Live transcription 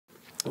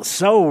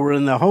So we're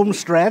in the home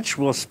stretch.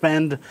 We'll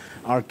spend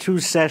our two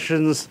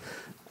sessions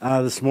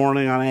this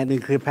morning on Antony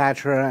and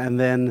Cleopatra, and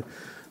then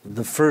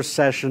the first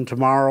session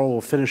tomorrow. We'll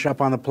finish up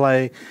on the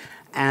play.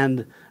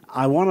 And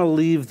I want to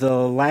leave the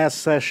last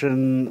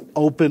session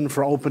open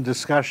for open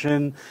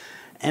discussion.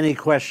 Any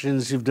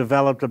questions you've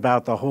developed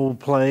about the whole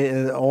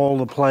play, all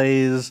the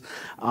plays,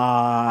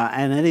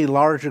 and any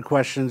larger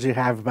questions you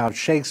have about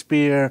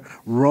Shakespeare,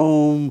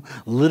 Rome,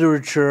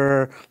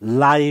 literature,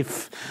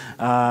 life,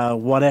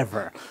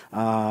 whatever.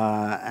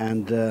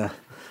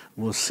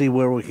 We'll see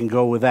where we can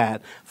go with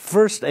that.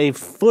 First, a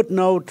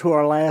footnote to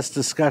our last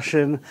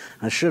discussion.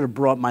 I should have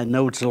brought my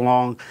notes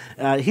along.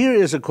 Here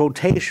is a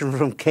quotation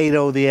from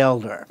Cato the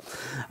Elder.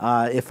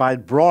 If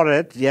I'd brought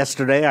it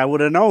yesterday, I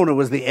would have known it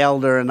was the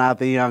elder and not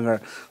the younger,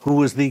 who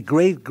was the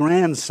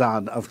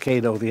great-grandson of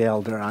Cato the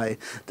Elder, I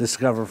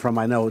discovered from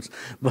my notes.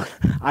 But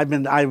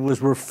I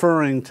was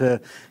referring to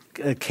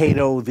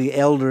Cato the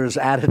Elder's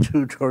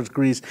attitude towards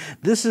Greece.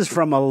 This is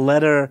from a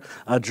letter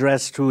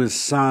addressed to his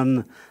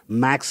son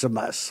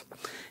Maximus.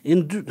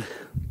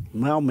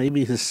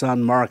 Maybe his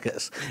son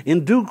Marcus.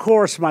 In due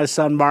course, my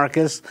son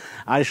Marcus,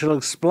 I shall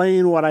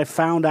explain what I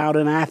found out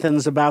in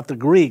Athens about the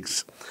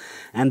Greeks,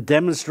 and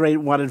demonstrate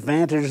what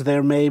advantage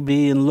there may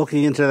be in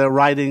looking into their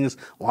writings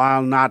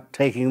while not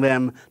taking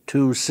them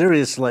too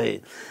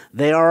seriously.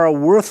 They are a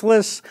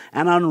worthless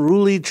and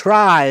unruly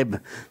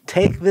tribe.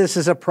 Take this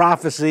as a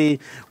prophecy.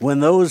 When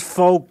those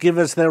folk give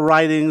us their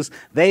writings,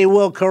 they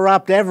will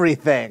corrupt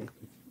everything.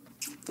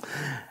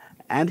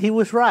 And he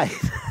was right.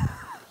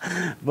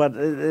 But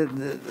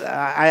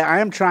I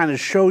am trying to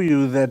show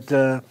you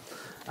that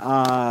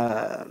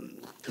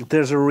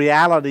there's a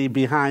reality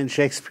behind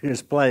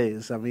Shakespeare's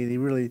plays. I mean, he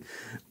really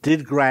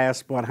did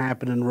grasp what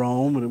happened in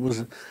Rome, and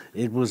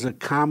it was a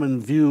common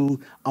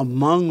view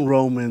among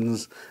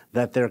Romans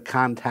that their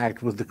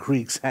contact with the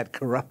Greeks had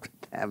corrupted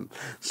them.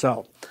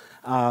 So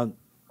I'm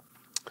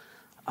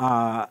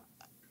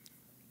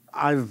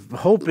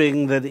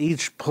hoping that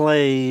each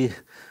play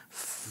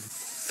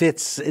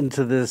fits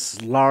into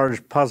this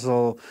large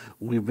puzzle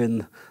we've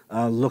been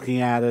looking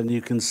at, and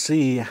you can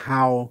see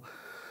how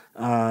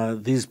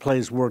these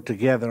plays work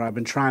together. I've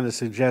been trying to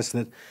suggest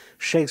that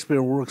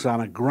Shakespeare works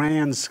on a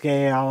grand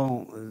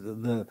scale.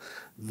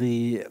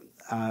 The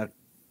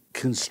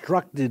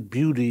constructed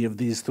beauty of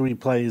these three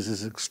plays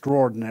is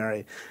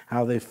extraordinary,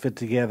 how they fit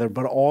together,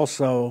 but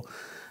also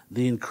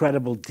the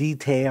incredible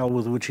detail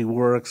with which he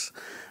works,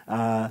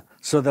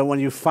 so that when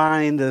you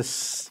find a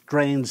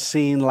strange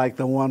scene like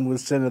the one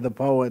with Cinna the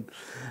Poet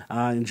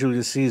in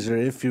Julius Caesar,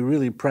 if you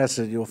really press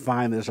it, you'll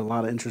find there's a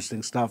lot of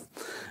interesting stuff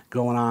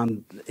going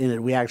on in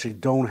it. We actually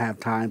don't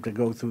have time to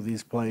go through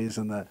these plays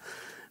in the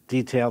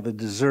detail they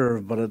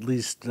deserve, but at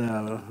least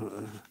I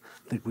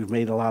think we've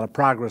made a lot of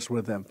progress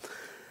with them.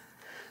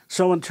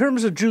 So in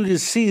terms of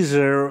Julius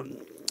Caesar,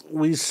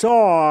 we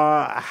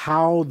saw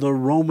how the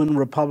Roman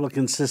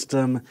Republican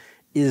system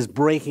is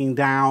breaking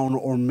down,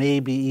 or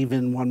maybe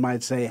even one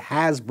might say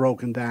has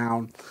broken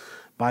down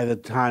by the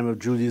time of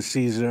Julius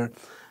Caesar.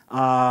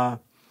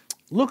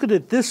 Look at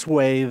it this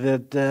way,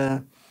 that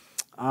the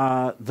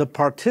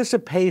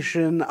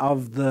participation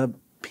of the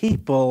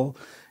people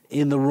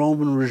in the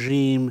Roman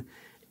regime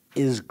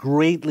is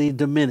greatly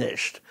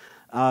diminished.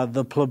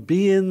 The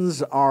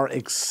plebeians are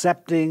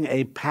accepting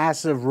a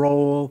passive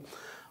role,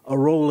 a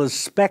role as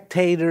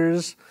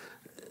spectators.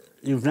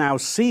 You've now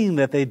seen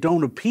that they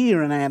don't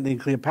appear in Antony and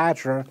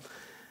Cleopatra.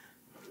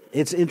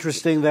 It's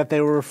interesting that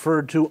they were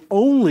referred to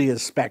only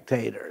as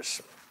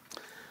spectators.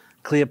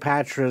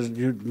 Cleopatra,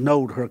 you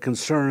note her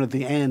concern at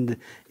the end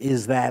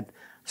is that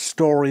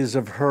stories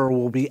of her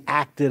will be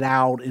acted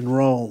out in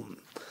Rome.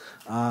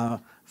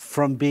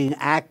 From being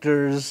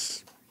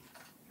actors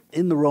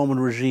in the Roman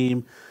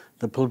regime,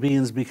 the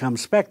plebeians become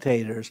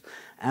spectators.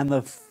 And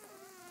the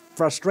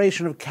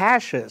frustration of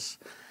Cassius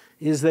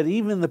is that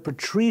even the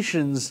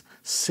patricians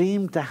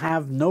seem to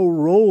have no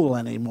role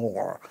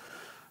anymore.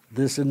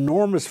 This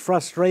enormous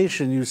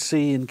frustration you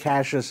see in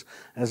Cassius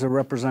as a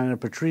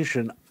representative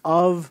patrician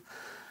of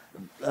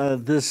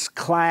this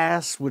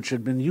class which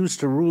had been used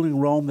to ruling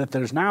Rome, that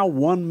there's now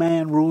one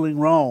man ruling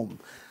Rome.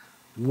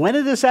 When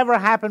did this ever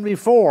happen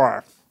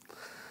before?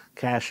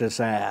 Cassius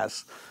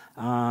asks.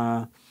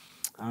 There's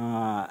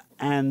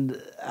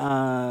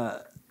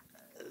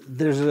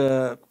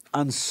an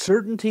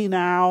uncertainty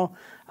now.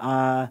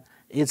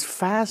 It's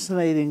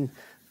fascinating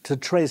to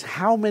trace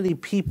how many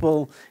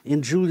people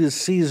in Julius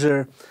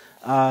Caesar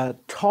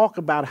talk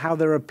about how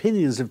their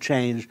opinions have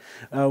changed.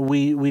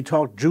 We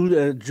talked,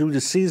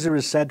 Julius Caesar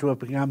is said to have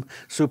become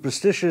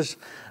superstitious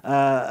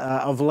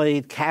of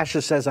late.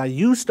 Cassius says, I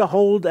used to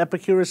hold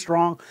Epicurus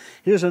strong.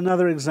 Here's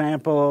another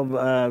example.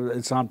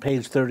 It's on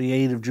page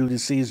 38 of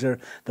Julius Caesar,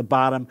 the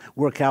bottom,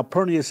 where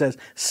Calpurnius says,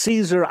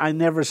 Caesar, I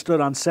never stood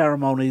on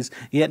ceremonies,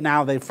 yet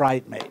now they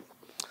fright me.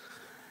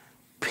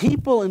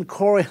 People in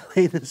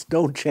Coriolanus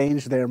don't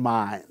change their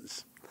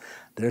minds.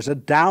 There's a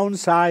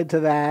downside to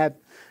that.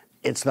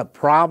 It's the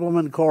problem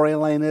in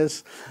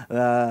Coriolanus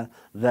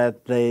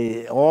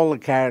that all the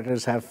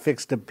characters have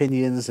fixed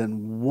opinions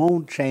and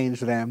won't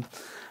change them.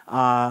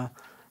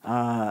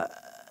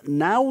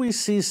 Now we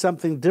see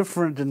something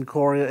different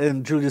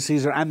in Julius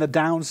Caesar, and the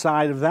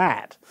downside of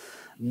that.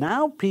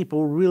 Now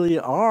people really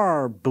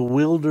are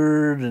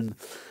bewildered and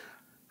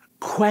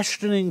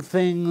questioning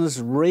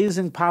things,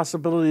 raising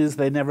possibilities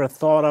they never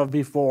thought of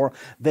before.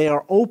 They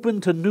are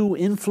open to new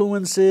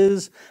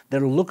influences.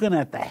 They're looking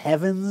at the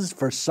heavens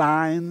for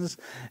signs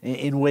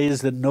in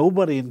ways that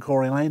nobody in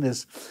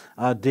Coriolanus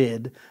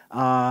did.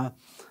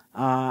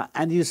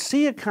 And you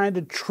see a kind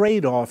of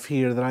trade-off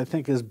here that I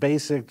think is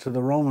basic to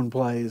the Roman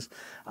plays.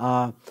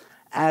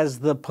 As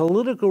the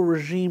political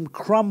regime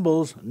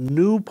crumbles,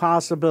 new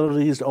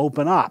possibilities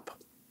open up.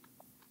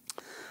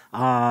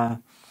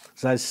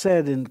 As I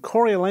said, in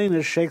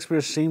Coriolanus,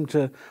 Shakespeare seemed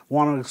to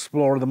want to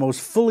explore the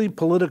most fully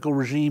political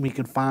regime he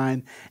could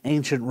find,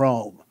 ancient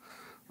Rome,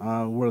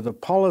 where the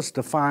polis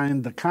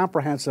defined the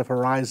comprehensive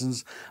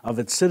horizons of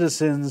its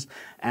citizens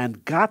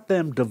and got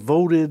them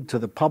devoted to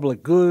the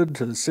public good,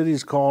 to the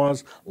city's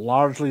cause,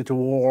 largely to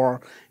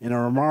war, in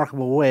a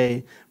remarkable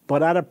way,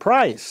 but at a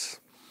price,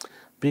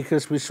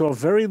 because we saw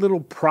very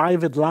little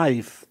private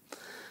life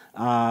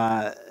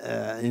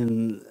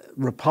in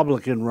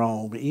Republican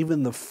Rome.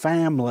 Even the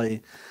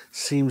family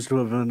seems to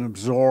have been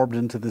absorbed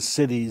into the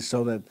city,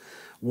 so that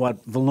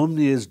what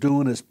Volumnia is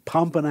doing is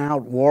pumping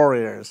out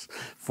warriors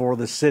for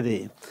the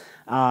city.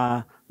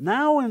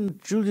 Now in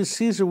Julius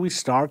Caesar, we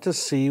start to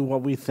see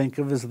what we think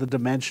of as the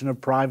dimension of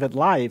private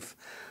life.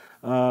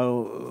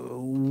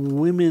 Women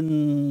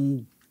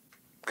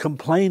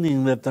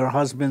complaining that their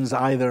husbands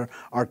either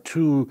are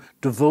too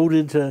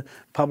devoted to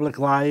public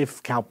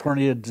life,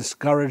 Calpurnia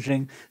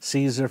discouraging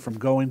Caesar from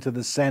going to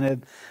the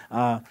Senate,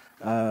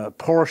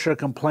 Portia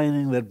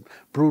complaining that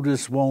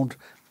Brutus won't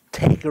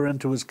take her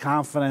into his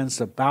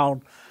confidence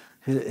about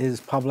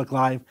his public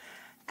life.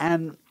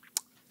 And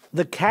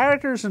the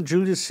characters in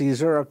Julius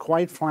Caesar are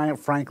quite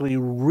frankly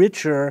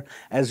richer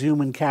as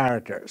human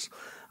characters.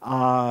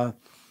 The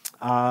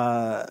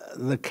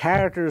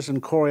characters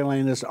in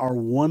Coriolanus are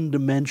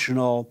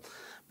one-dimensional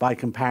by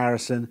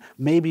comparison.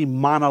 Maybe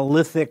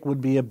monolithic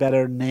would be a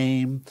better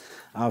name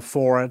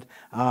for it.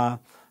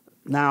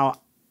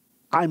 Now,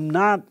 I'm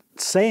not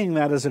saying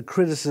that as a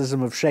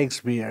criticism of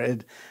Shakespeare.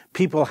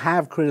 People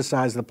have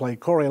criticized the play.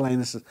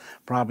 Coriolanus is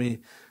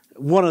probably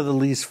one of the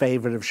least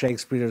favorite of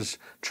Shakespeare's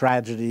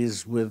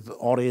tragedies, with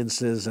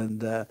audiences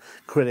and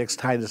critics,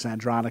 Titus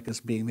Andronicus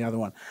being the other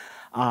one.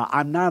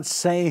 I'm not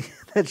saying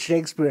that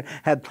Shakespeare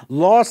had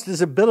lost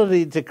his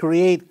ability to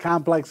create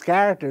complex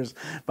characters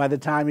by the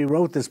time he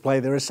wrote this play.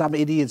 There are some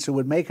idiots who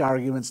would make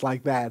arguments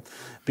like that,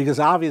 because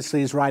obviously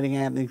he's writing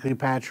Antony and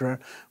Cleopatra,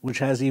 which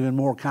has even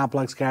more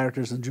complex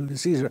characters than Julius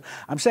Caesar.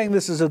 I'm saying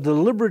this is a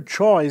deliberate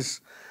choice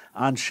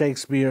on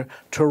Shakespeare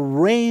to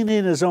rein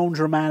in his own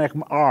dramatic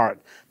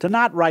art, to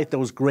not write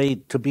those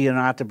great to be or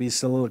not to be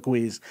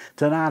soliloquies,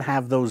 to not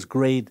have those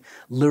great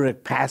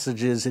lyric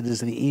passages, it is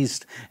the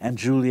East and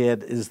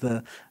Juliet is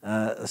the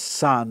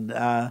sun.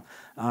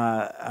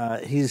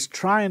 He's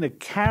trying to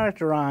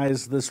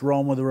characterize this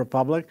Rome of the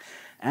Republic,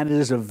 and it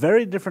is a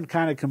very different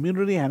kind of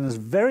community, and there's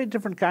very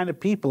different kind of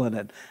people in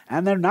it,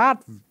 and they're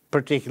not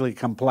particularly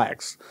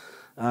complex.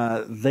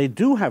 They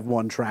do have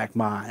one-track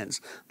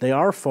minds. They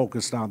are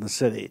focused on the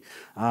city.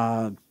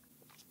 But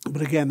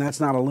again,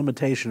 that's not a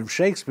limitation of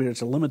Shakespeare.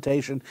 It's a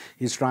limitation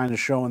he's trying to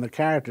show in the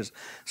characters.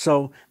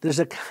 So there's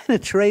a kind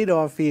of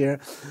trade-off here.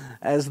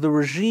 As the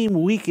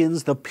regime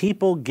weakens, the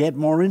people get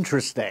more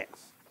interesting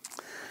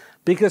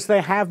because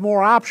they have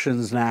more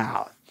options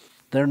now.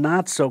 They're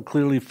not so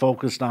clearly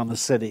focused on the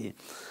city.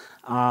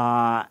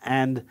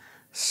 And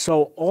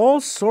so all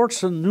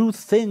sorts of new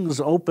things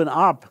open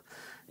up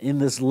in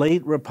this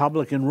late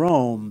Republican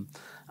Rome.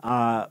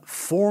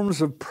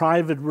 Forms of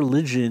private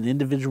religion,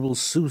 individual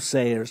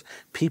soothsayers,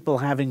 people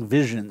having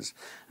visions.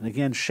 And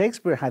again,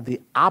 Shakespeare had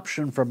the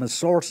option from his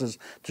sources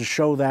to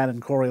show that in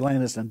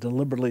Coriolanus and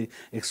deliberately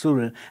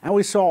excluded it. And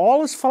we saw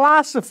all his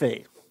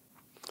philosophy.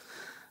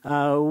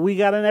 We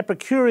got an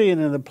Epicurean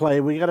in the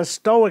play, we got a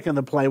Stoic in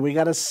the play, we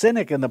got a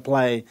Cynic in the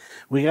play,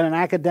 we got an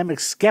academic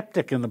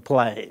skeptic in the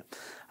play.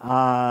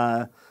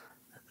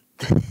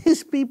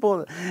 These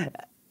people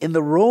in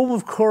the Rome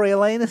of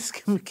Coriolanus,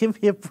 give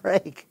me a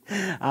break.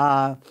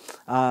 No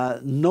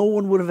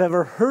one would have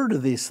ever heard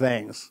of these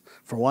things.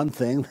 For one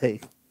thing, they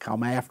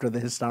come after the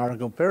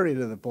historical period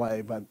of the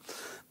play,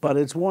 but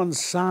it's one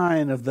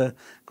sign of the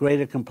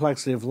greater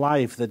complexity of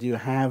life that you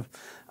have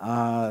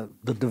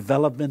the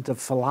development of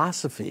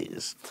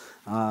philosophies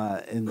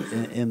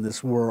in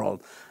this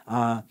world.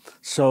 Again,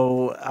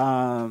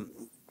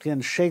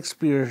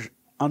 Shakespeare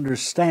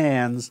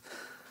understands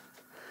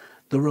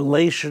the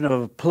relation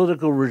of a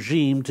political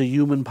regime to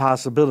human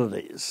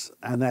possibilities.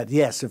 And that,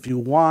 yes, if you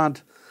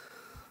want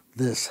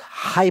this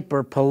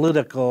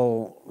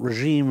hyper-political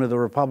regime of the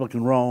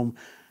Republican Rome,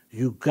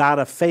 you've got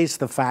to face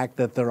the fact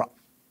that there are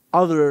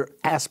other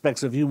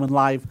aspects of human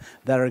life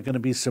that are going to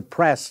be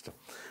suppressed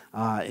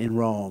in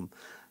Rome.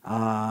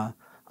 On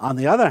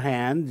the other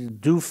hand, you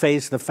do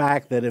face the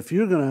fact that if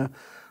you're going to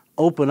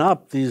open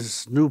up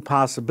these new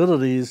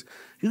possibilities,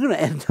 you're going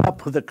to end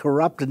up with a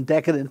corrupt and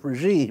decadent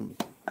regime.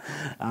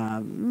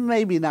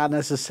 Maybe not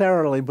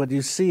necessarily, but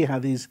you see how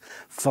these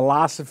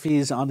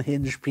philosophies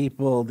unhinge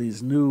people,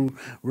 these new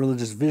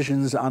religious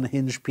visions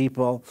unhinge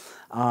people,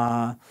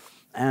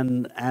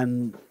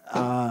 and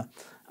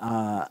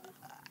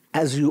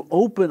as you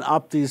open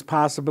up these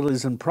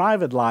possibilities in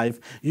private life,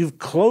 you've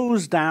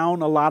closed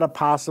down a lot of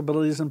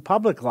possibilities in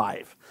public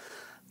life.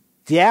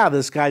 Yeah,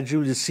 this guy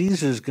Julius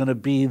Caesar is going to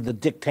be the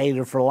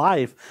dictator for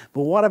life,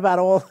 but what about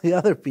all the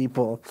other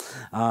people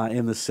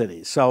in the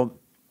city? So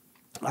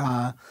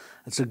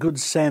it's a good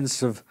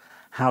sense of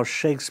how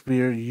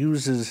Shakespeare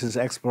uses his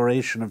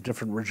exploration of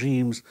different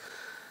regimes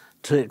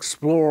to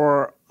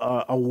explore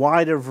a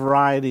wider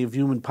variety of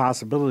human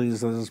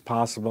possibilities than is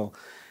possible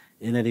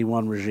in any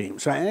one regime.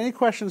 So any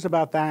questions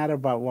about that,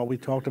 about what we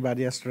talked about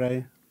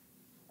yesterday?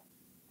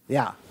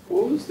 Yeah.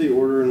 What was the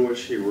order in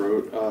which he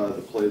wrote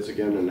the plays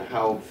again, and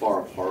how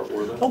far apart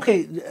were they?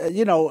 Okay,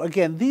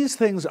 again, these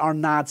things are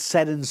not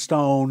set in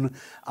stone,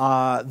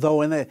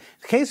 though in the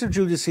case of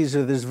Julius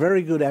Caesar, there's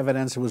very good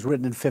evidence it was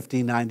written in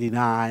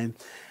 1599,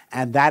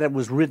 and that it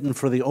was written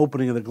for the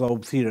opening of the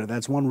Globe Theater.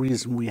 That's one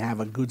reason we have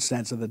a good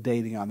sense of the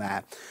dating on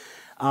that.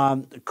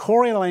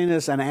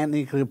 Coriolanus and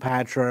Antony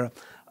Cleopatra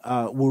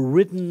were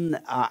written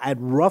at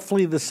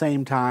roughly the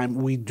same time.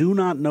 We do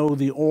not know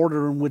the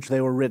order in which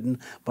they were written,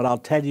 but I'll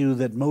tell you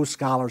that most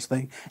scholars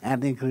think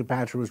Antony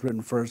Cleopatra was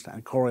written first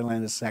and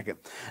Coriolanus second.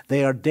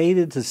 They are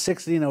dated to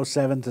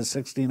 1607 to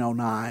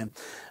 1609.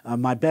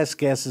 My best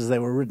guess is they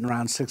were written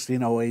around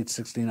 1608,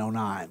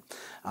 1609.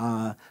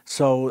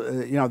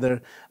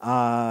 They're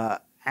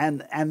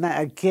and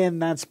that, again,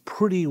 that's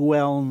pretty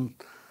well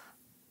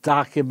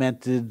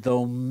documented,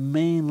 though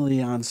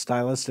mainly on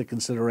stylistic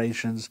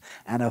considerations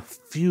and a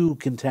few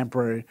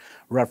contemporary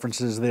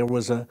references. There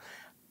was a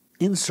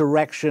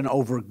insurrection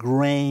over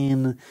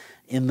grain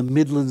in the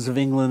Midlands of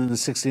England in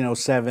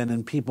 1607,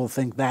 and people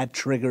think that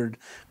triggered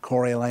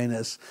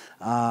Coriolanus.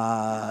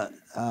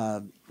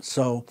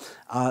 So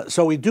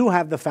we do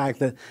have the fact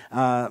that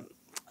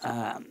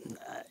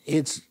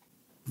it's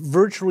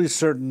virtually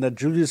certain that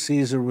Julius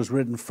Caesar was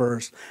written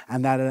first,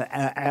 and that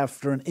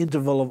after an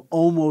interval of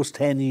almost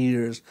 10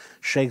 years,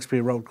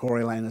 Shakespeare wrote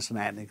Coriolanus and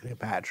Antony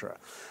Cleopatra.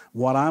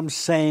 What I'm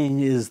saying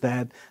is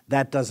that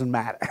that doesn't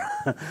matter,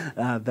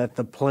 that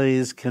the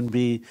plays can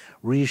be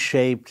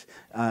reshaped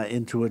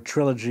into a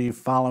trilogy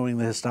following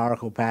the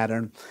historical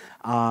pattern,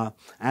 and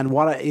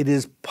it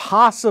is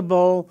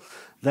possible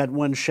that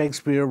when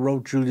Shakespeare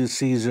wrote Julius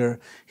Caesar,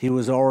 he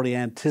was already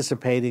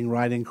anticipating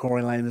writing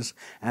Coriolanus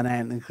and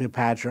Antony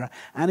Cleopatra,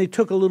 and he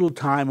took a little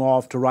time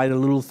off to write a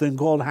little thing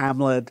called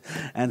Hamlet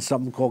and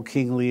something called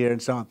King Lear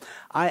and so on.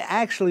 I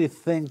actually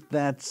think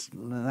that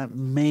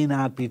may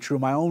not be true.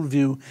 My own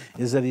view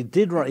is that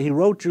he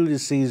wrote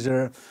Julius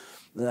Caesar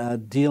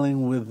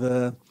dealing with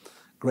the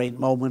great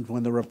moment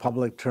when the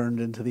Republic turned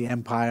into the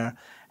Empire,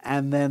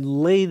 and then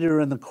later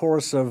in the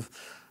course of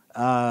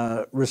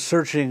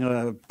researching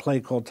a play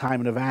called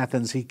Timon of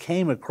Athens, he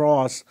came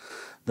across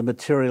the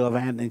material of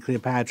Antony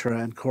Cleopatra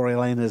and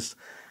Coriolanus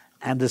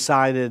and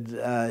decided,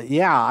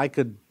 I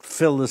could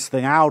fill this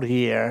thing out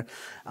here.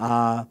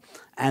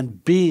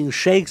 And being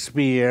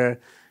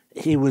Shakespeare,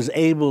 he was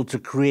able to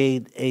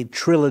create a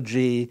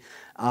trilogy,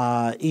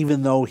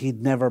 even though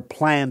he'd never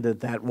planned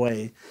it that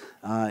way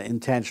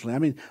intentionally. I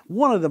mean,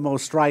 one of the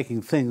most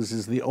striking things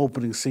is the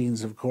opening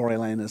scenes of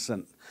Coriolanus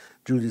and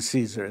Julius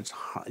Caesar. It's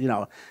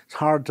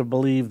hard to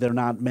believe they're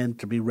not meant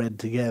to be read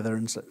together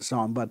and so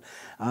on. But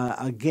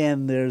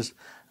again, there's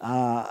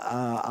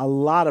a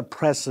lot of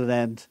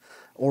precedent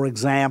or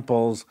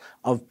examples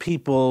of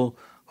people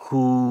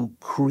who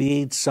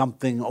create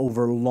something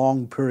over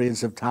long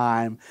periods of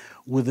time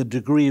with a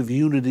degree of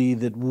unity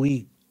that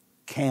we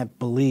can't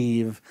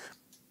believe,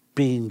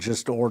 being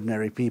just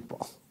ordinary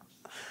people.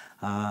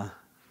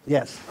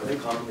 Yes? Are they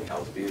commonly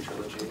held to be a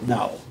trilogy?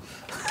 No.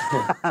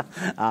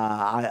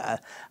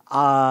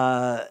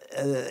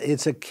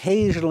 It's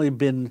occasionally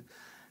been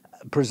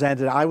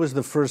presented. I was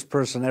the first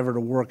person ever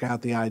to work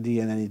out the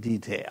idea in any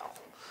detail.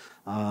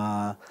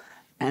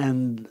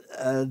 And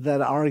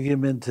that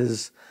argument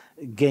has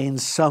gained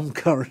some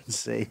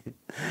currency.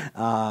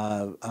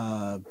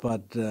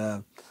 But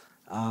to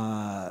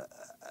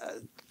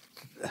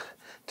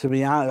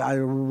be honest, I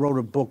wrote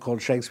a book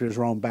called Shakespeare's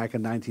Rome back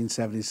in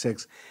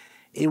 1976.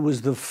 It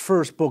was the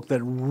first book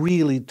that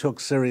really took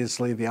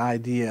seriously the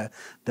idea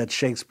that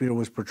Shakespeare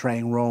was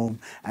portraying Rome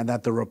and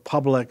that the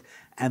Republic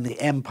and the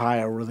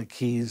Empire were the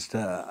keys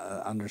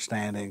to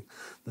understanding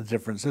the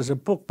difference. There's a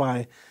book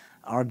by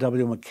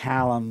R.W.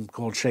 McCallum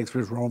called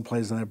Shakespeare's Rome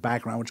Plays and Their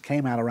Background, which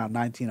came out around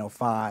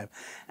 1905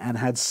 and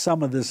had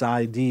some of this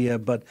idea,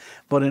 but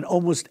in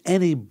almost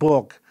any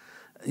book,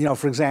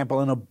 for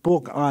example, in a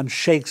book on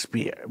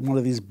Shakespeare, one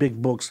of these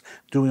big books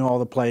doing all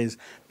the plays,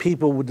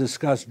 people would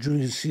discuss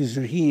Julius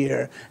Caesar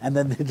here, and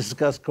then they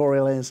discuss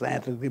Coriolanus and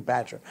Antony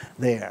Cleopatra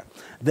there.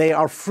 They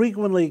are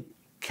frequently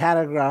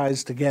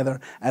categorized together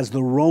as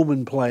the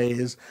Roman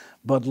plays,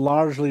 but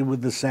largely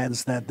with the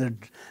sense that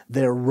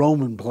they're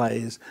Roman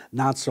plays,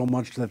 not so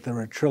much that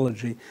they're a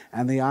trilogy.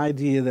 And the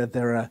idea that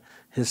they're a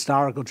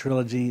historical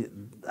trilogy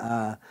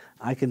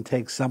I can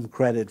take some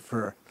credit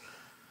for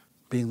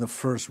being the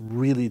first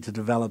really to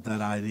develop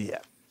that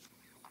idea.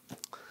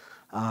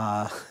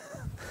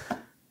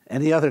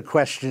 Any other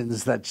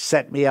questions that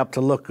set me up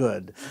to look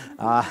good?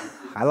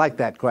 I like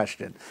that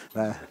question.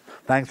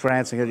 Thanks for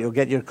answering it. You'll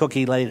get your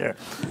cookie later.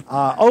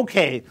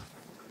 Okay,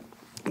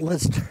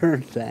 let's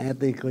turn to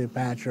Antony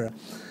Cleopatra,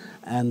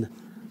 and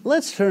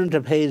let's turn to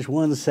page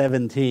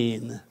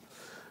 117,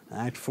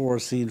 Act 4,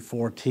 Scene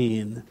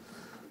 14.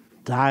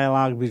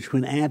 Dialogue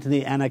between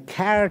Antony and a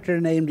character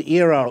named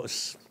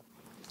Eros.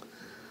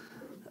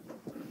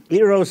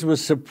 Eros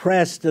was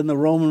suppressed in the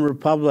Roman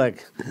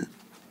Republic.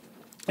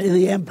 In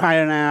the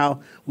Empire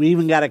now, we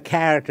even got a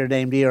character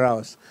named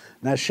Eros.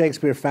 Now,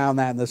 Shakespeare found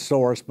that in the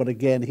source, but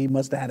again, he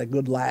must have had a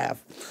good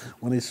laugh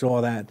when he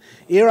saw that.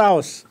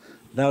 Eros,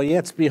 thou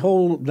yet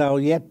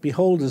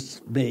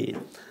beholdest me,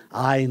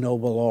 I,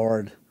 noble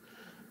lord.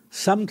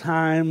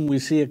 Sometime we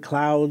see a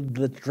cloud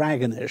that's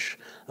dragonish,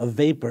 a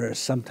vapor,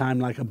 sometime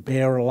like a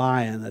bear or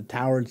lion, a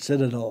towered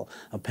citadel,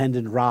 a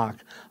pendant rock,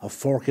 a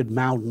forked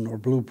mountain or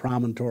blue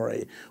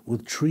promontory,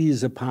 with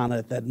trees upon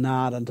it that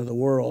nod unto the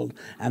world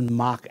and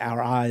mock our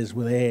eyes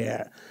with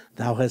air.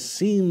 Thou hast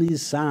seen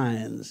these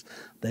signs.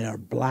 They are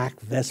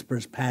black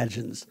Vespers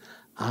pageants.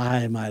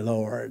 Ay, my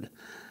lord.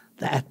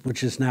 That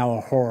which is now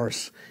a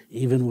horse,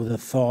 even with a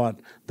thought,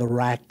 the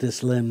rack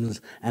dislimbs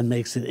and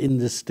makes it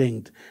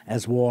indistinct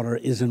as water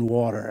is in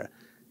water.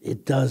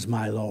 It does,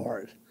 my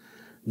lord.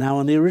 Now,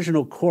 in the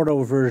original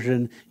Quarto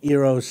version,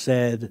 Eros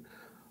said,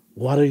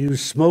 "What are you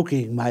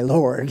smoking, my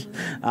lord?"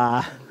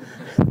 And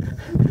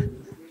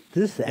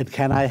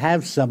can I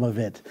have some of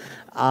it?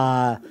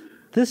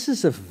 This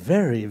is a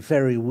very,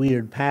 very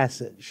weird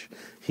passage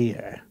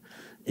here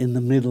in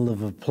the middle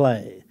of a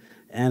play.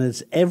 And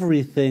it's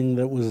everything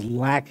that was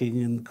lacking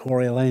in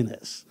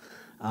Coriolanus.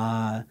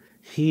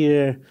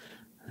 Here,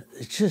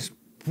 it just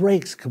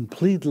breaks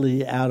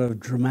completely out of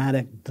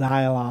dramatic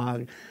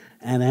dialogue,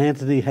 and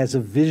Antony has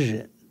a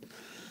vision.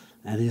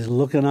 And he's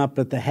looking up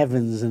at the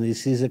heavens, and he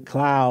sees a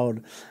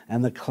cloud,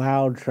 and the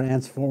cloud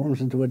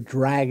transforms into a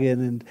dragon,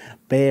 and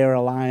bear,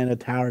 a lion, a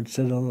towered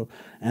citadel,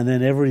 and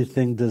then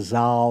everything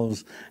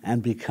dissolves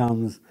and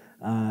becomes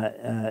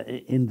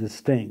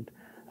indistinct.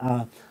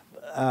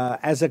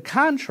 As a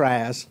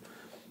contrast,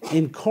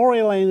 in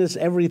Coriolanus,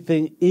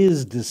 everything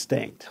is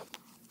distinct.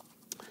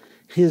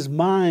 His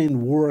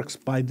mind works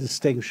by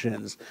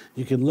distinctions.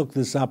 You can look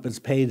this up. It's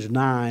page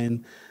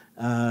 9.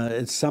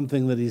 It's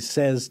something that he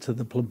says to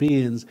the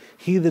plebeians.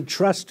 He that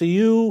trusts to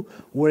you,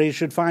 where he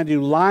should find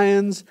you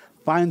lions,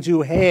 finds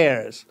you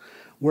hares.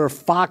 Where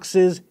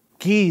foxes,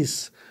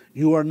 geese.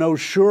 You are no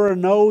surer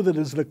know that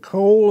is the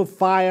coal of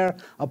fire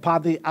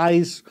upon the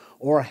ice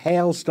or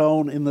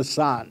hailstone in the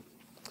sun.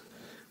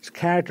 It's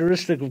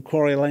characteristic of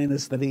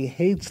Coriolanus that he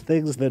hates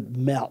things that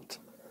melt.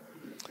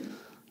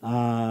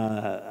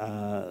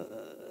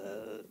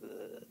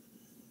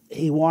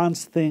 He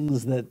wants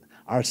things that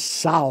are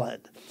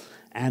solid,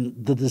 and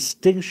the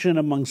distinction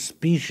among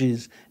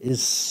species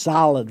is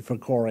solid for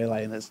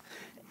Coriolanus.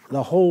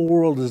 The whole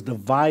world is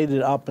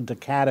divided up into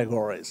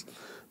categories,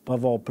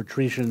 above all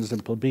patricians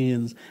and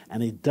plebeians,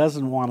 and he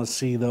doesn't want to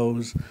see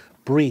those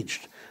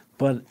breached.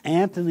 But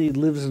Antony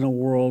lives in a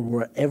world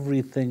where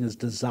everything is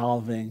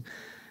dissolving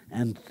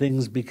and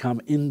things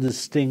become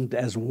indistinct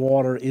as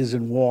water is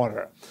in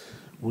water.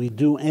 We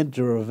do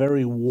enter a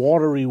very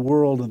watery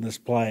world in this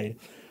play.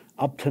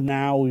 Up to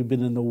now, we've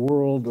been in the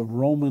world of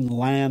Roman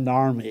land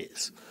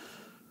armies.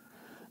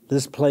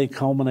 This play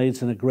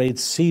culminates in a great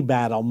sea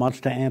battle,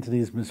 much to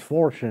Antony's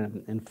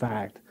misfortune, in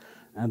fact,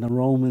 and the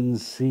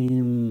Romans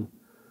seem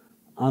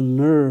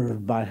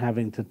unnerved by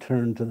having to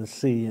turn to the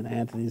sea, and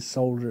Antony's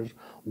soldiers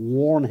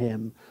warn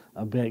him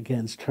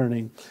against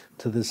turning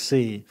to the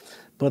sea.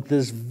 But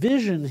this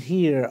vision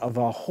here of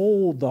the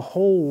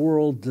whole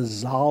world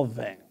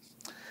dissolving,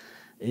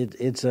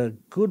 it's a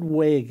good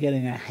way of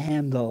getting a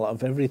handle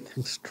of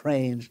everything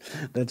strange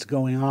that's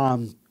going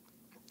on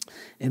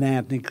in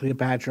Antony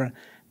Cleopatra.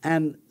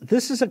 And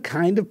this is a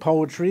kind of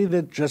poetry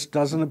that just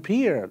doesn't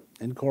appear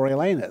in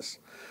Coriolanus.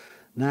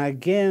 Now,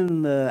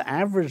 again, the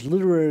average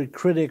literary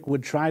critic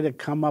would try to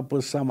come up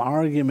with some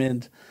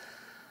argument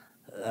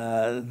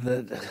as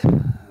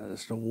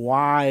to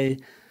why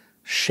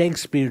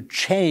Shakespeare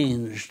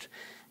changed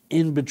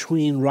in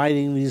between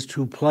writing these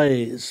two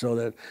plays, so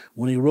that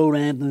when he wrote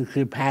Antony and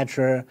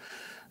Cleopatra,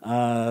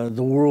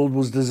 the world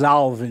was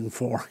dissolving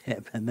for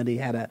him, and then he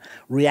had a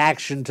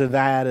reaction to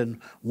that and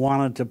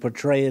wanted to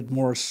portray it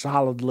more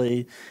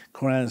solidly.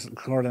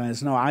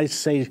 No, I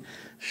say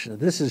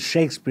this is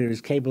Shakespeare.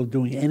 He's capable of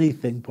doing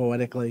anything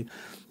poetically,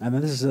 and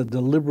this is a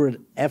deliberate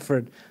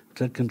effort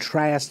to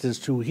contrast his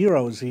two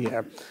heroes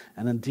here.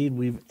 And indeed,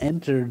 we've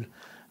entered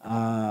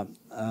a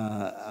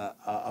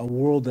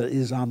world that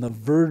is on the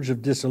verge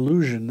of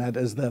dissolution, that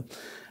as the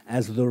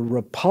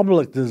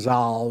Republic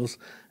dissolves,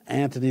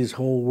 Antony's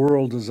whole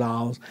world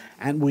dissolves,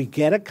 and we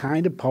get a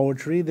kind of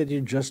poetry that you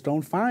just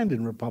don't find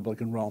in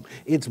Republican Rome.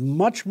 It's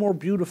much more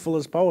beautiful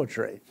as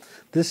poetry.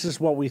 This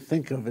is what we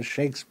think of as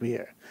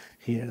Shakespeare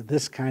here,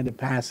 this kind of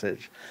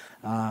passage.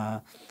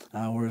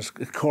 Whereas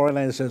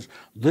Coriolanus says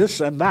this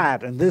and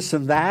that, and this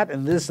and that,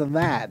 and this and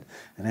that.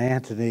 And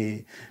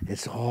Antony,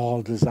 it's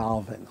all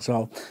dissolving.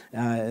 So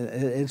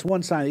it's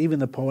one sign, even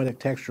the poetic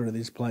texture of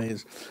these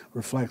plays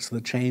reflects the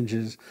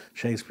changes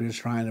Shakespeare's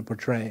trying to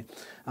portray.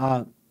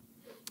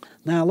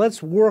 Now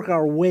let's work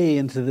our way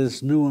into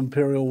this new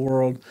imperial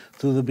world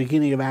through the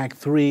beginning of Act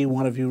 3.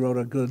 One of you wrote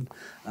a good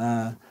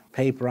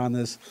paper on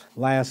this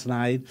last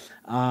night.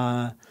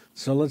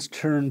 So let's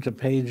turn to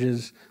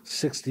pages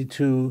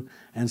 62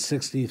 and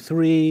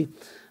 63.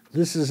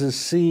 This is a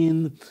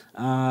scene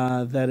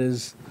that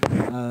is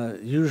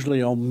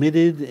usually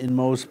omitted in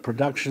most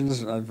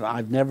productions.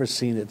 I've never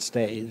seen it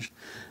staged.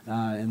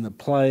 In the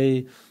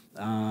play,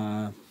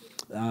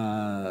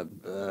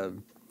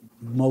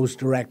 most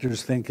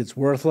directors think it's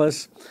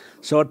worthless.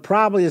 So it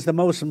probably is the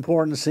most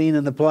important scene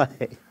in the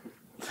play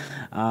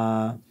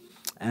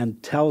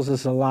and tells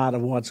us a lot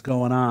of what's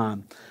going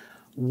on.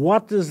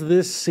 What does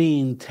this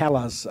scene tell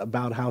us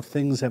about how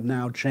things have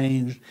now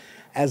changed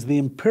as the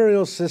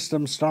imperial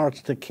system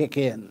starts to kick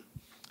in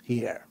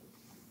here?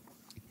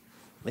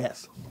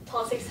 Yes?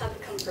 Politics have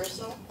become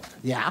personal.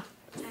 Yeah,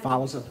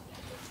 follows it.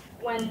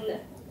 When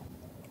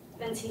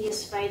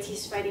Ventidius fights,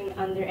 he's fighting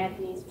under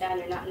Antony's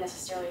banner, not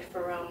necessarily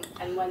for Rome.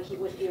 And when he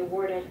would be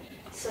awarded,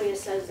 Celia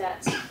says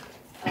that,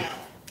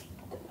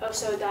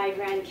 so thy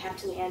grand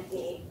captain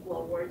Antony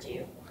will award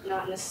you,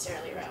 not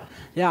necessarily Rome.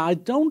 Yeah, I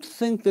don't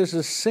think there's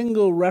a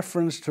single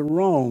reference to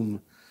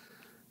Rome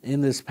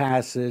in this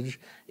passage.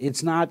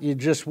 It's not you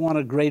just won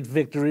a great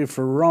victory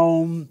for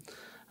Rome.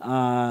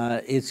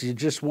 It's you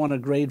just won a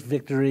great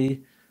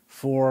victory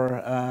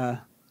for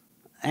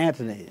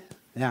Antony.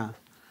 Yeah.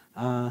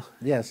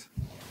 Yes.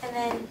 And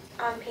then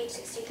on page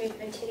 63,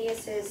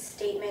 Ventidius's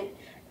statement,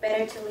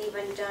 better to leave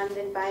undone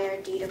than by our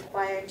deed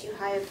acquire too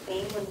high of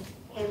fame when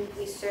him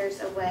we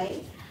serves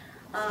away.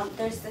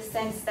 There's the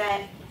sense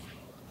that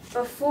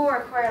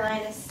before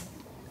Coriolanus,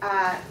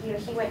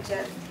 he went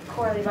to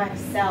Corley by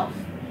himself,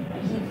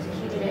 and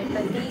he did it.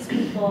 But these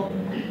people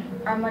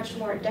are much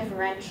more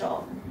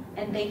deferential,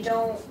 and they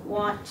don't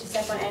want to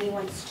step on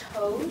anyone's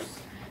toes.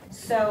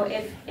 So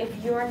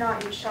if you're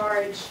not in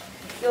charge,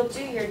 you'll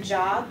do your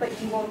job, but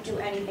you won't do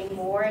anything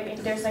more. And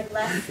there's like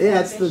less. Yeah,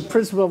 it's the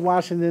principle of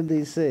Washington,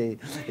 D.C.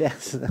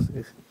 Yes.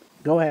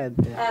 Go ahead.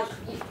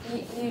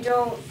 You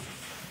don't.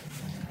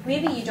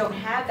 Maybe you don't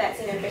have that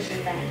same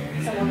ambition that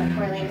someone like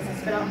Coriolanus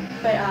has,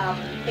 but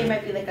it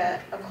might be like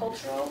a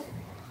cultural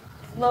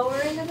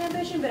lowering of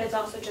ambition, but it's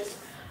also just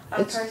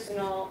a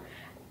personal.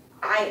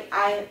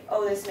 I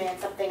owe this man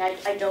something.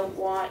 I don't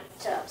want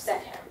to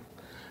upset him.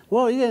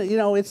 Well, yeah,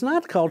 it's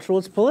not cultural;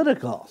 it's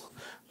political.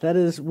 That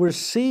is, we're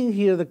seeing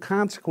here the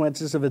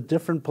consequences of a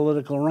different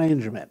political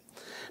arrangement.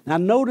 Now,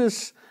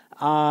 notice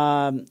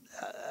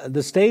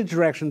the stage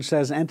direction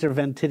says, enter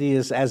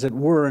Ventidius as it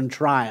were in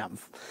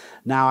triumph.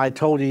 Now, I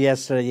told you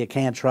yesterday you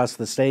can't trust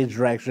the stage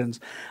directions.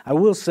 I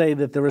will say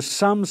that there are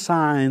some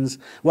signs,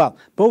 well,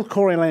 both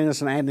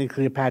Coriolanus and Antony and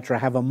Cleopatra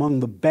have among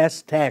the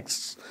best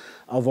texts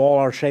of all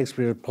our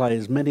Shakespeare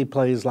plays. Many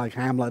plays like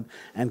Hamlet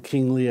and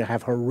King Lear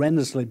have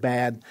horrendously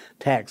bad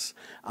texts.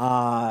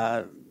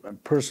 I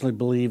personally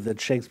believe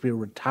that Shakespeare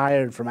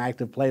retired from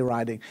active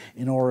playwriting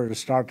in order to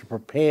start to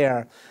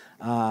prepare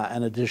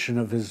an edition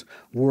of his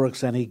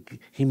works, and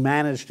he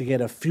managed to get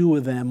a few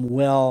of them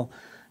well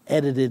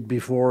edited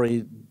before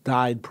he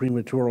died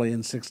prematurely in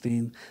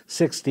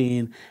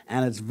 1616,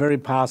 and it's very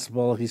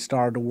possible he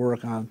started to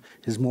work on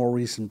his more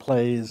recent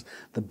plays.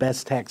 The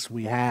best texts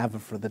we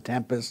have for The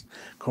Tempest,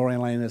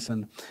 Coriolanus,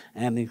 and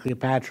Antony and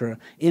Cleopatra.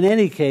 In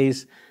any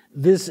case,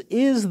 this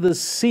is the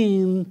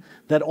scene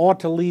that ought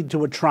to lead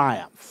to a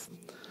triumph.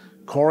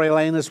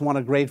 Coriolanus won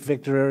a great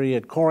victory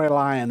at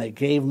Corioli, and they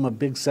gave him a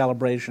big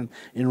celebration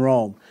in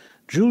Rome.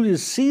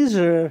 Julius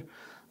Caesar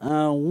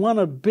won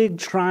a big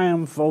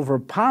triumph over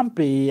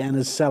Pompey and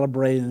is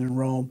celebrated in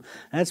Rome.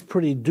 That's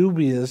pretty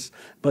dubious,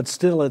 but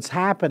still it's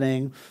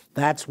happening.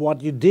 That's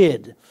what you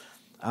did.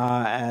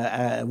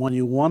 When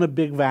you won a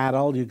big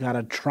battle, you got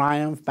a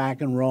triumph back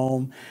in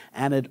Rome,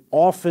 and it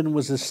often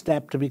was a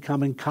step to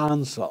becoming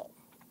consul.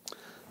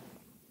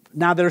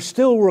 Now, there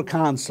still were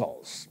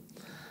consuls.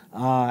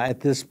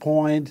 At this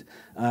point,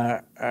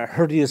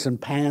 Hirtius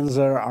and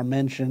Pansa are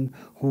mentioned,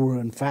 who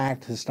were in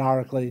fact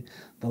historically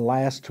the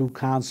last two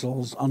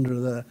consuls under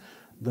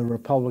the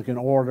Republican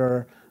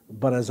order.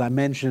 But as I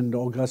mentioned,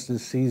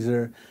 Augustus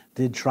Caesar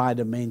did try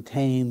to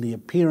maintain the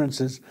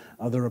appearances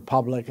of the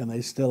Republic, and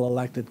they still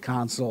elected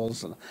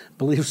consuls. I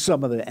believe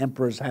some of the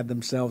emperors had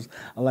themselves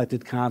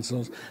elected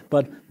consuls.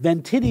 But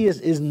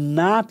Ventidius is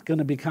not going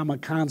to become a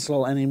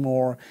consul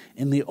anymore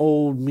in the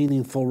old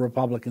meaningful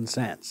Republican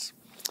sense,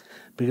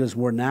 because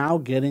we're now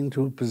getting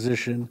to a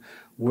position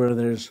where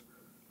there's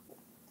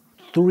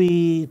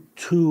 3,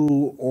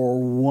 2, or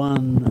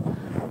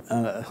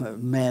 1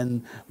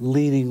 men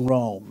leading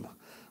Rome: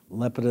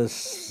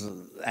 Lepidus,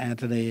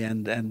 Antony,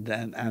 and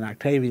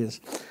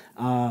Octavius.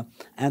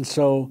 And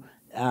so,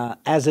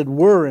 as it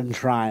were in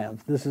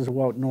triumph, this is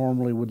what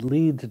normally would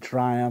lead to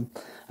triumph.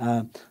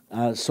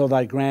 So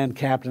thy grand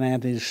captain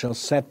Antony shall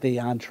set thee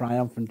on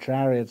triumphant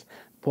chariots,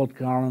 put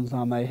garlands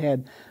on thy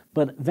head.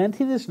 But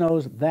Ventidius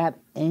knows that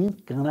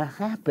ain't gonna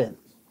happen.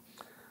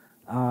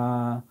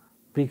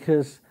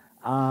 Because,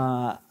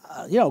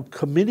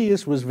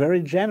 Cominius was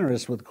very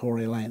generous with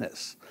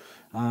Coriolanus.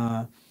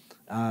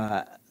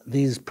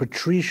 These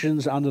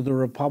patricians under the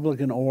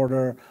Republican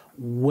order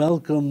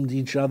welcomed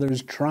each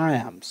other's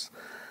triumphs.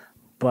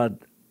 But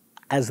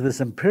as this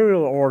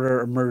imperial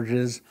order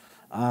emerges,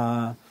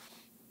 the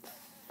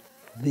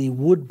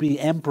would-be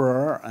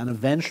emperor, and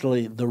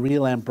eventually the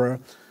real emperor,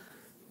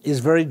 is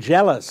very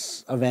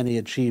jealous of any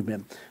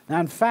achievement.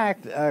 Now, in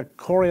fact,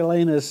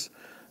 Coriolanus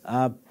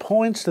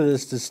points to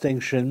this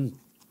distinction.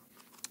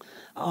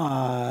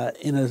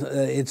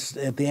 It's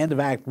at the end of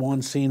Act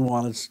 1, Scene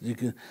 1.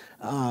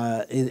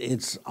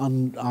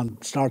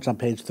 Starts on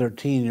page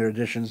 13. Your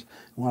editions,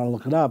 you want to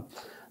look it up.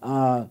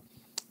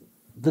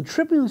 The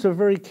tribunes are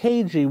very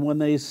cagey when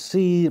they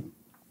see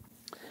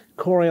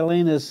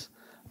Coriolanus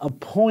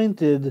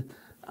appointed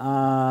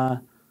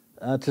to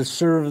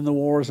serve in the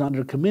wars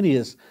under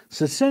Cominius.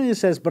 Cicinius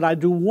says, "But I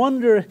do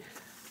wonder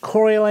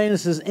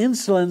Coriolanus'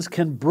 insolence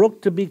can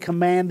brook to be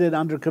commanded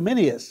under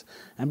Cominius."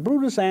 And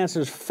Brutus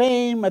answers,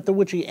 "Fame at the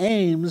which he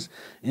aims,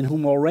 in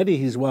whom already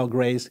he's well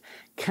graced,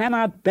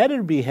 cannot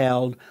better be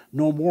held,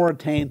 nor more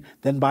attained,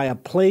 than by a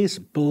place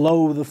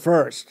below the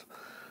first.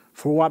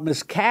 For what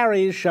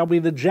miscarries shall be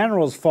the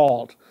general's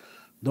fault.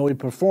 Though he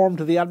perform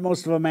to the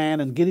utmost of a man,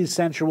 and giddy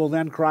censure will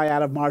then cry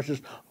out of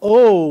Marcius,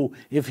 'Oh,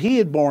 if he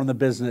had borne the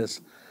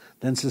business!'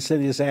 Then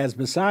Cicinius adds,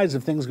 'Besides,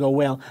 if things go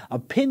well,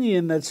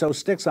 opinion that so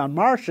sticks on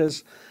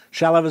Marcius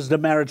shall of his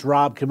demerits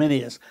rob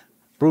Cominius.'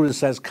 Brutus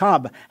says,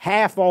 'Come,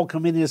 half all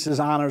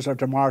Cominius' honors are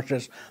to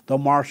Marcius, though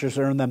Marcius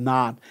earn them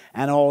not,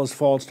 and all his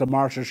faults to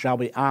Marcius shall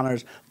be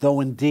honors, though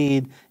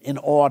indeed in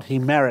aught he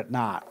merit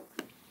not.'"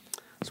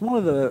 It's one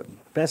of the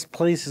best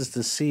places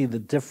to see the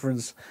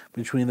difference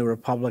between the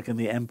Republic and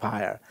the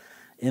Empire.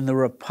 In the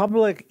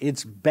Republic,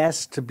 it's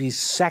best to be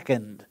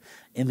second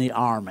in the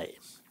army.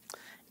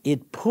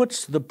 It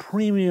puts the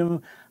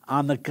premium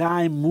on the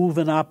guy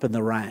moving up in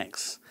the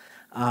ranks.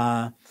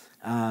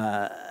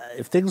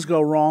 If things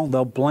go wrong,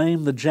 they'll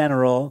blame the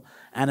general,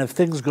 and if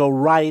things go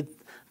right,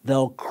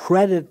 they'll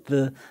credit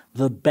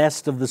the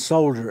best of the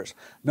soldiers.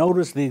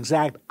 Notice the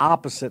exact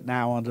opposite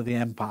now under the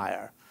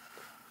Empire.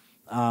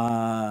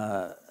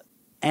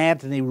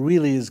 Antony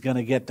really is going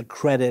to get the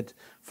credit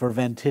for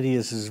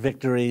Ventidius's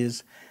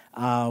victories,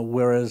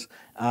 whereas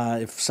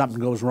if something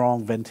goes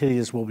wrong,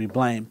 Ventidius will be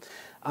blamed.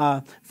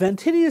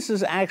 Ventidius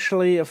is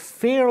actually a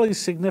fairly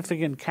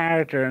significant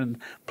character in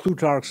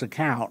Plutarch's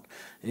account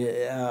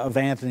of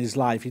Antony's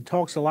life. He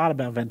talks a lot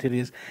about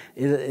Ventidius.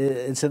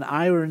 It's an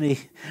irony.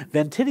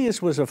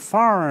 Ventidius was a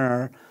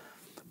foreigner,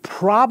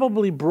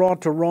 probably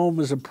brought to Rome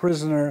as a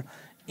prisoner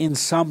in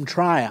some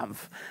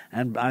triumph.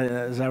 And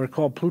as I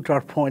recall,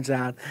 Plutarch points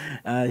out,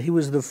 he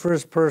was the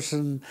first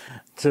person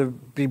to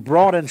be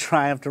brought in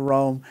triumph to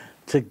Rome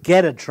to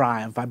get a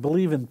triumph. I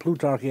believe in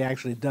Plutarch he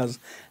actually does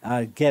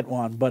get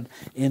one, but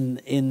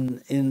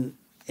in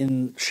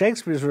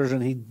Shakespeare's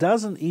version he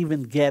doesn't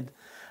even get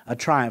a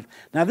triumph.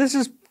 Now this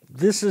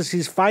is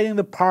he's fighting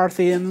the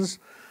Parthians.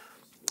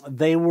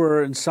 They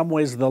were in some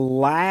ways the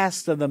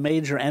last of the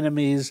major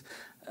enemies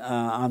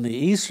on the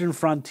eastern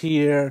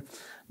frontier.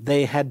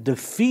 They had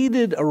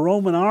defeated a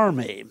Roman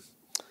army,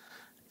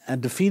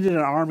 and defeated an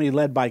army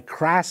led by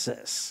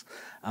Crassus,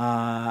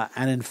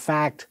 and in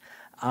fact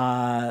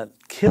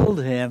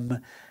killed him.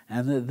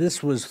 And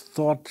this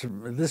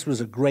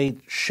was a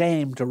great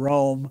shame to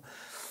Rome.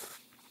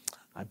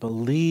 I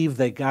believe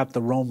they got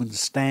the Roman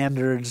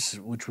standards,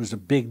 which was a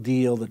big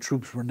deal. The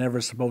troops were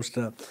never supposed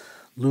to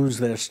lose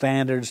their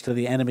standards to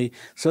the enemy.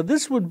 So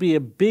this would be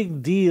a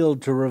big deal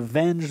to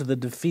revenge the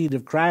defeat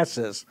of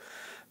Crassus.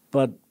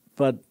 But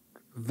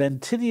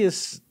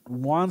Ventidius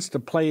wants to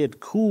play it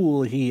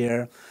cool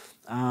here.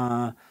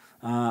 A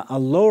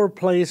lower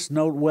place,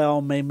 note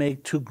well, may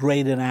make too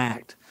great an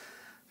act.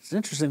 It's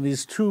interesting,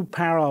 these two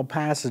parallel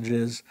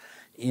passages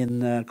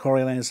in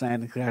Coriolanus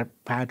and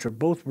Cleopatra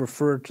both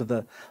refer to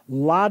the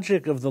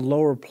logic of the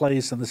lower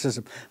place in the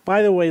system.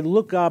 By the way,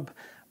 look up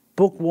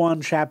Book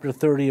 1, Chapter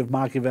 30 of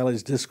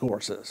Machiavelli's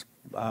Discourses,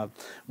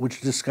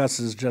 which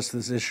discusses just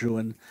this issue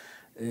and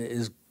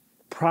is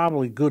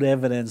probably good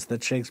evidence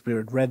that Shakespeare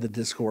had read the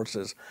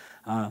Discourses.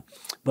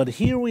 But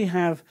here we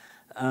have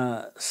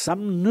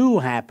something new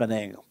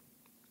happening.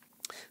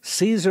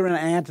 Caesar and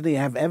Antony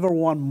have ever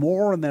won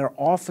more in their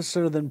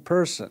officer than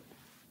person.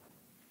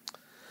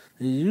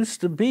 It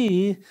used to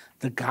be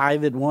the guy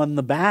that won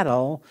the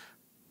battle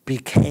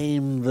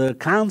became the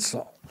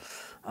consul.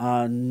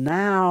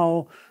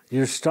 Now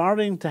you're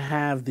starting to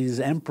have these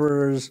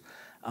emperors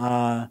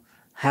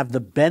have the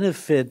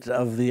benefit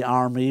of the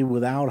army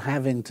without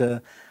having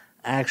to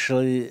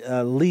actually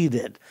lead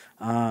it.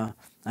 And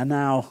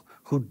now,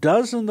 who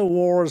does in the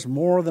wars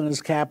more than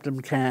his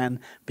captain can,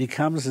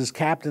 becomes his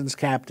captain's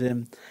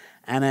captain,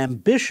 and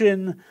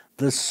ambition,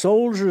 the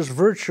soldier's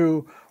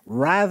virtue,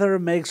 rather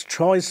makes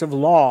choice of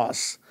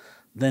loss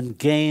than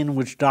gain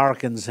which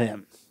darkens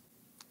him.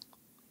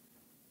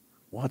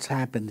 What's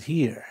happened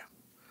here?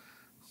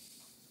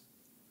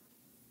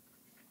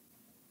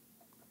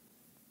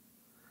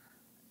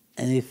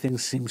 Anything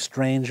seem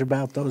strange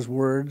about those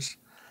words?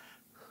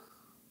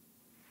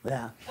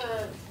 Yeah.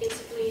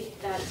 Basically,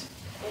 that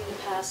in the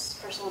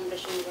past, personal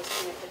ambition was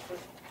connected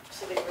with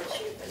civic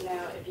virtue, but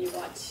now if you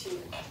want to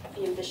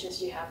be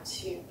ambitious, you have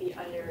to be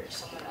under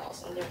someone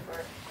else, and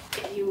therefore,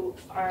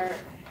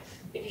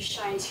 if you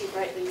shine too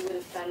brightly, you would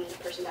offend the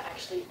person that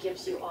actually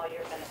gives you all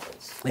your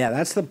benefits. Yeah,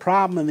 that's the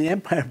problem in the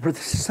empire, but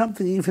there's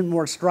something even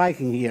more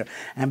striking here.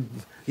 And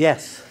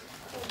yes?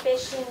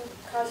 Ambition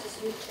causes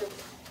you to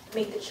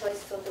make the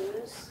choice to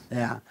lose.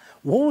 Yeah.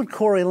 What would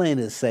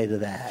Coriolanus say to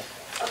that?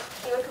 Oh,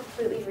 he would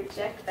completely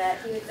reject that.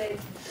 He would say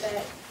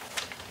that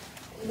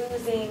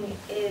losing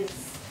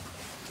is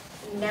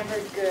never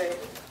good.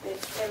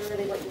 It's never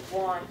really what you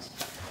want.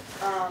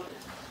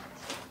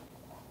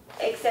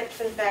 Except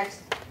for the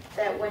fact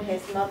that when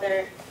his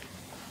mother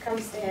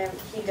comes to him,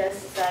 he does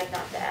decide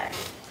not to act.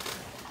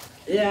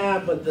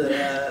 Yeah, but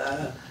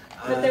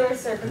but there were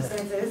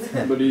circumstances.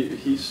 But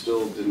he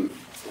still didn't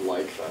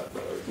like that,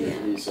 though.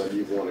 Yeah. He said,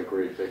 "You've won a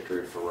great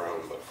victory for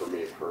Rome, but for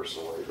me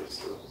personally,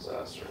 this is a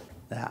disaster."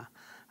 Yeah.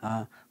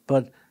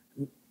 But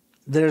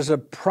there's a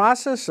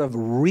process of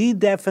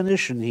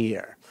redefinition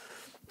here,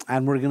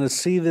 and we're going to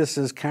see this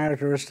as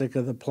characteristic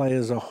of the play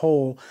as a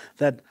whole,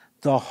 that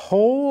the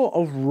whole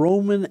of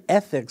Roman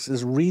ethics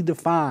is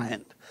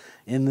redefined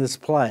in this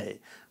play,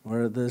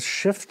 where the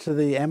shift to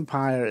the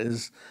empire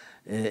is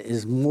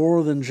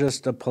more than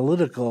just a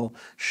political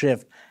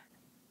shift.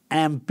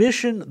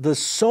 Ambition, the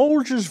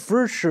soldier's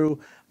virtue,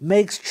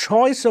 makes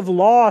choice of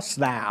loss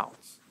now.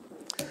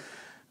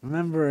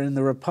 Remember, in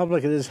the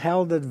Republic, it is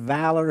held that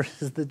valor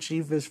is the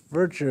chiefest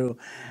virtue,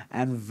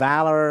 and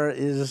valor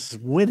is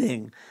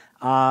winning.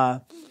 I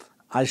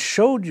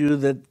showed you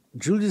that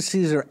Julius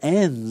Caesar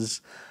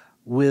ends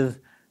with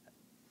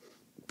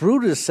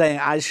Brutus saying,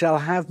 "I shall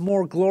have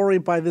more glory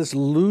by this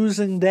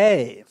losing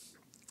day."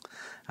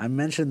 I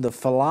mentioned the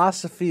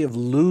philosophy of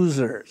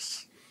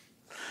losers.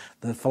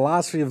 The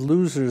philosophy of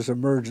losers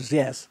emerges.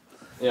 Yes?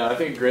 Yeah, I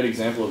think a great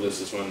example of this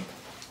is when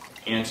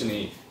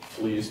Antony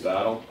flees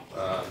battle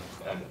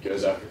and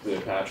goes after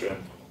Cleopatra.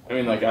 I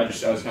mean, like, I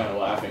was kind of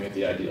laughing at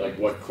the idea, like,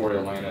 what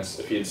Coriolanus,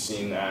 if he had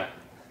seen that,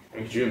 I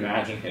mean, could you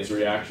imagine his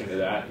reaction to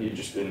that? He'd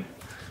just been,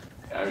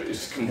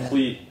 it's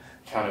complete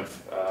kind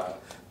of,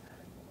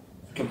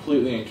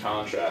 completely in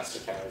contrast to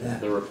kind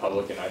of the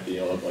Republican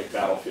ideal of, like,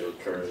 battlefield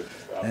courage.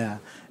 Yeah.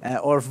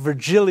 Or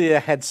Virgilia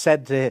had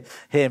said to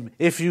him,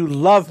 "If you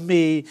love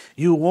me,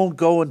 you won't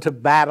go into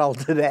battle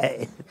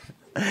today."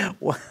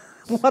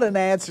 What an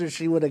answer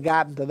she would have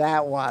gotten to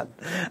that one.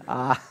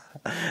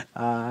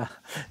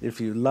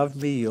 If you love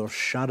me, you'll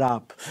shut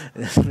up.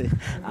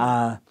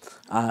 Now,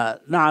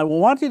 I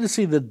want you to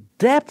see the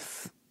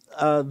depth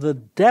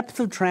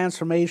of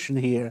transformation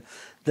here,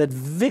 that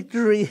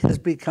victory has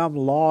become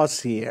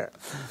loss here.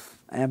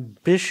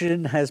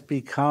 Ambition has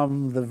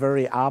become the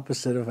very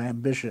opposite of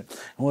ambition.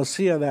 And we'll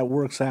see how that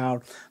works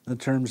out in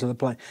terms of the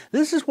play.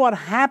 This is what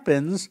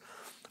happens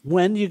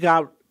when you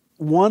got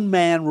one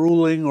man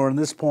ruling, or in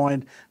this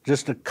point,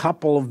 just a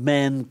couple of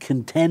men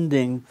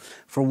contending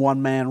for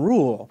one-man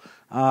rule.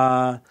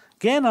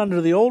 Again, under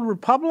the old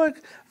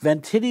Republic,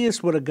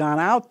 Ventidius would have gone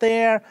out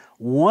there,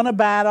 won a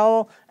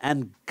battle,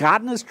 and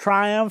gotten his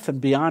triumph and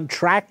be on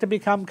track to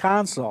become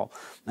consul.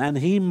 And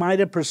he might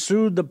have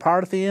pursued the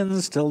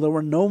Parthians till there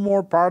were no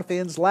more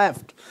Parthians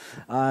left,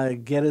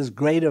 get as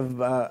great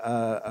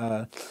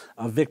a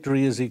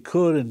victory as he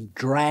could, and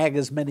drag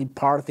as many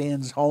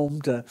Parthians home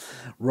to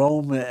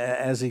Rome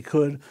as he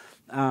could.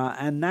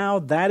 And now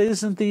that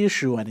isn't the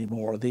issue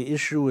anymore. The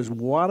issue is,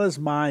 what does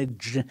my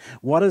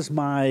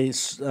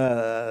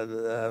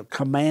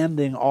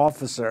commanding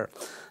officer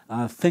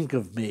think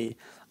of me?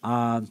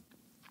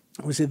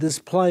 We see this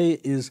play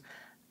is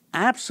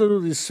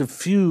absolutely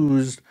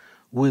suffused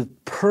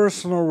with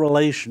personal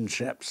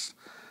relationships,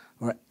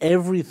 where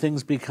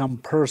everything's become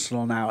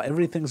personal now.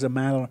 Everything's a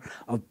matter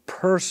of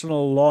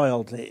personal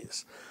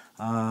loyalties.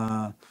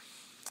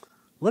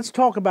 Let's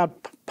talk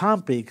about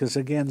Pompey, because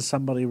again,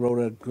 somebody wrote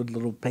a good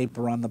little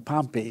paper on the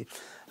Pompey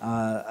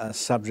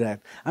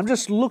subject. I'm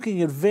just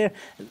looking at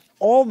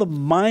all the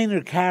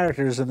minor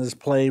characters in this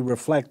play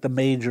reflect the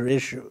major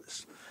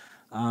issues.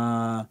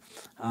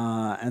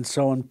 And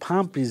so in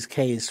Pompey's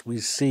case, we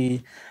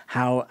see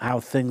how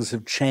things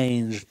have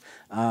changed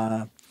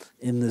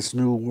in this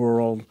new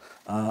world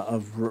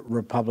of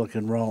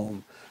Republican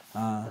Rome.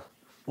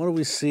 What do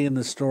we see in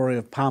the story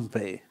of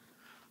Pompey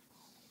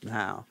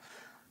now?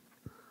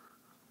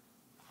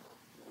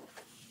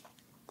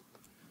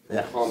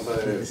 Yeah. Pompey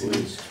at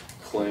least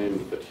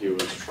claimed that he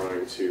was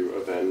trying to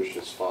avenge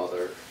his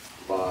father,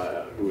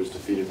 who was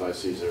defeated by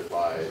Caesar,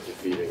 by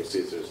defeating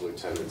Caesar's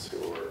lieutenants, who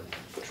were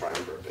the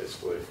triumvirate,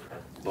 basically.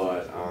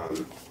 But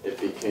it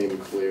became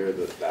clear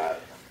that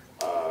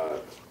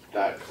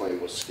that claim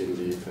was skin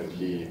deep,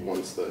 and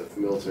once the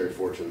military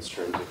fortunes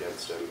turned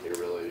against him, he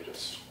really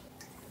just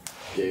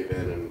gave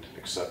in and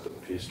accepted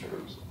the peace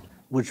terms.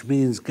 Which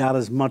means got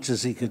as much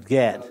as he could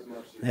get.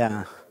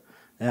 Yeah.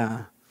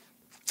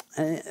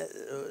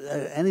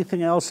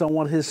 Anything else on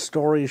what his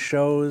story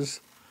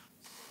shows?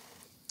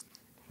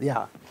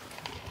 Yeah.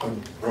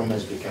 Rome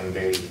has become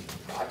very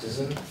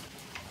partisan.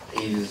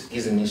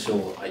 His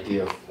initial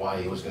idea of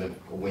why he was going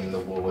to win the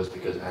war was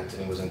because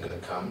Antony wasn't going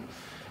to come,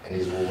 and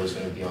his war was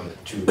going to be on the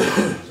two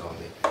countries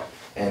only.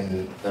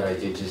 And that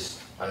idea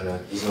just, I don't know,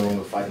 he's no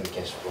longer fighting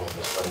against Rome,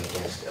 he's fighting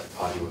against a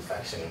party or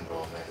faction in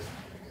Rome.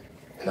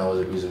 And that was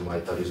the reason why I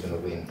thought he was going to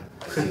win.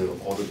 Until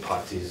all the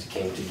parties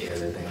came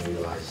together, then I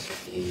realized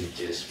he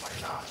just might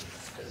not,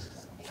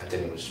 because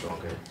Antony was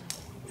stronger.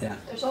 Yeah.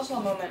 There's also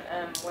a moment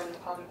when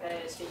Pompey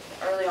is speaking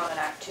early on in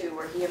Act 2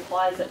 where he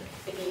implies that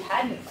if he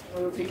hadn't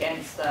moved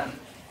against them,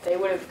 they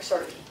would have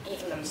sort of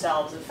eaten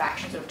themselves, the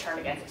factions would have turned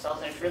against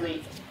themselves, and it's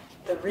really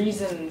the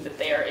reason that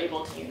they are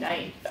able to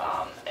unite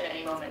at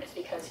any moment is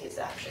because he's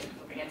actually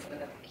moved against them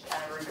and he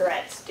kind of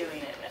regrets doing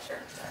it in a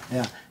certain sense.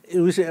 Yeah. It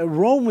was,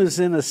 Rome was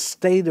in a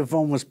state of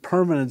almost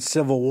permanent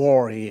civil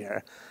war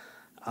here.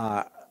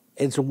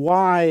 It's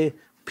why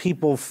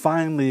people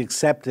finally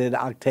accepted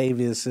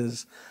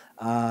Octavius's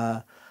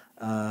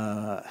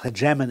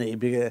hegemony,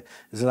 because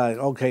it's like,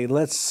 okay,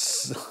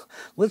 let's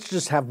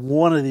just have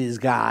one of these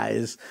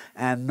guys,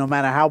 and no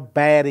matter how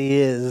bad he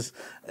is,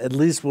 at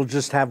least we'll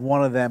just have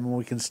one of them and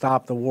we can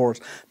stop the wars.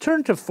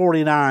 Turn to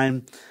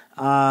 49,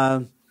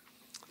 and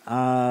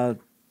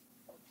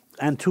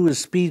to his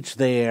speech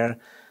there,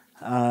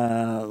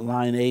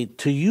 line 8,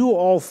 to you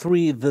all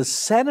three, the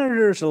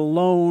senators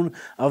alone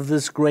of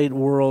this great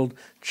world,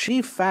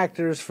 chief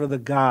factors for the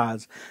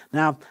gods.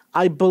 Now,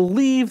 I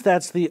believe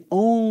that's the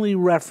only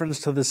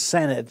reference to the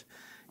Senate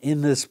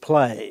in this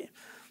play.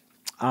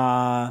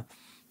 When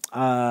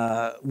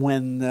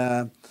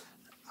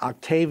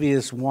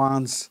Octavius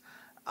wants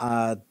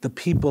the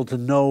people to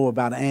know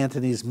about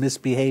Antony's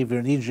misbehavior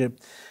in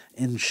Egypt,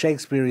 in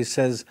Shakespeare he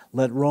says,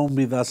 let Rome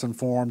be thus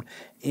informed.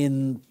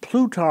 In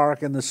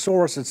Plutarch, in the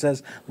source, it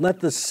says, let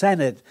the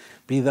Senate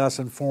be thus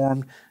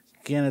informed.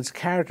 Again, it's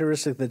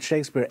characteristic that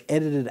Shakespeare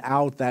edited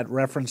out that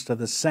reference to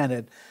the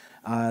Senate.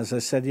 As I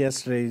said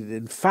yesterday,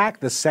 in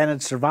fact, the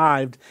Senate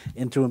survived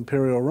into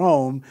Imperial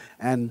Rome,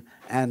 and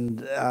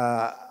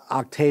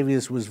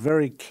Octavius was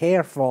very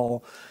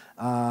careful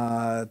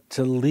to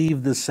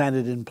leave the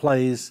Senate in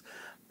place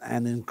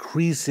and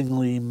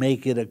increasingly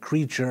make it a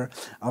creature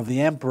of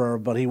the emperor,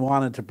 but he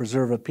wanted to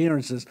preserve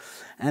appearances.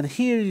 And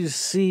here you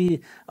see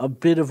a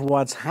bit of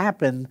what's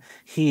happened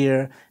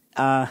here.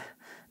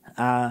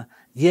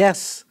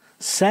 Yes,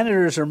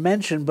 senators are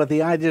mentioned, but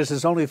the idea is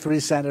there's only 3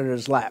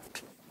 senators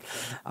left.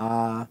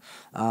 To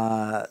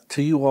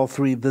you all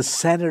three, the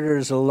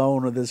senators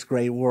alone of this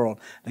great world.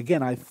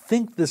 Again, I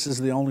think this is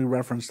the only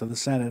reference to the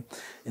Senate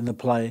in the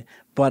play,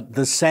 but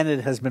the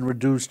Senate has been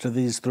reduced to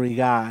these 3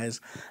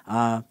 guys.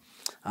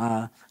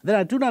 Then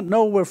I do not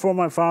know wherefore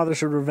my father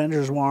should revenge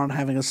his warrant,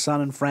 having a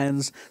son and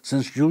friends,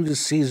 since Julius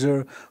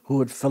Caesar,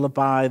 who at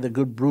Philippi the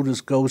good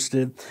Brutus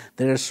ghosted,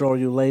 there saw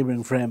you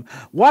laboring for him.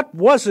 What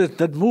was it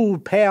that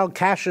moved pale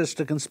Cassius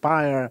to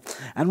conspire?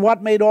 And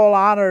what made all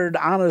honored,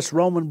 honest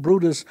Roman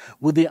Brutus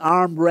with the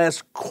armed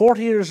rest,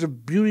 courtiers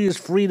of beauteous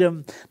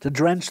freedom, to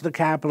drench the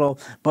Capitol,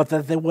 but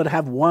that they would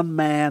have one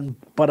man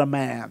but a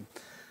man?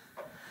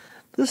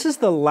 This is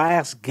the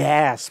last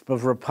gasp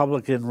of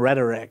Republican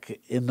rhetoric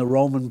in the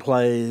Roman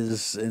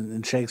plays,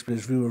 in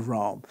Shakespeare's view of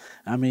Rome.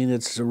 I mean,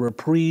 it's a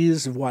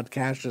reprise of what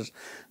Cassius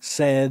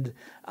said,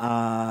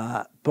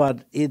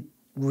 but it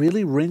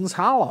really rings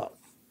hollow.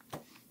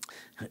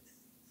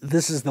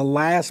 This is the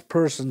last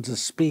person to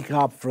speak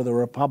up for the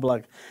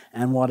Republic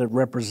and what it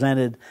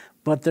represented,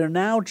 but they're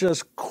now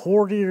just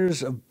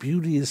courtiers of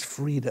beauteous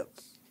freedom.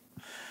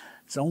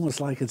 It's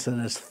almost like it's an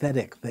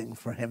aesthetic thing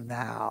for him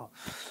now.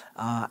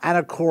 And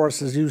of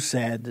course, as you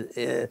said,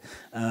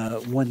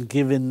 when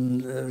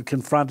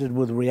confronted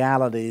with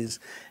realities,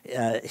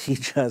 he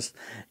just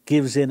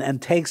gives in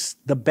and takes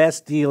the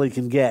best deal he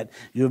can get.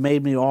 You have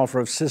made me offer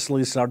of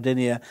Sicily,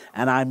 Sardinia,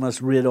 and I must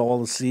rid all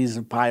the seas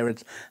of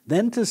pirates.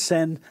 Then to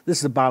send, this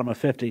is the bottom of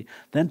 50,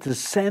 then to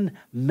send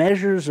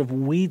measures of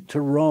wheat to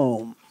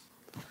Rome.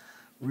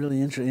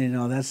 Really interesting, you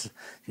know.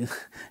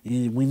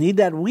 We need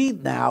that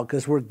wheat now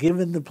because we're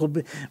giving the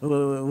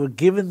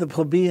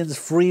plebeians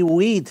free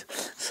wheat,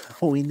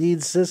 so we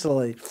need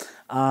Sicily,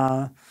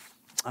 and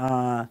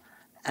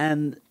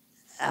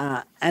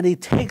he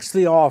takes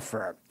the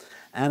offer,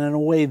 and in a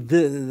way,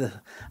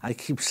 I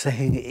keep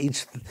saying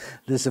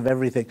this of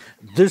everything.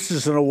 This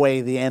is in a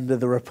way the end of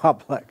the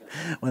Republic,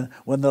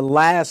 when the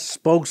last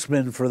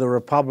spokesman for the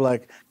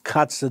Republic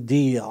cuts a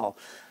deal.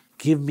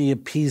 Give me a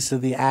piece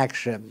of the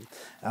action.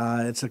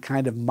 It's a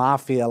kind of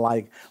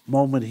mafia-like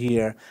moment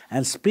here.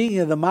 And speaking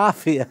of the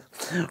mafia,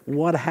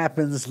 what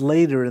happens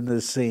later in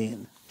this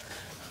scene?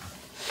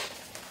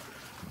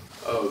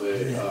 Oh,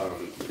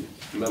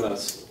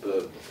 Menace,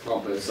 the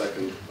Pompey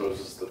II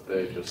proposes that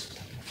they just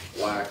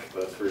whack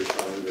the 3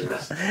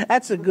 founders.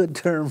 That's a good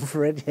term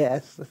for it,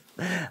 yes.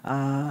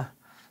 And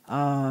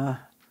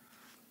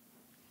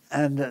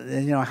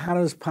you know, how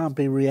does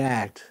Pompey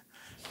react?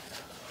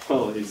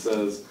 Well, he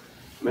says,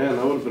 man,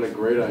 that would have been a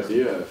great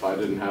idea if I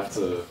didn't have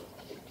to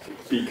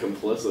be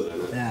complicit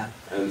in it. Yeah.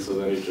 And so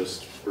then he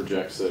just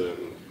rejects it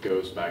and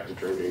goes back to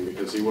drinking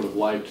because he would have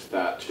liked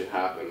that to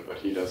happen, but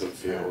he doesn't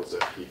feel as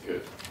if he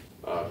could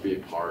be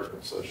part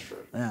of such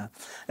trip. Yeah,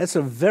 it's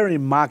a very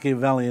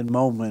Machiavellian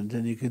moment,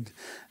 and you could,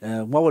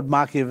 what would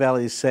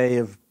Machiavelli say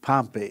of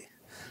Pompey?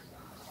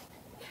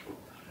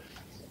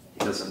 He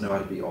doesn't know how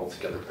to be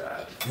altogether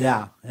bad.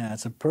 Yeah,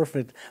 it's a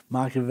perfect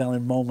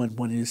Machiavellian moment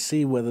when you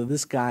see whether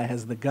this guy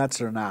has the guts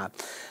or not.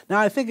 Now,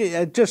 I think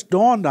it just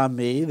dawned on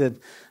me that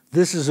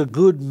this is a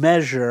good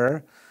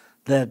measure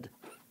that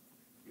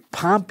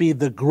Pompey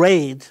the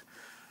Great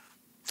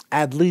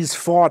at least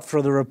fought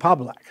for the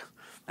Republic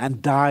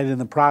and died in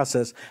the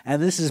process.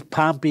 And this is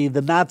Pompey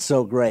the Not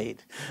So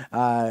Great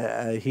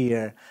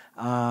here.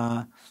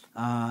 And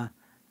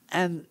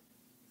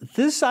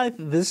this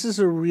is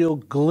a real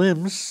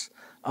glimpse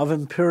of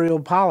imperial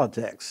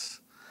politics.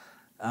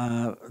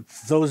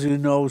 Those who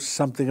know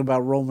something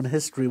about Roman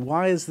history,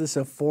 why is this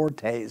a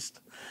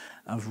foretaste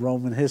of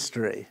Roman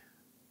history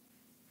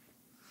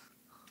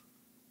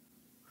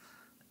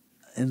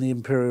in the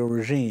imperial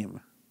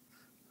regime?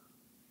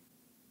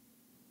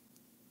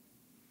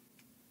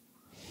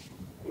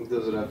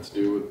 Does it have to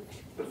do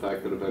with the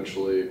fact that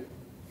eventually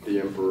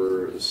the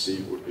emperor's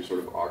seat would be sort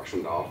of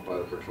auctioned off by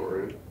the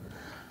Praetorian?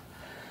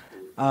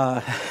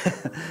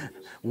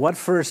 What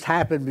first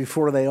happened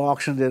before they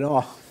auctioned it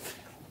off?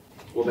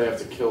 Well, they have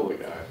to kill the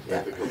guy. They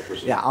have to kill the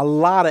person. Yeah, a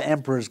lot of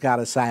emperors got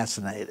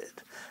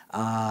assassinated.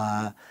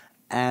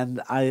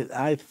 And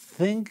I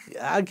think,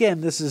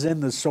 again, this is in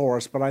the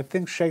source, but I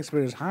think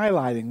Shakespeare is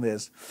highlighting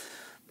this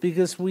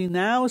because we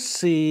now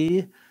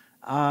see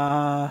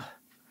how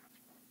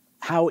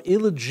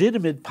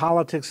illegitimate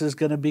politics is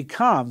going to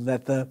become.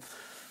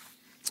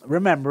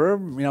 Remember,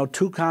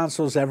 2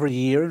 consuls every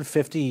year. In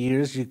 50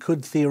 years, you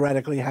could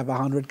theoretically have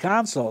 100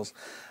 consuls.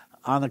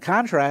 By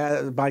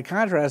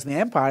contrast, in the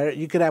empire,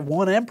 you could have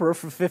 1 emperor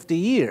for 50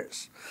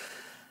 years.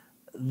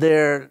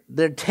 Their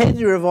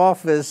tenure of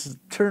office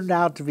turned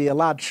out to be a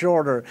lot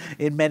shorter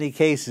in many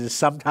cases,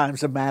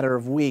 sometimes a matter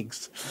of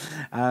weeks.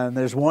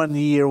 There's 1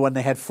 year when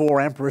they had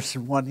 4 emperors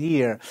in 1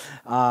 year.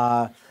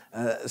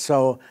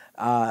 So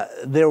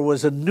there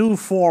was a new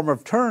form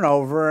of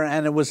turnover,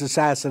 and it was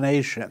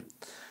assassination.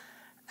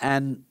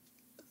 And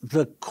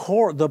the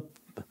course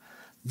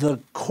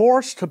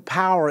to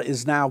power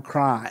is now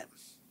crime.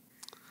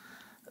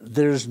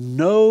 There's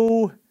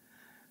no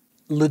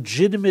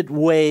legitimate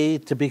way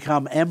to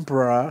become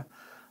emperor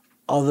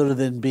other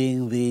than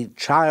being the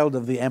child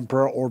of the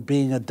emperor or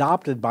being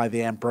adopted by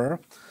the emperor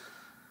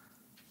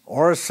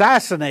or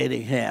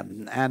assassinating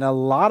him. And a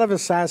lot of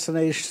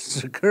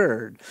assassinations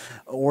occurred,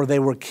 or they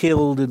were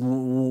killed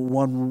in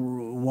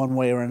one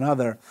way or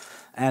another.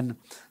 And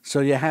so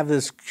you have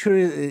this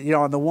curious,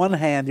 on the one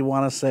hand, you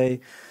want to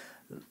say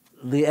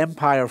the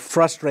empire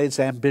frustrates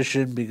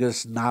ambition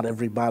because not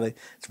everybody,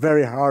 it's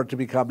very hard to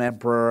become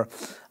emperor.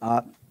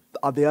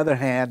 On the other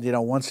hand,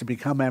 once you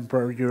become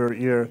emperor,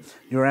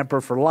 you're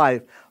emperor for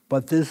life.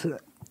 But this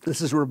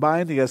is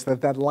reminding us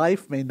that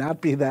life may not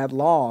be that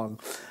long.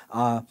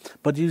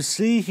 But you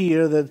see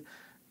here that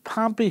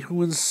Pompey,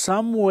 who in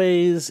some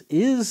ways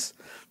is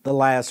the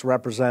last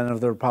representative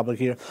of the Republic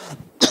here,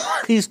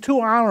 he's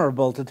too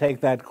honorable to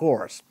take that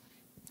course,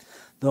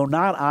 though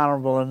not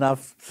honorable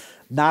enough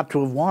not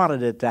to have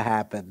wanted it to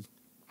happen.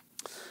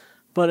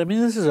 But I mean,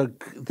 this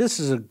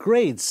is a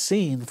great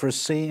scene for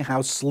seeing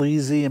how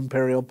sleazy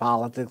imperial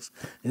politics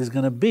is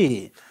going to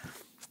be.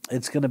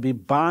 It's going to be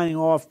buying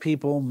off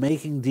people,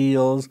 making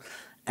deals,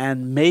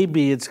 and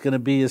maybe it's going to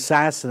be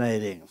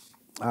assassinating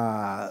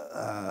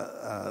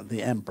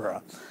the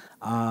emperor.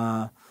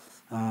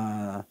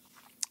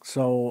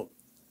 So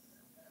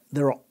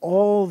there are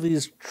all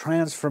these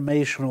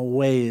transformational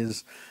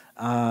ways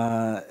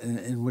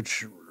in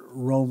which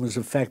Rome is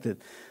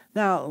affected.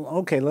 Now,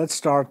 okay, let's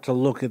start to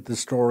look at the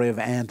story of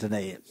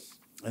Antony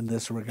in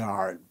this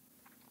regard.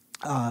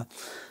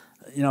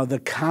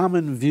 The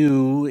common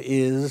view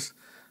is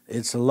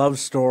it's a love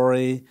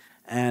story,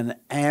 and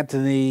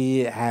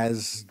Antony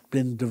has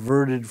been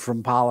diverted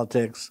from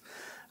politics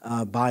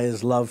by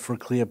his love for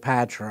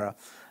Cleopatra,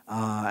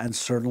 and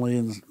certainly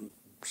in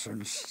a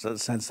certain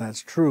sense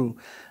that's true.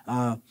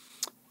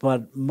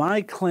 But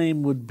my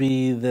claim would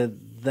be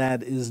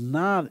that is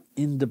not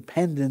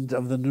independent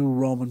of the new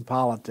Roman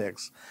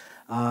politics.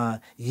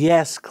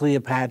 Yes,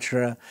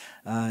 Cleopatra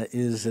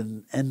is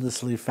an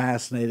endlessly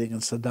fascinating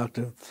and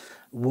seductive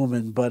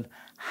woman, but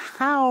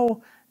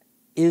how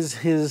is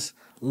his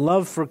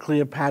love for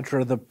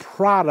Cleopatra the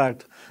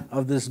product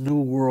of this new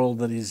world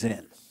that he's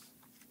in?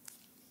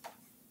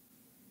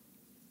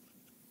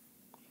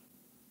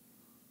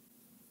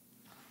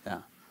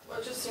 Well,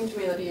 it just seemed to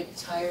me that he had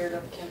tired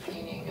of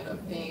campaigning and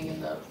of being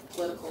in the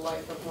political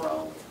life of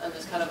Rome, and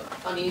this kind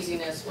of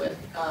uneasiness with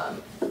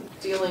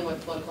dealing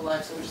with political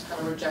life, so we just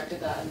kind of rejected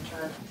that and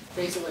turned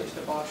basically to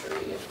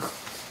debauchery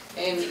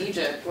in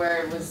Egypt,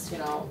 where it was,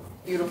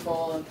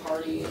 beautiful and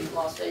party in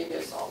Las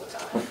Vegas all the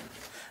time.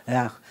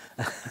 Yeah.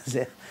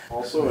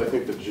 Also, I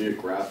think the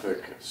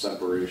geographic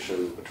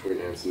separation between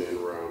Antony and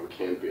Rome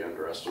can't be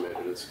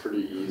underestimated. It's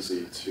pretty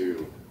easy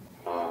to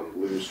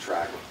lose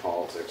track of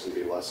politics and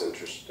be less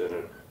interested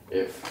in it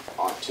if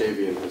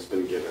Octavian has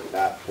been given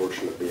that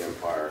portion of the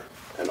empire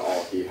and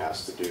all he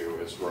has to do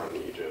is run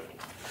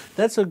Egypt.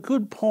 That's a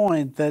good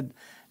point, that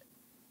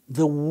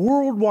the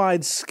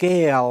worldwide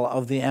scale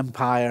of the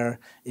empire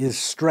is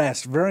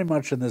stressed very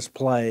much in this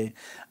play.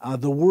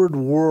 The word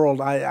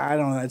world, I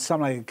don't know, it's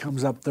something like it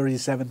comes up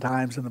 37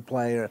 times in the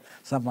play or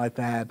something like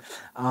that.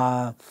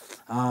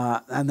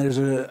 And there's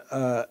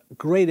a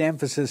great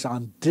emphasis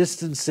on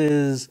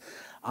distances,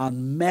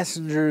 on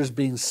messengers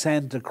being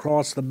sent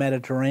across the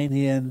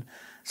Mediterranean,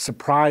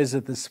 surprised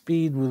at the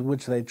speed with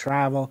which they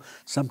travel,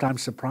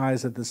 sometimes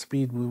surprised at the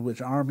speed with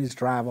which armies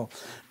travel.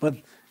 But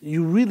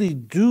you really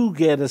do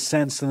get a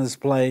sense in this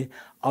play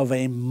of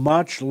a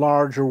much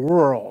larger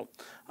world.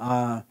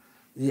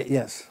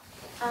 Yes?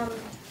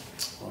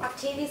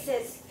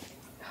 Octavius's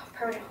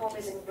permanent home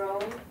is in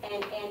Rome,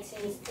 and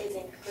Antony's is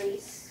in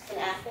Greece, in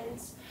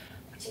Athens.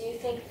 Do you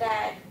think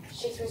that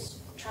Shakespeare's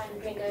trying to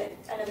bring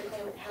another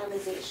play with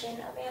Hellenization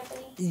of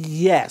Antony?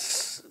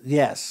 Yes,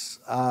 yes.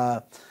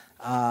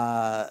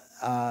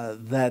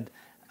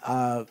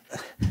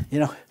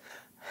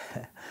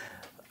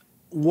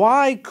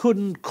 Why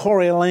couldn't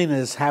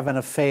Coriolanus have an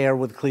affair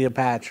with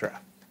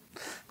Cleopatra?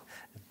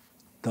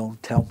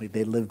 Don't tell me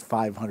they lived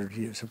 500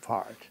 years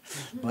apart.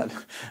 But,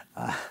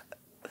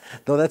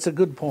 though that's a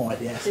good point,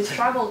 yes. His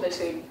travel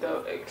basically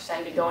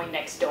extended going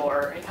next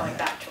door and coming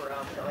back to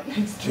Rome, going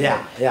next door.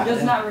 Yeah. He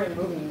does not really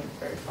move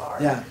very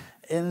far. Yeah.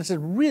 And it's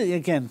really,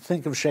 again,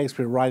 think of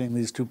Shakespeare writing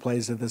these two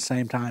plays at the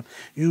same time.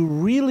 You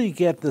really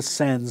get the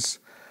sense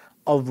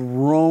of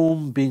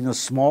Rome being a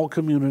small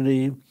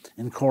community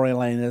in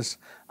Coriolanus.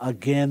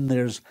 Again,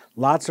 there's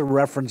lots of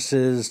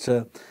references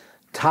to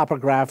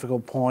topographical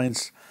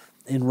points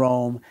in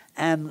Rome.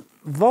 And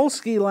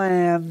Volsky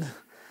Land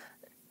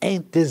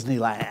ain't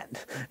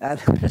Disneyland.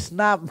 There's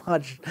not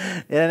much,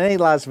 it ain't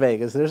Las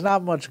Vegas. There's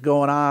not much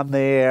going on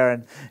there.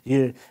 And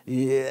they're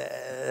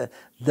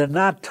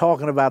not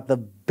talking about the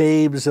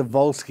babes of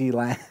Volsky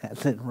Land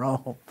in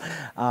Rome.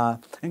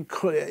 In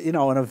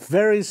a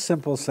very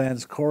simple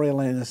sense,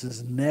 Coriolanus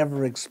is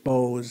never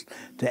exposed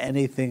to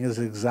anything as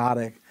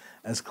exotic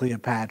as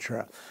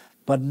Cleopatra.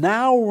 But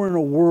now we're in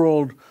a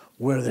world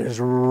where there's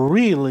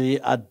really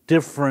a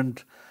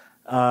different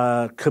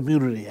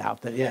community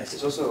out there. Yes.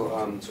 It's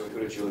also, so we go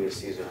to Julius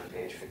Caesar on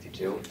page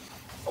 52.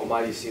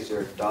 Almighty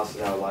Caesar, dost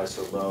thou lie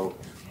so low?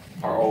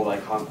 Are all thy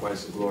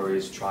conquests,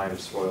 glories,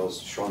 triumphs,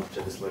 spoils shrunk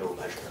to this little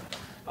measure?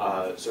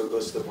 So it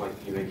goes to the point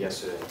you made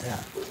yesterday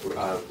with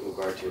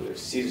regard to if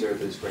Caesar,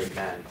 this great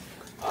man,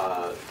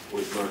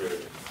 was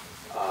murdered.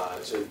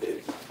 So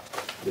it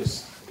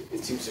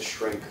seems to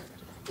shrink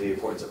the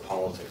importance of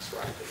politics for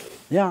Antony.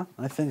 Yeah,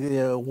 I think,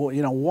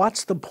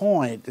 what's the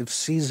point if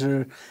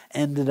Caesar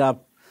ended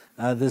up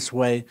this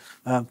way?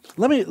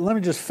 Let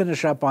me just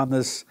finish up on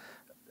this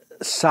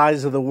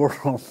size of the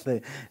world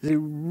thing.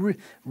 You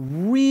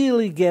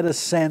really get a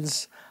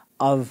sense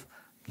of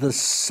the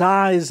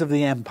size of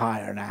the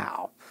empire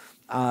now.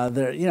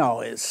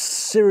 It's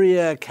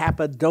Syria,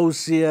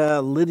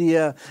 Cappadocia,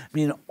 Lydia,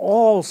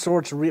 all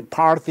sorts of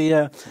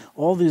Parthia,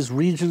 all these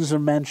regions are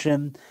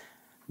mentioned.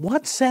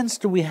 What sense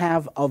do we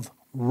have of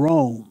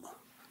Rome?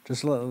 Do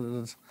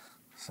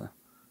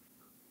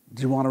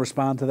you want to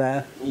respond to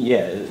that?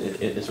 Yeah,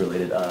 it's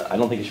related. I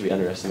don't think it should be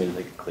underestimated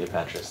that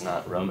Cleopatra is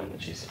not Roman,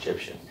 that she's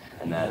Egyptian,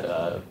 and that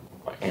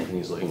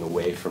Antony's looking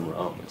away from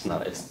Rome. It's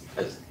not. There's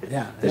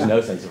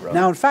no sense of Rome.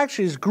 Now, in fact,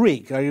 she's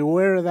Greek. Are you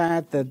aware of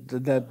that?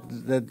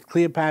 That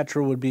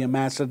Cleopatra would be a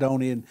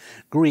Macedonian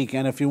Greek,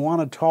 and if you want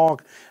to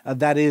talk,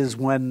 that is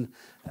when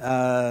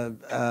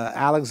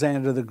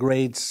Alexander the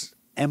Great's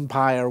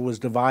empire was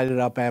divided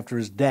up after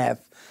his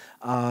death.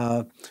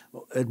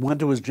 It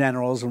went to his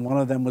generals, and one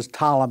of them was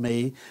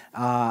Ptolemy,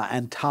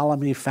 and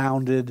Ptolemy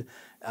founded,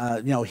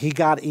 he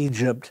got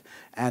Egypt,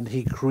 and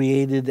he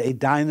created a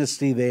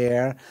dynasty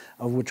there,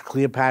 of which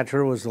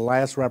Cleopatra was the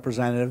last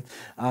representative.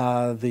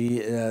 So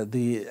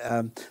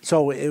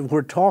if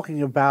we're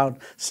talking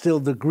about still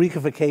the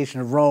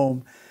Greekification of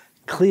Rome,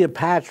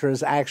 Cleopatra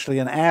is actually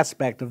an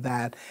aspect of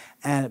that,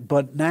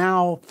 but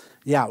now,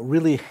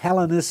 really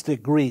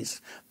Hellenistic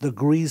Greece, the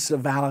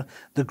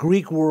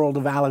Greek world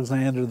of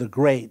Alexander the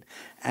Great,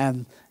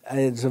 and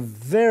it's a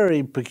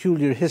very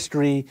peculiar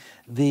history.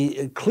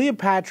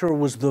 Cleopatra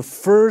was the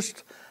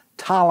first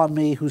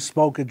Ptolemy who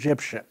spoke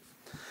Egyptian.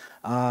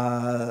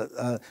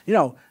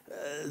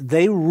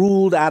 They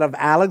ruled out of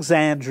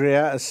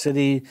Alexandria, a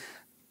city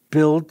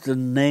built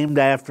and named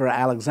after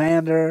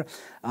Alexander,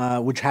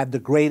 which had the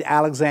great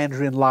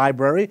Alexandrian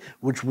library,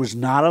 which was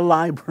not a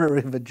library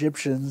of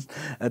Egyptian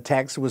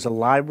texts, it was a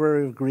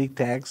library of Greek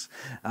texts.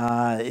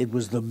 It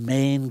was the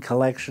main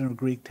collection of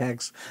Greek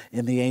texts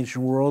in the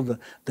ancient world.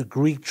 The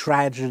Greek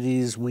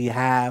tragedies we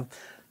have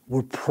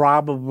were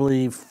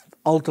probably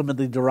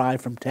ultimately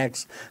derived from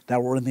texts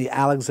that were in the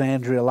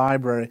Alexandria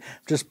Library.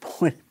 Just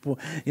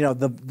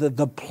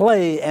the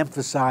play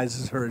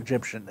emphasizes her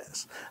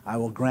Egyptianness. I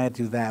will grant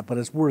you that, but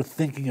it's worth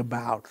thinking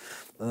about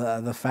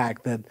the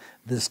fact that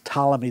this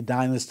Ptolemy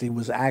dynasty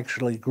was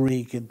actually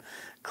Greek, and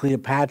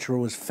Cleopatra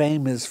was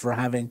famous for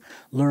having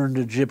learned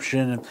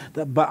Egyptian.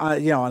 But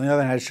on the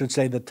other hand, I should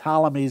say the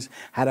Ptolemies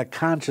had a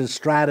conscious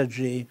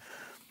strategy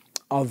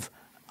of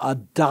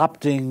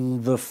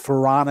adopting the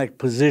pharaonic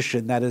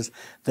position. That is,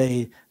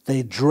 they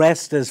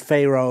dressed as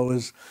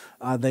pharaohs.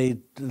 They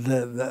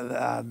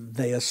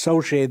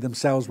associated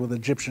themselves with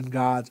Egyptian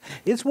gods.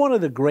 It's one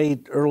of the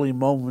great early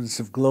moments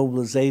of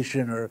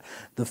globalization, or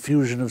the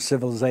fusion of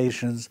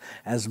civilizations,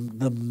 as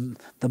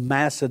the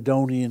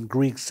Macedonian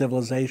Greek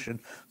civilization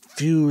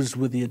fused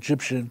with the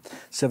Egyptian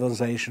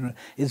civilization.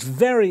 It's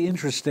very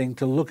interesting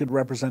to look at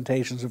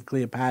representations of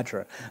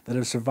Cleopatra that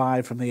have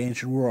survived from the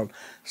ancient world.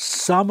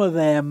 Some of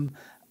them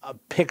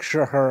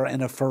picture her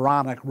in a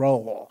pharaonic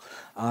role,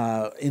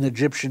 in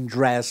Egyptian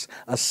dress,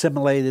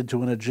 assimilated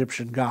to an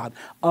Egyptian god.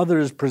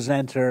 Others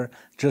present her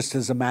just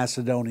as a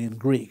Macedonian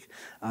Greek.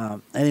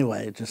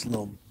 Anyway, just a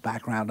little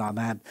background on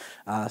that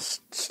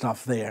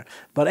stuff there.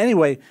 But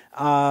anyway,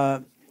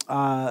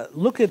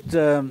 look at,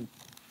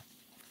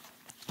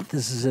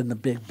 this is in the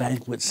big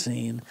banquet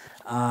scene,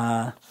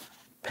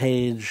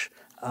 page,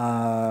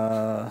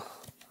 where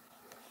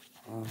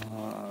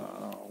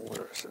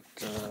is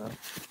it?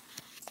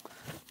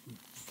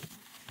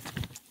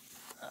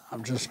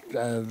 I'm just,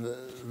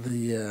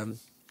 the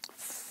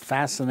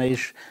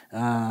fascination,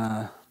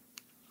 it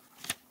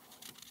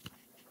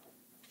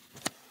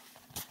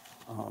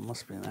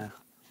must be in there.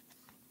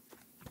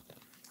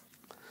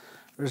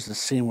 There's the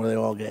scene where they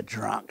all get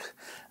drunk.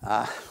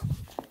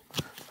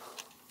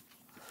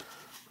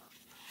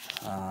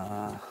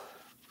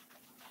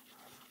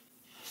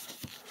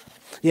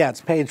 Yeah,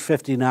 it's page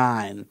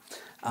 59.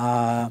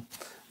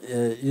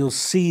 You'll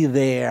see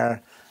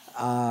there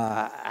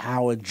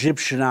how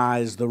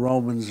Egyptianized the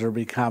Romans are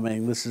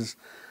becoming. This is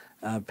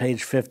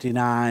page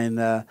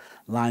 59,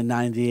 line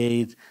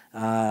 98.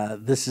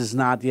 This is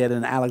not yet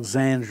an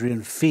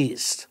Alexandrian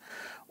feast.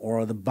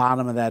 Or the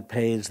bottom of that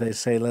page, they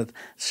say,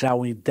 shall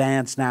we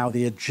dance now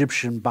the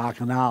Egyptian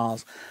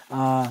bacchanals?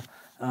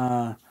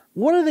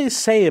 What do they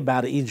say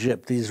about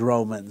Egypt, these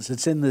Romans?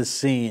 It's in this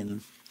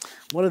scene.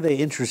 What are they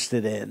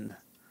interested in?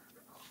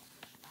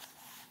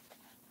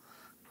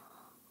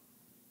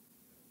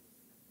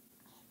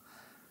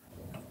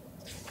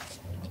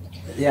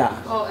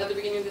 Yeah. Well, at the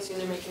beginning of the scene,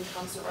 they're making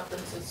constant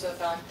references to the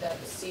fact that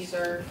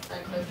Caesar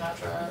and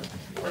Cleopatra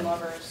were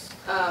lovers.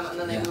 And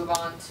then they move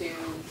on to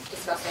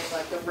discussing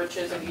like the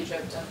riches of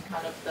Egypt and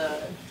kind of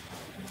the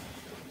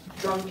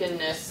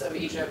drunkenness of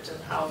Egypt,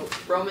 and how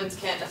Romans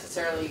can't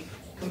necessarily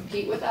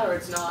compete with that, or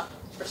it's not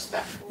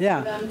respectful for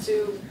them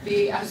to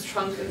be as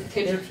drunk as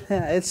the Egyptians.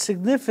 Yeah, it's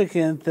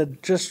significant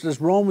that just as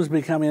Rome was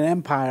becoming an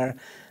empire,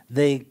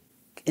 they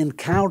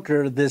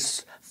encounter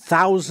this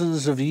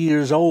thousands of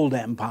years old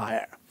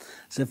empire,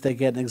 as if they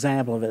get an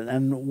example of it.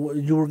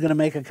 And you were going to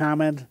make a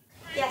comment?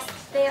 Yes,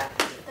 they're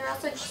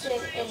also interested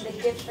in the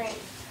different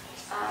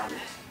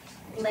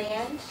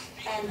land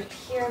and the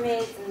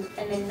pyramids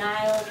and the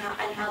Nile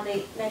and how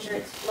they measure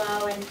its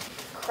flow, and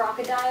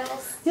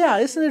crocodiles. Yeah,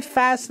 isn't it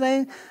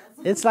fascinating?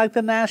 It's like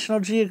the National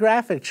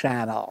Geographic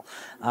Channel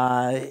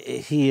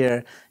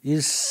here. You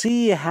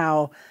see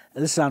how,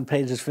 this is on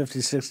pages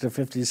 56 to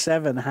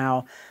 57,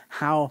 how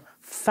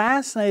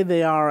fascinated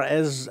they are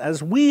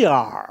as we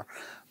are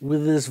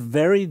with this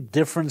very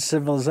different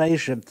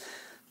civilization.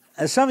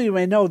 As some of you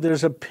may know,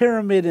 there's a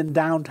pyramid in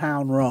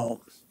downtown Rome.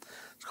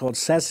 It's called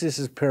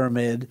Cestius's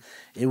Pyramid.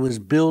 It was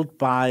built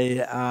by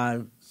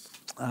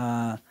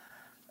a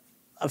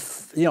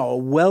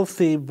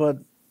wealthy but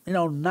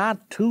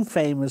not too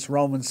famous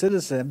Roman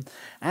citizen,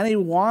 and he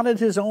wanted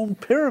his own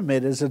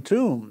pyramid as a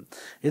tomb.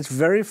 It's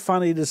very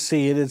funny to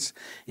see it.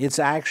 It's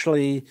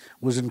actually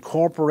was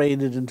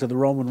incorporated into the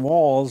Roman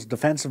walls,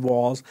 defensive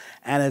walls,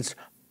 and it's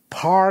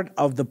part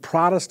of the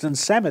Protestant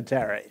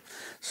cemetery.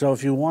 So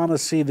if you want to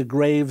see the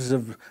graves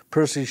of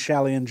Percy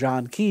Shelley and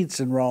John Keats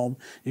in Rome,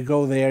 you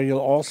go there, you'll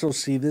also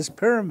see this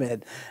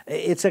pyramid.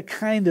 It's a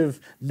kind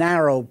of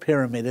narrow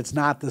pyramid. It's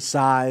not the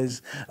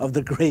size of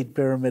the Great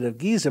Pyramid of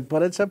Giza,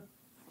 but it's a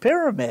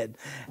pyramid.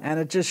 And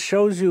it just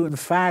shows you, in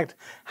fact,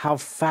 how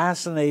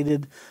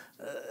fascinated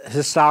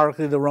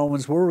historically the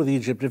Romans were with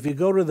Egypt. If you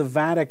go to the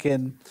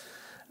Vatican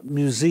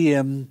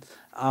Museum,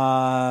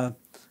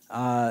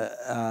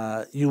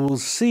 you will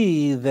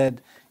see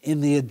that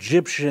in the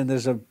Egyptian,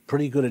 there's a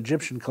pretty good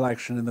Egyptian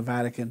collection in the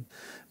Vatican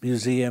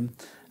Museum.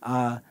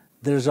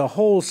 There's a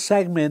whole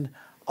segment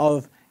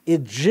of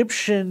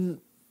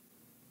Egyptian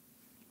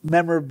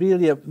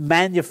memorabilia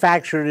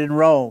manufactured in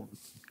Rome.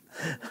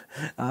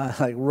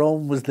 Like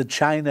Rome was the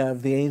China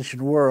of the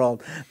ancient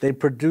world. They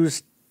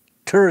produced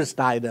tourist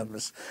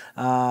items.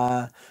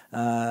 I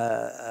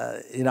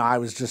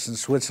was just in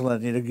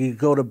Switzerland. You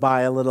go to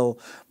buy a little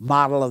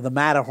model of the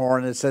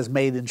Matterhorn, it says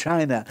 "Made in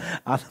China"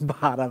 on the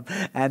bottom.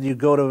 And you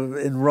go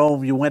in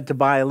Rome, you went to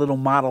buy a little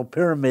model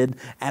pyramid,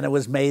 and it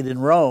was made in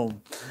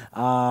Rome.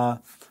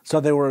 So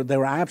they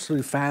were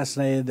absolutely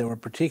fascinated. They were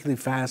particularly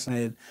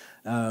fascinated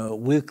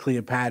with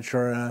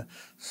Cleopatra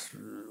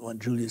when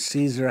Julius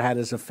Caesar had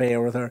his affair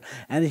with her.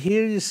 And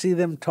here you see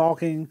them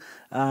talking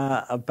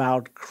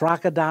about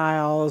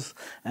crocodiles.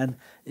 And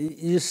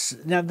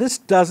now this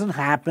doesn't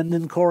happen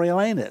in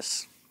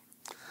Coriolanus.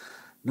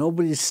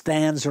 Nobody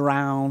stands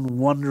around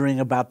wondering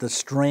about the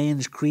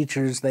strange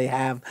creatures they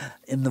have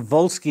in the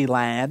Volsky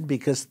land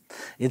because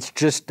it's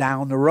just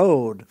down the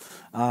road.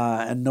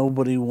 And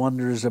nobody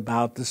wonders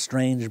about the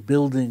strange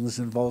buildings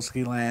in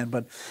Volsky land,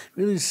 but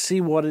really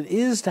see what it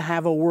is to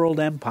have a world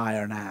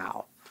empire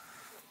now.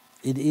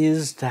 It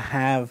is to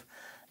have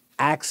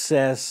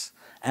access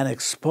and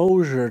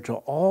exposure to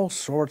all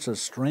sorts of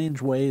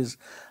strange ways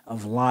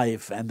of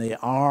life, and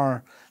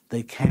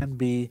they can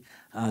be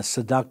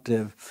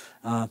seductive.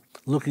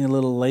 Looking a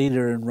little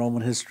later in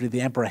Roman history,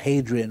 the Emperor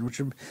Hadrian, which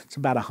it's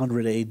about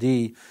 100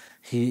 A.D.,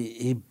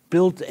 he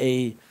built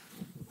a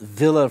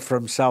villa for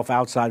himself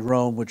outside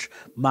Rome, which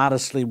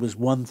modestly was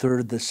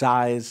 1/3 the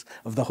size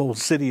of the whole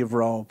city of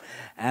Rome.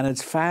 And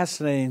it's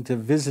fascinating to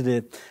visit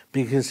it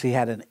because he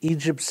had an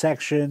Egypt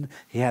section,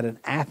 he had an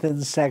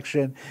Athens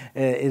section.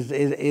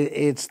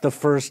 It's the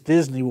first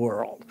Disney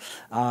World.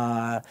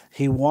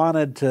 He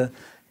wanted to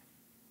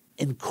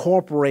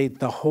incorporate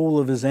the whole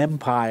of his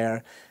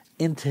empire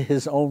into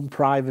his own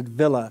private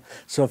villa.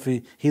 So if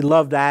he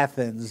loved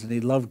Athens and he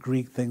loved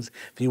Greek things,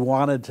 if he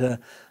wanted to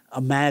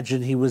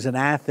imagine he was in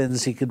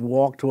Athens, he could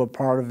walk to a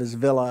part of his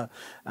villa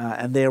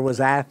and there was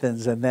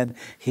Athens, and then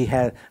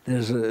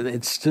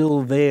it's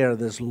still there,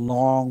 this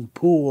long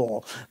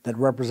pool that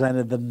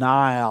represented the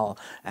Nile,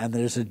 and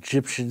there's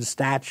Egyptian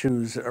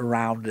statues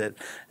around it,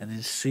 and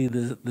you see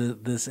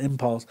this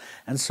impulse.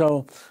 And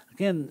so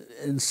again,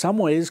 in some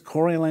ways,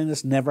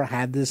 Coriolanus never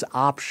had this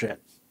option.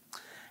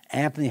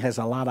 Antony has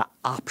a lot of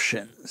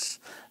options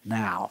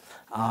now,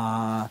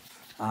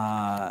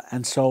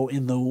 and so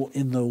in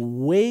the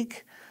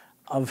wake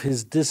of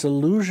his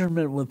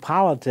disillusionment with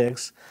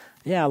politics,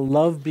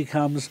 love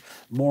becomes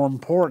more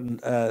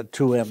important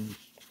to him.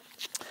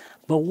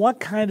 But what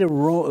kind of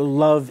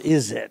love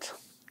is it?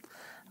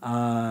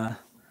 I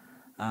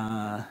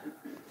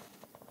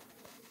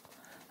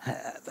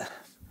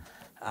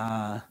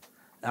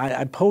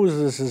pose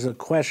this as a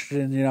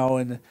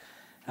question,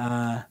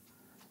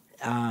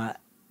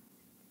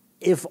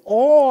 if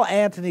all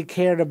Antony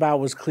cared about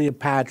was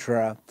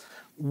Cleopatra,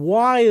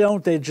 why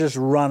don't they just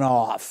run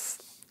off?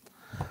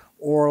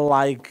 Or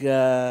like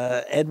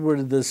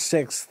Edward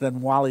VI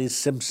and Wally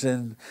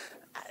Simpson,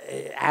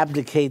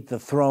 abdicate the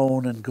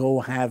throne and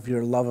go have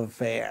your love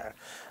affair.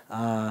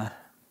 In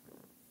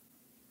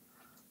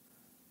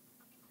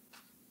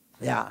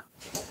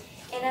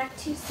Act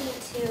 2,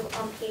 Scene 2,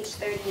 on page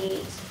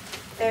 38,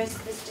 there's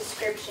this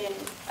description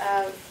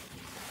of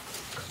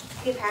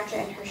Cleopatra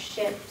and her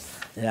ships.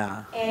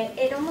 Yeah. And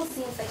it almost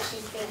seems like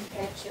she's being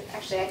compared to,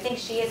 actually, I think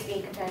she is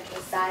being compared to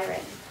a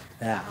siren.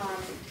 Yeah.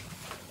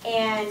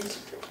 And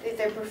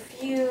their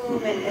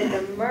perfume and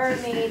the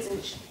mermaids,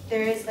 and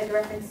there is like a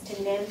reference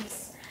to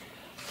nymphs.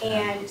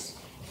 And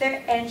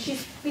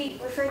she's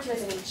referred to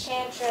as an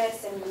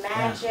enchantress and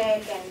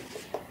magic, and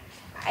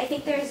I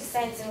think there is a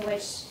sense in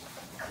which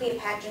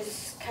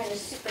Cleopatra's kind of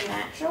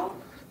supernatural.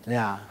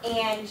 Yeah.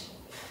 And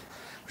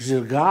she's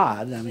a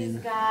god, she's a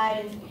god,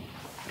 and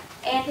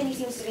Antony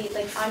seems to be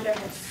like under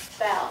her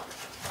spell.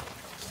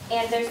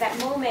 And there's that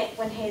moment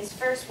when his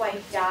first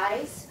wife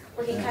dies,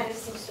 where he kind of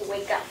seems to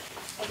wake up,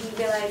 and he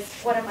realizes,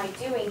 what am I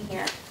doing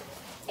here?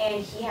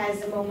 And he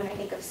has a moment, I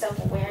think, of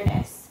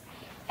self-awareness.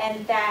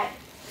 And that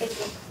is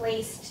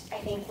replaced, I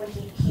think, when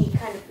he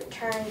kind of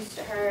returns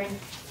to her and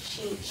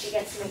she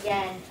gets him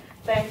again.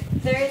 But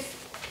there's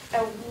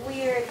a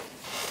weird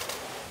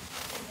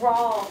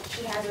thrall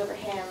she has over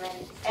him,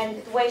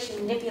 and the way she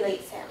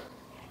manipulates him.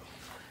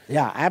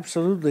 Yeah,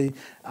 absolutely.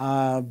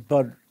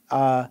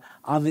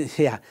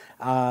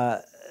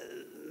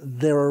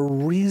 There are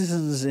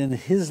reasons in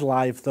his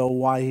life, though,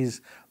 why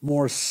he's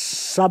more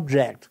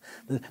subject.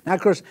 Now,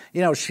 of course,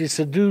 she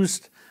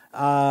seduced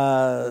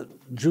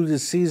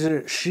Julius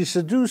Caesar. She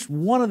seduced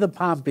one of the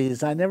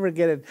Pompeys. I never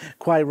get it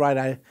quite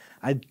right.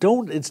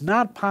 It's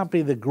not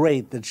Pompey the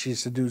Great that she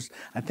seduced.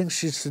 I think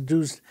she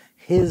seduced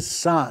his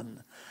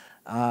son.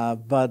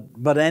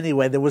 But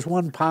anyway, there was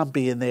one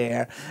Pompey in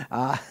there.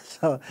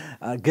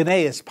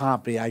 Gnaeus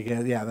Pompey, I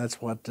guess. Yeah, that's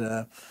what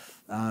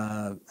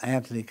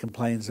Antony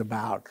complains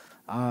about.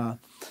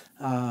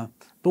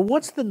 But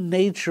what's the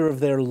nature of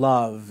their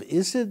love?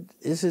 Is it?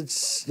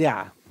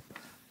 Yeah.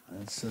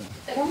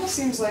 It almost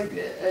seems like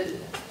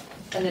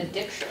an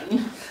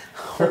addiction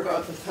for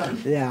both of them.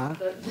 Yeah.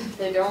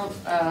 They don't.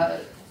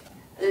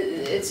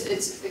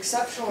 It's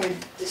exceptionally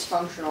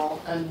dysfunctional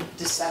and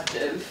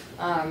deceptive.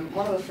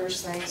 One of the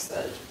first things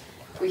that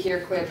we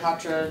hear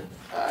Cleopatra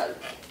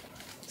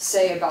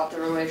say about the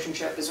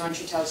relationship is when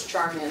she tells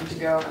Charmian to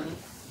go and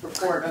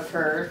report of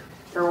her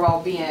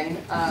well-being,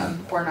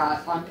 or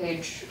not, on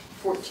page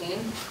 14.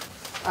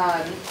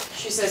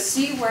 She says,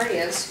 "See where he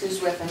is,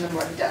 who's with him, and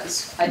what he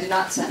does. I did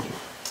not send you.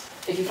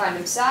 If you find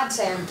him sad,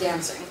 say I'm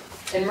dancing.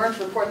 In mirth,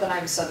 report that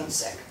I'm sudden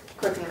sick.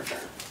 Quick in return."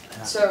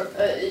 Yeah. So,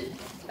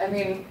 I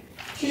mean,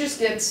 she just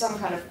gets some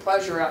kind of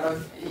pleasure out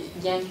of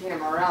yanking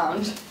him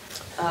around.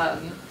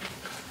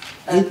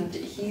 And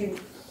he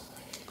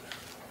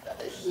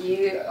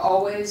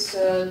always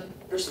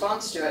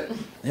responds to it.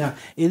 Yeah,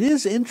 it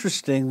is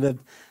interesting that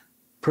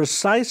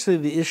precisely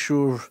the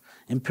issue of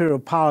imperial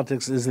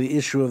politics is the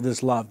issue of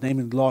this love,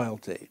 namely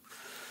loyalty.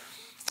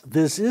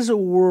 This is a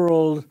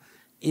world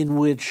in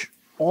which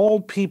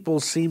all people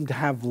seem to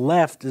have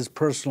left as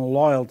personal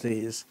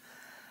loyalties,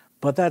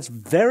 but that's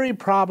very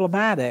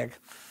problematic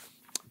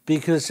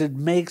because it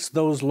makes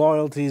those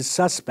loyalties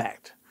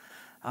suspect.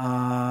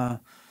 And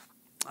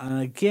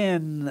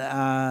again,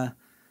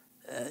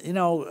 you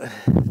know,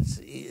 it's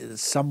in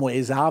some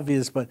ways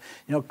obvious, but,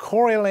 you know,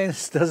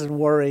 Coriolanus doesn't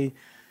worry,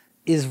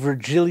 is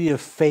Virgilia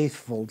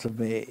faithful to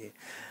me?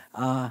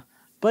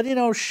 But, you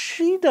know,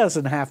 she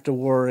doesn't have to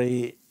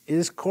worry,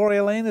 is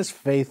Coriolanus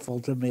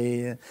faithful to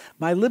me?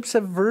 My lips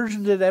have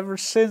virgined it ever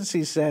since,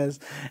 he says,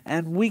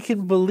 and we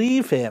can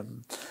believe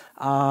him.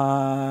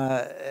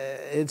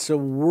 It's a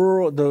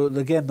world,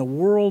 again, the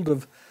world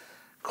of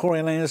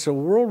Coriolanus, a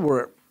world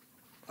where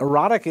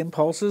erotic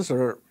impulses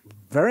are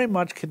very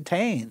much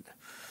contained.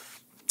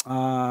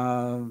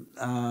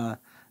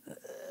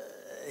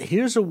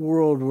 Here's a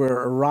world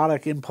where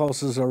erotic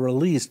impulses are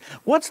released.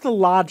 What's the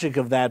logic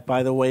of that,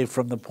 by the way,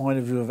 from the point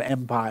of view of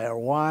empire?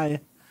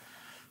 Why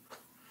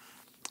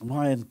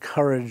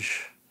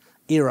encourage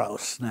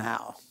Eros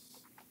now?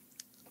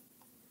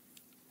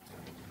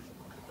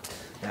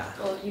 Yeah.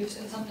 Well, in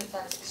some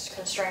sense,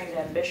 constrained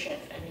ambition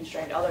and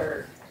constrained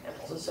other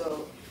impulses.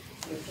 So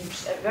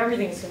if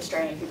everything is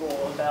constrained, people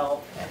will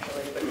rebel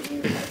naturally. But if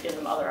you kind of give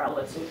them other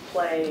outlets with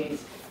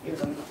plays, give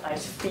them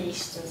nice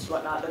feasts and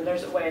whatnot, then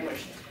there's a way in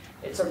which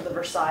it's sort of the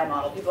Versailles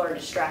model. People are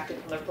distracted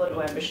from their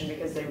political ambition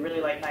because they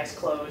really like nice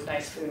clothes,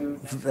 nice food.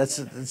 That's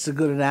a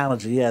good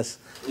analogy, yes.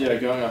 Yeah,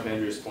 going off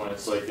Andrew's point,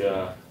 it's like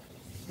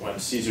when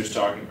Caesar's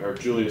talking, or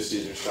Julius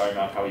Caesar's talking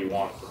about how he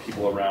wants the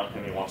people around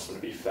him, he wants them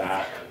to be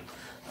fat and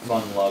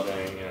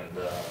fun-loving, and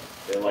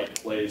they like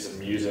plays and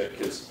music,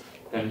 because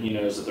then he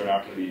knows that they're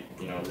not going to be,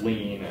 you know,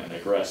 lean and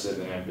aggressive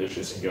and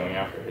ambitious and going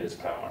after his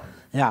power.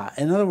 Yeah,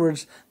 in other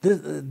words,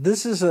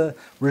 this is a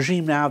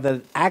regime now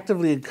that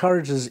actively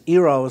encourages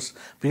Eros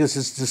because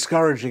it's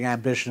discouraging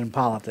ambition in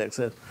politics.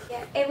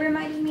 Yeah, it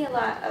reminded me a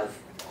lot of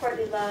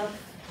courtly love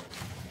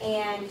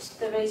and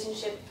the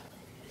relationship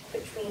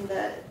between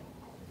the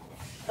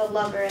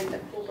lover and the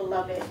cool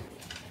beloved.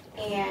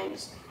 And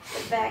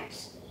in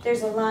fact,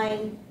 there's a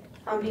line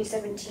on page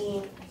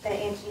 17 that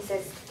Antony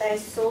says, "Thy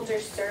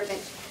soldier's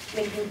servant,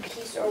 making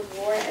peace or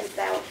war as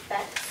thou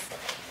affects."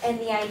 And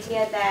the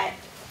idea that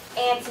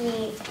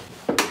Antony,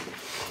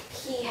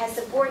 he has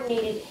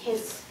subordinated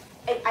his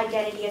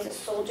identity as a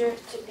soldier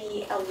to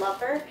be a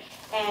lover,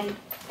 and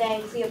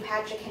then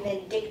Cleopatra can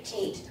then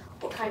dictate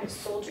what kind of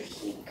soldier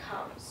he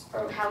becomes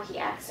or how he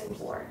acts in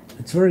war.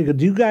 It's very good.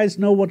 Do you guys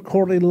know what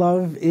courtly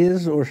love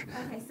is? Or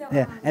Okay, so,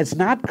 yeah, it's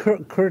not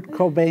Kurt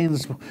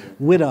Cobain's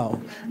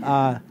widow.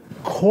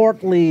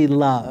 Courtly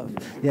love.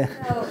 Yeah.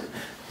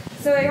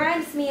 So it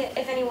reminds me,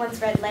 if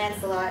anyone's read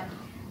Lancelot,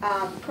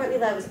 courtly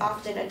love is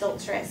often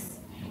adulterous.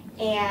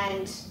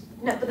 And,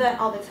 no, but not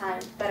all the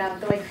time, but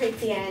the way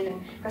Chrétien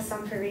and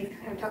Gaston-Paris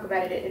kind of talk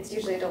about it, it's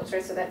usually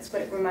adulterous, so that's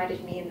what it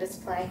reminded me in this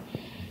play.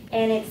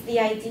 And it's the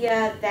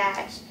idea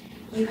that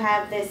you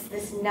have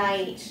this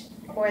knight,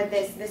 or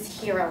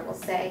this hero, we'll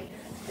say,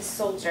 this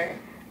soldier,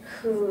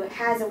 who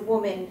has a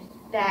woman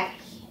that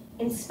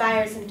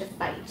inspires him to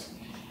fight.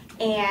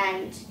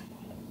 And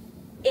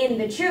in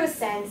the truest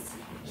sense,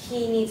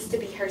 he needs to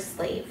be her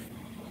slave.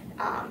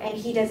 And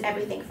he does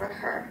everything for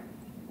her.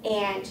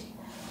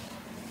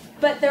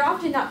 But they're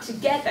often not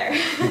together.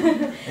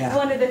 Yeah.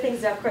 One of the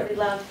things about courtly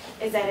love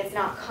is that it's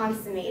not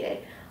consummated,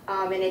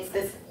 and it's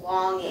this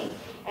longing.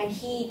 And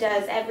he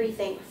does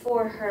everything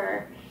for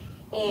her,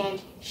 and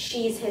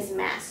she's his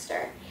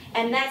master.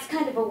 And that's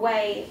kind of a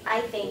way, I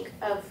think,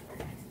 of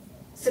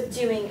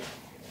subduing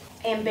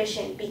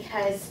ambition,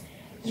 because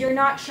you're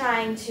not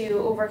trying to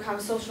overcome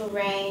social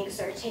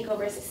ranks or take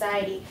over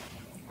society.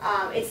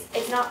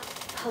 It's not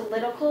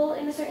political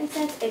in a certain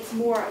sense. It's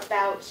more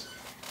about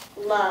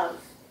love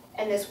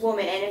and this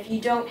woman. And if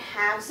you don't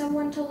have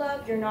someone to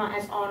love, you're not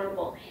as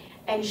honorable.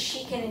 And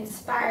she can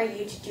inspire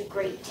you to do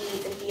great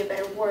deeds and be a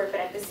better warrior. But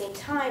at the same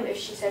time, if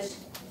she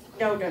says,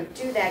 no, don't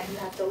do that, you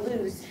have to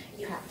lose,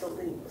 you have to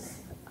lose.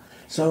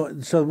 So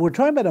we're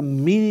talking about a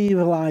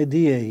medieval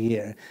idea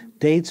here.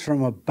 Dates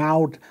from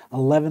about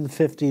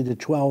 1150 to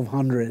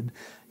 1200.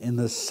 in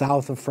the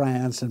south of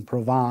France in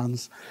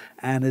Provence,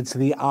 and it's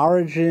the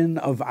origin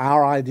of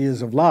our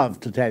ideas of love,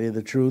 to tell you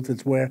the truth.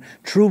 It's where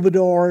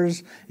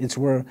troubadours, it's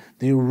where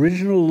the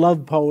original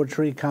love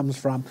poetry comes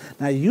from.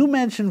 Now, you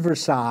mentioned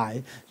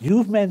Versailles,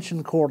 you've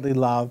mentioned courtly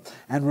love,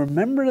 and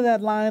remember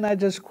that line I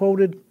just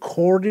quoted,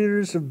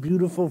 courtiers of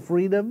beautiful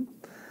freedom?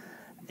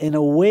 In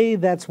a way,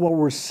 that's what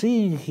we're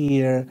seeing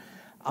here.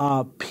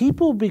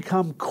 People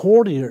become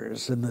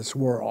courtiers in this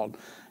world.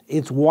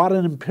 It's what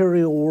an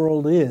imperial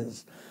world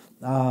is.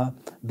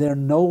 They're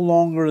no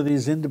longer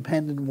these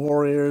independent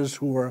warriors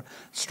who are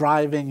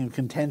striving in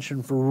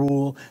contention for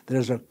rule.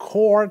 There's a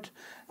court.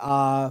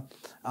 Your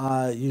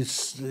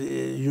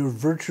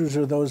virtues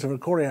are those of a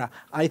courtier.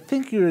 I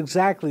think you're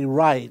exactly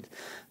right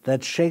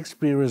that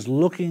Shakespeare is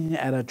looking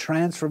at a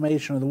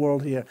transformation of the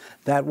world here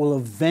that will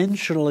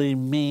eventually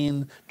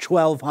mean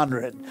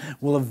 1200,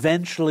 will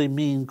eventually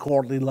mean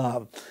courtly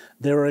love.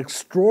 There are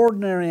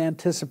extraordinary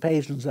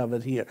anticipations of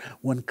it here.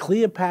 When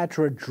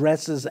Cleopatra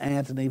dresses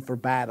Antony for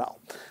battle,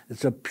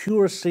 it's a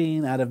pure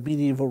scene out of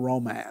medieval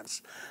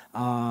romance.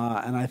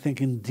 And I think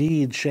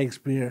indeed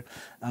Shakespeare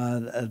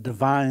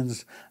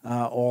divines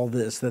all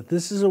this, that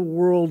this is a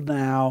world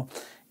now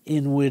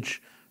in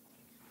which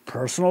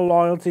personal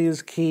loyalty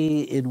is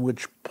key, in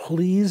which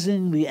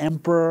pleasing the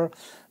emperor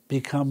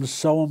becomes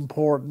so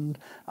important,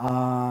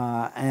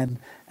 and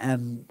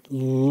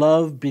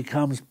love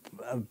becomes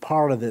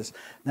part of this.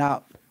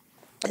 Now,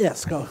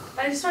 yes, go.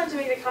 I just wanted to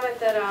make the comment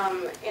that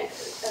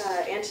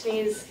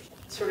Antony's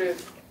sort of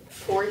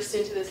forced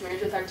into this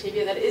marriage with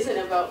Octavia that isn't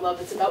about love,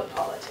 it's about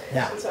politics.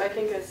 Yeah. And so I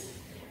think it's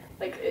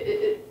like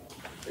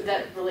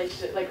that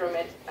relationship, like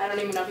romantic, I don't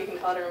even know if you can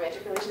call it a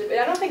romantic relationship, but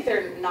I don't think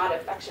they're not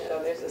affectionate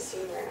though. There's a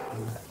scene where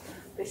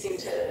they seem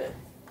to,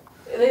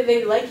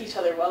 they like each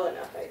other well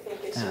enough. I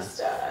think it's just,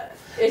 that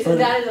is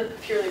a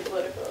purely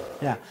political.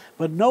 Yeah,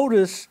 but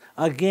notice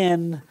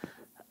again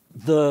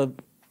the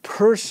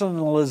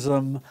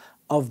personalism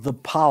of the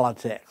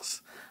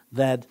politics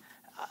that,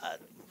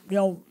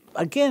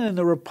 again, in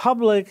the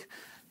Republic,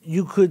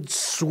 you could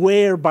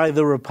swear by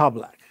the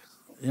Republic.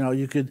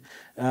 You could,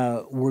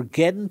 we're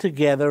getting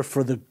together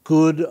for the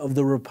good of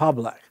the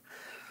Republic.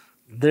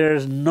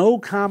 There's no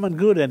common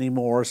good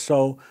anymore,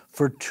 so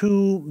for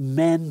two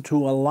men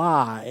to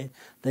ally,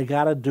 they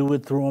got to do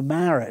it through a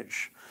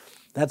marriage.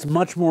 That's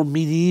much more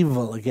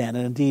medieval again,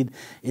 and indeed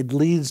it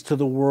leads to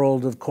the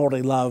world of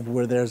courtly love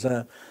where there's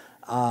a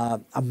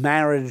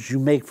marriage you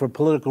make for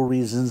political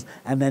reasons,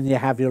 and then you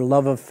have your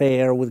love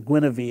affair with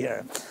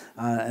Guinevere,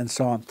 and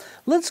so on.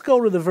 Let's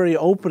go to the very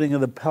opening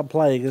of the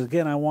play, because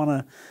again I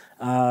want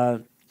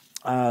to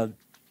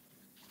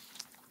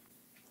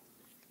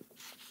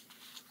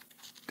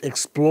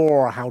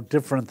explore how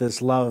different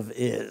this love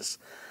is.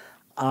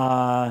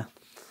 Let's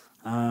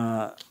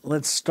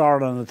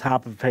start on the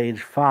top of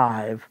page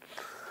 5.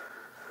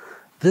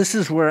 This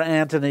is where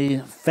Antony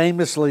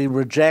famously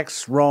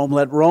rejects Rome.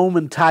 Let Rome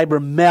and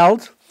Tiber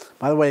melt.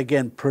 By the way,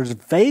 again,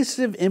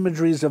 pervasive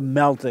imageries of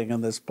melting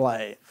in this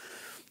play.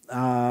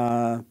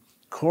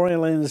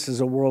 Coriolanus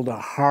is a world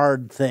of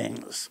hard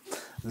things.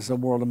 This is a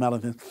world of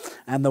melting things.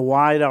 And the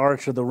wide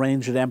arch of the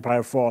ranged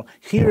empire fall.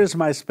 Here is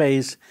my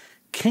space.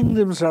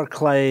 Kingdoms are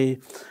clay.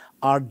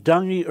 Our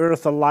dungy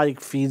earth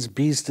alike feeds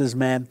beast as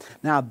man.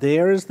 Now,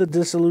 there is the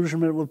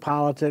disillusionment with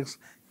politics.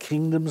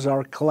 Kingdoms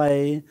are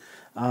clay.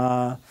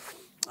 Our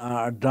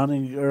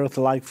dungy earth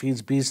alike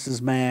feeds beast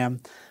as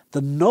man.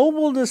 The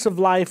nobleness of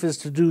life is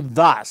to do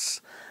thus.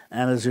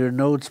 And as your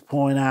notes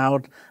point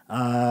out,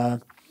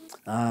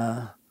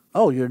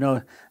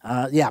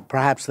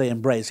 perhaps they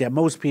embrace. Yeah,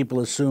 most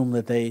people assume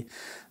that they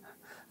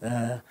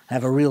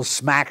have a real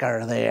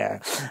smacker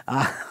there.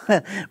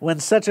 When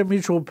such a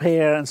mutual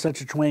pair and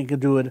such a twain can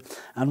do it,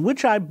 on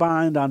which I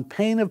bind on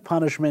pain of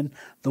punishment,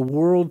 the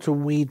world to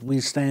weet we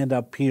stand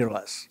up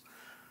peerless.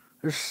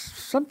 There's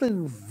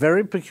something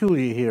very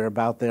peculiar here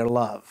about their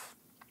love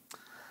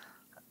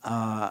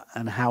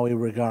and how he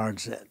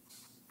regards it.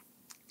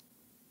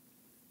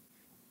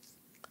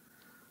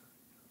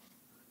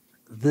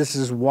 This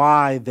is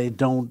why they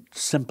don't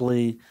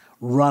simply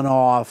run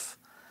off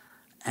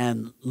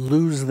and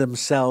lose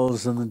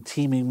themselves in the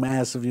teeming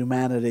mass of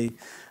humanity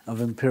of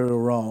imperial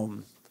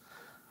Rome.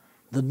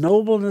 The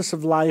nobleness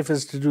of life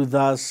is to do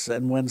thus,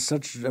 and when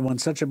such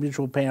a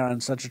mutual pair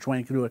and such a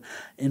twain can do it,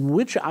 in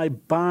which I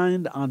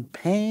bind on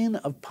pain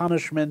of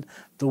punishment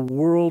the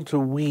world to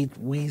weet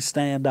we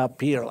stand up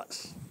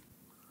peerless.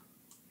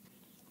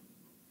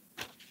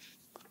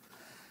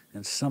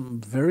 And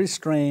something very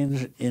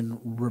strange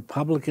in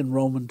Republican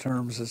Roman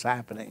terms is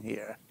happening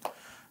here.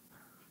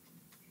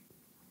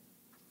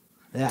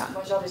 Yeah.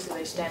 Which obviously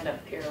they stand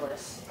up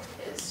peerless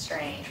is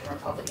strange from a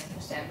Republican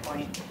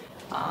standpoint.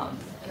 And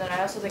then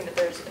I also think that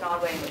there's an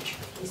odd way in which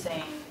he's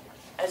saying,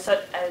 as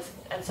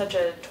such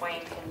a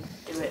twain can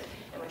do it,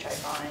 in which I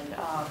find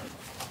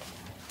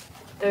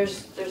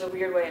there's a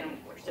weird way in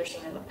which they're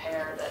seen as a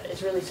pair that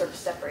is really sort of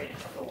separated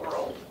from the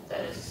world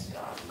that is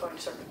going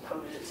to sort of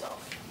impose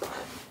itself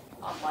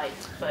on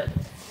life, but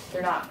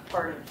they're not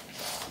part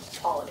of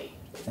polity.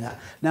 Yeah.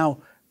 Now,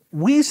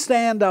 we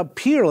stand up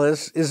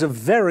peerless is a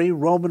very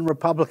Roman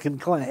Republican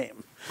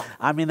claim.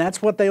 I mean,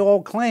 that's what they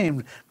all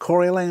claimed.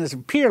 Coriolanus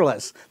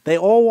peerless. They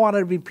all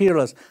wanted to be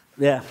peerless.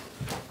 Yeah.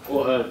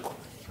 Well,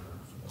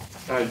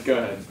 go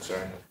ahead.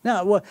 Sorry.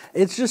 No, well,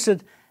 it's just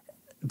that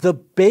the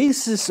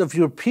basis of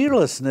your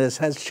peerlessness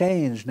has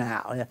changed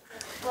now. Yeah.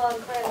 Well,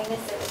 in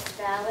Coriolanus it was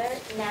valor,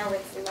 now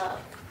it's love.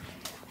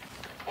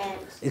 And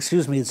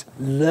Excuse me, it's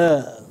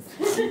love.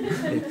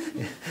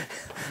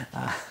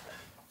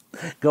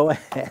 Go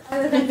ahead.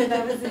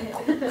 that was it.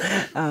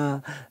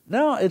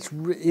 No, it's,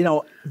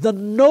 the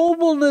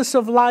nobleness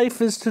of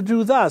life is to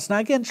do thus. Now,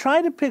 again,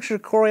 try to picture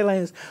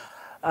Coriolanus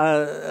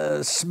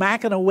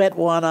smacking a wet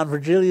one on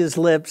Virgilia's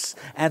lips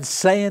and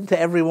saying to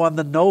everyone,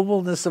 the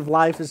nobleness of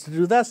life is to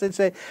do thus. They'd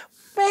say,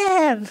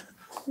 man,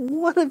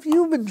 what have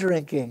you been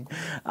drinking?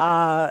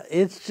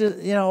 It's just,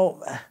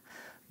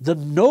 the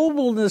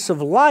nobleness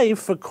of life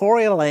for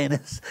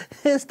Coriolanus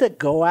is to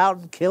go out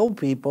and kill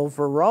people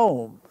for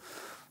Rome.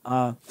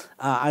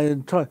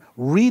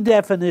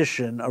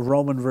 Redefinition of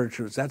Roman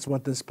virtues. That's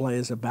what this play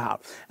is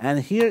about. And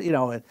here,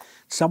 in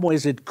some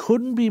ways it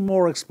couldn't be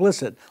more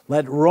explicit.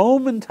 Let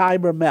Rome and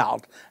Tiber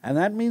melt, and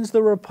that means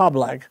the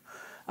Republic.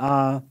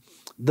 The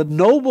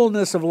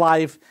nobleness of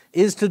life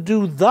is to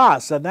do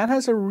thus, and that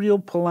has a real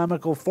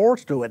polemical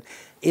force to it.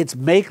 It's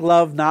make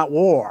love, not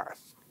war.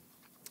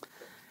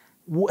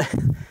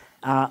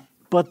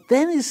 But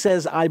then he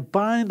says, I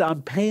bind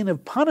on pain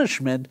of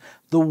punishment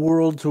the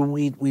world to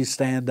we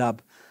stand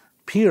up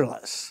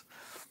peerless.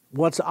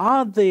 What's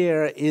odd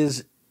there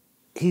is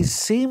he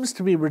seems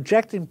to be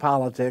rejecting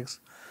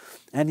politics,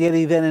 and yet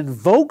he then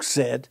invokes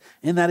it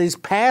in that he's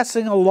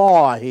passing a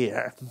law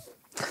here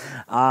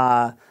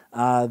that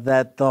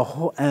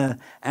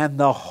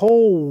the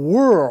whole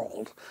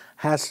world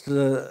has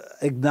to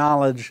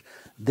acknowledge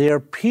their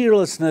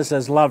peerlessness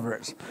as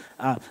lovers.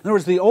 In other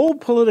words, the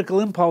old political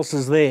impulse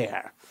is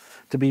there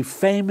to be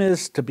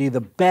famous, to be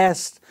the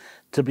best,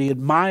 to be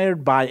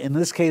admired by, in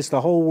this case,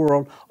 the whole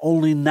world,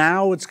 only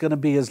now it's going to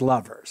be as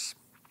lovers.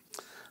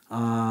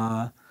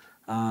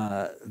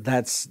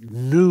 That's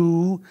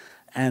new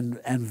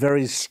and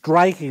very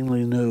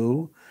strikingly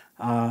new.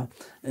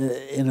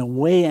 In a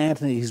way,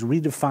 Antony, he's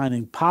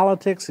redefining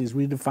politics, he's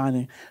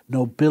redefining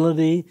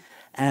nobility,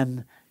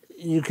 and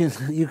you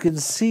can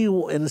see,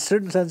 in a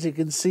certain sense, you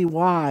can see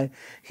why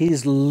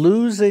he's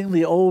losing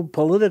the old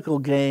political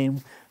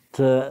game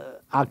to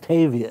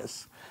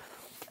Octavius.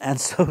 And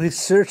so he's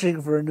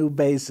searching for a new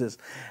basis.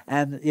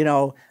 And,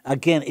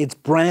 again, it's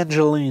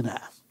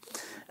Brangelina.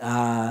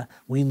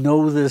 We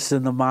know this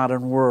in the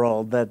modern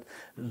world, that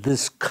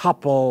this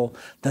couple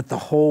that the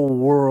whole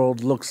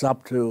world looks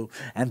up to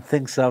and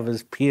thinks of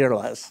as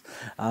peerless.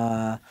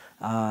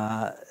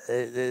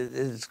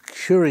 It's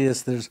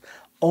curious, there's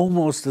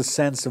almost a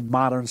sense of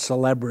modern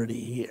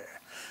celebrity here,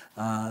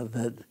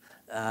 that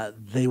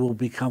they will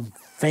become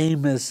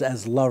famous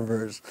as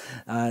lovers.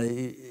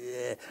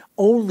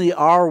 Only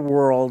our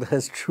world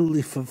has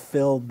truly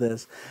fulfilled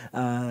this.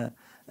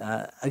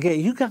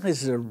 Again, you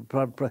guys do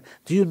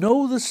you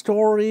know the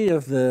story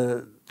of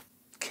the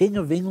King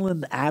of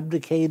England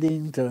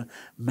abdicating to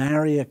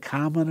marry a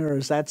commoner?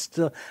 Is that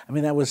still? I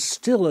mean, that was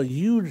still a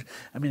huge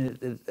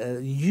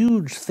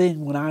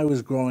thing when I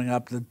was growing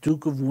up. The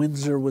Duke of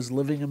Windsor was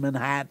living in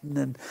Manhattan,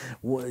 and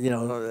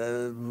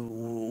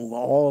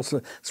also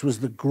this was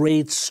the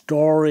great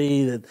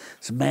story that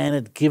this man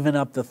had given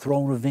up the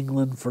throne of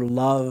England for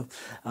love.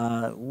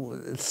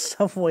 In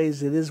some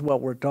ways, it is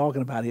what we're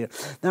talking about here.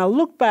 Now,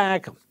 look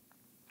back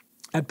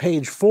at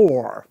page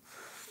 4.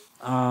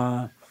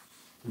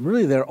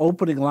 Really, their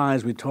opening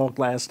lines, we talked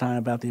last time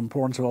about the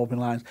importance of opening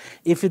lines.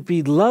 If it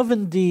be love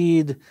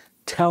indeed,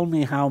 tell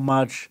me how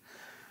much.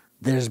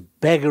 There's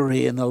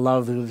beggary in the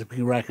love that is to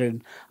be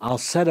reckoned. I'll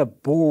set a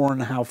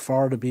bourne how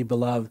far to be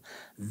beloved.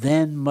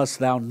 Then must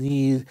thou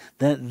needs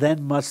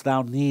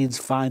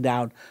find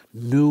out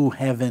new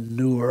heaven,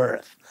 new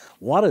earth.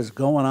 What is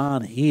going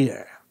on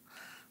here?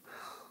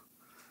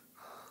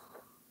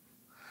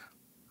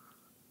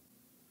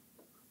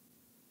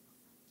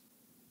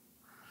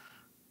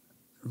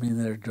 I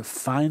mean, they're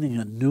defining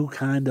a new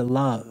kind of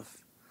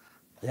love.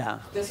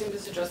 Yeah. They seem to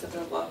suggest that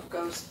their love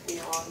goes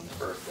beyond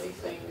earthly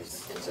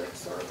things into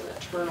sort of an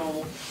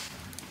eternal.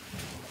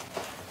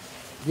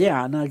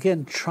 Yeah. Now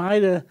again, try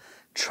to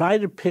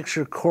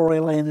picture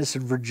Coriolanus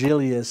and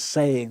Virgilius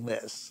saying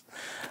this.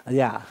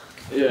 Yeah.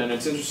 Yeah, and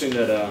it's interesting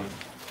that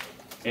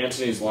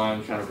Antony's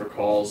line kind of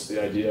recalls the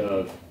idea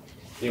of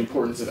the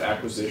importance of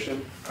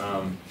acquisition.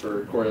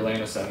 For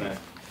Coriolanus, that meant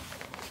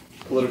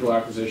political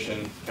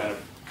acquisition, kind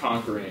of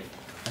conquering.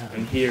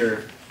 And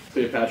here,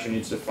 Cleopatra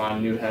needs to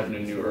find new heaven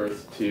and new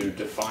earth to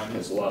define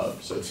his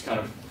love. So it's kind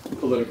of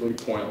politically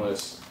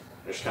pointless,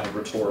 just kind of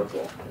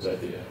rhetorical, his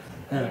idea.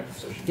 Yeah,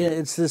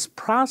 it's this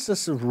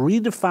process of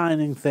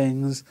redefining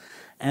things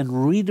and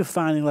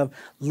redefining love.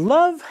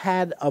 Love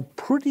had a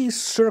pretty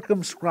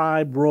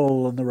circumscribed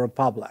role in the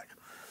Republic.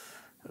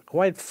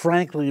 Quite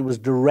frankly, it was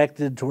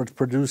directed towards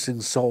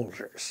producing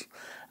soldiers.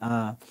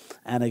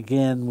 And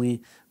again,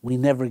 we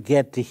never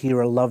get to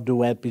hear a love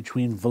duet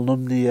between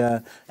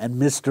Volumnia and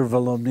Mr.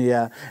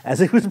 Volumnia, as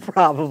he was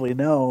probably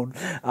known.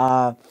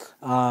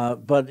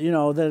 But, you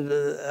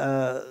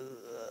know,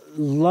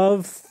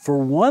 love, for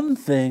one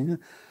thing,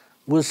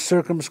 was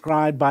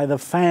circumscribed by the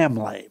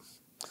family.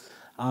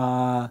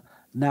 Now,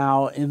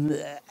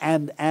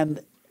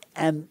 and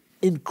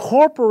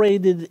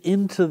incorporated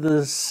into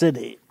the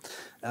city.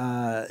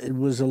 It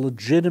was a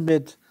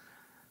legitimate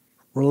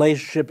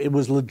relationship. It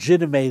was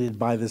legitimated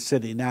by the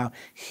city. Now,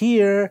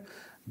 here,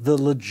 the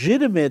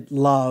legitimate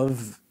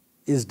love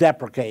is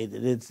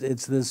deprecated.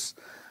 It's this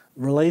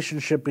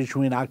relationship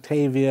between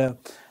Octavia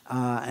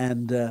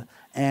and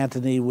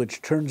Antony,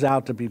 which turns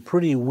out to be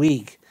pretty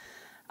weak,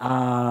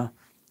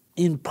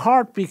 in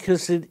part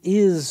because it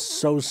is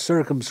so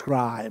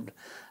circumscribed.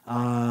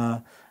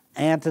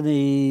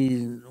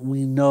 Antony,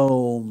 we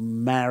know,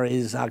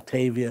 marries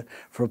Octavia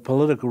for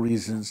political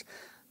reasons.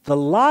 The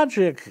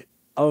logic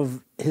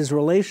of his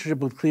relationship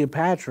with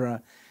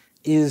Cleopatra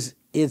is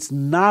it's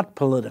not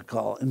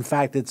political. In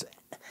fact,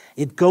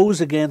 it goes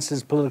against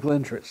his political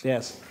interests.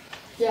 Yes?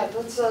 Yeah,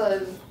 that's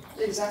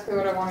exactly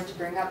what I wanted to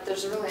bring up.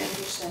 There's a really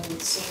interesting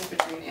scene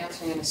between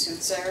Antony and a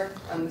soothsayer,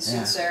 and the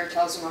soothsayer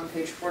tells him on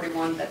page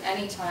 41 that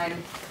any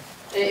time,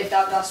 if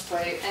thou dost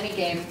play any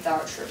game,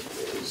 thou shouldst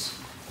lose.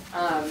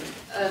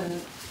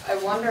 And I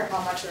wonder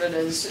how much of it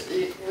is,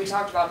 we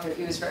talked about how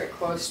he was very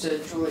close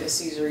to Julius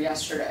Caesar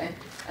yesterday,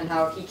 and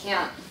how he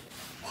can't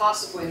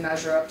possibly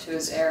measure up to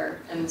his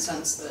heir in the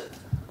sense that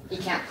he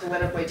can't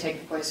politically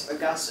take the place of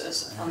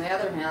Augustus. On the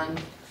other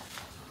hand,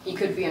 he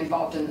could be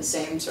involved in the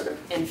same sort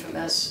of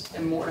infamous,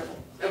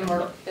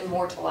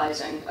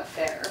 immortalizing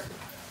affair.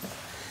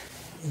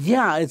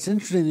 Yeah, it's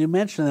interesting you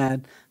mention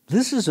that.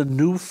 This is a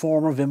new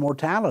form of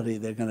immortality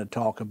they're going to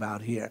talk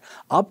about here.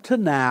 Up to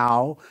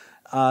now,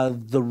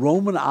 the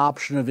Roman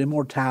option of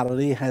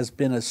immortality has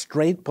been a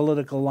straight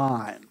political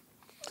line.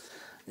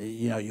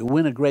 You know, you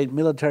win a great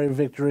military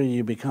victory,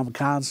 you become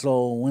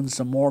consul, win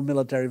some more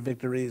military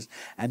victories,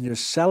 and you're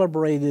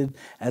celebrated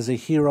as a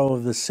hero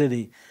of the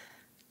city.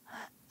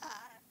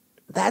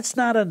 That's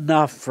not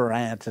enough for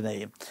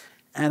Antony.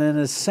 And in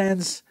a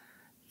sense,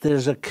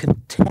 there's a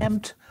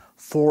contempt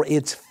for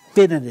its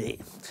finity,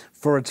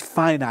 for its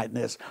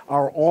finiteness.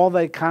 Are all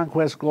thy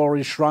conquest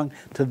glories shrunk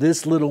to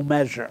this little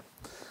measure?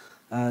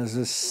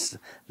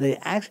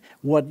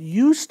 What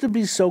used to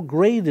be so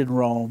great in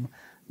Rome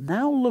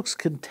now looks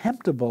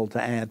contemptible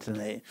to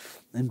Antony,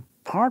 in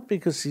part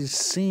because he's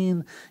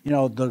seen, you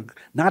know,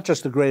 not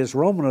just the greatest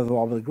Roman of them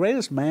all, but the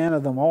greatest man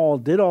of them all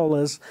did all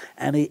this,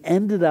 and he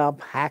ended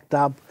up hacked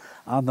up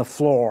on the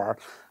floor.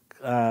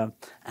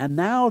 And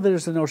now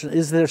there's the notion,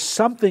 is there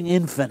something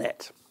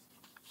infinite?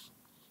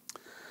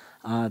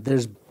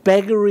 There's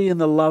beggary in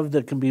the love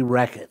that can be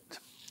reckoned.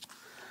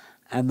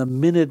 And the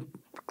minute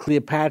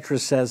Cleopatra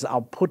says,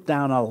 I'll put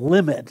down a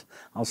limit,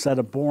 I'll set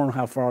a bourne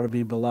how far to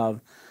be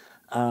beloved,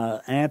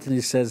 Antony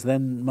says,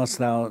 then must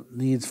thou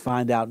needs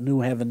find out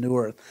new heaven, new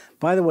earth.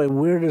 By the way,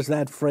 where does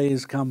that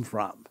phrase come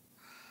from?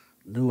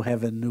 New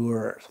heaven, new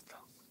earth.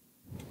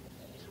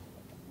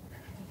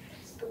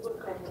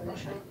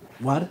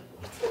 What?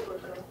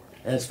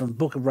 It's from the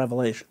book of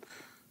Revelation.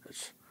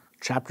 It's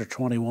chapter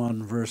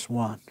 21, verse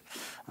 1.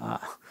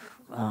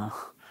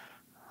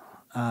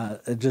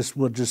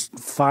 We'll just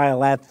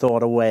file that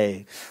thought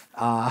away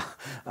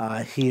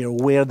here,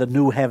 where the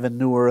new heaven,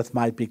 new earth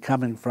might be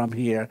coming from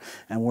here,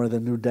 and where the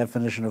new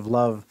definition of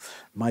love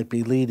might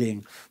be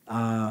leading.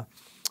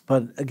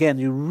 But again,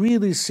 you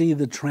really see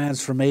the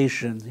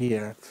transformation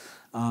here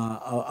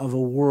of a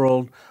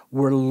world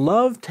where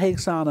love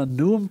takes on a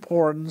new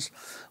importance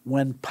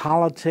when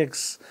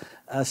politics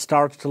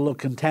starts to look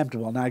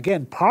contemptible. Now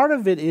again, part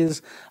of it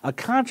is a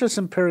conscious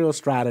imperial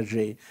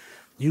strategy.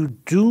 You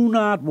do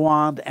not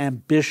want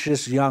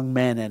ambitious young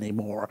men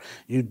anymore.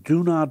 You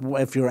do not,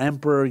 if you're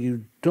emperor,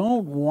 you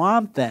don't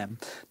want them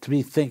to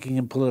be thinking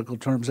in political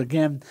terms.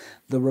 Again,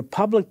 the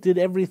Republic did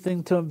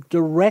everything to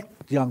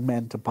direct young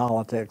men to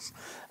politics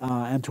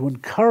and to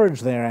encourage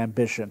their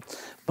ambition.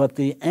 But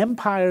the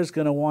empire is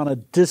going to want to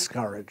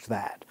discourage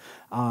that.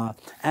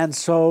 And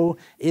so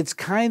it's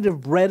kind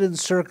of bread and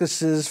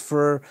circuses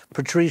for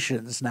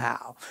patricians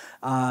now.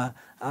 And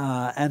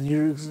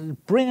you're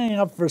bringing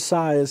up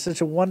Versailles is such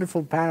a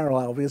wonderful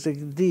parallel, because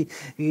Louis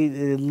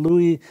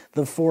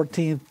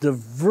XIV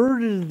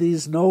diverted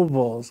these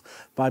nobles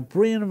by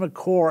bringing them to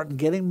court and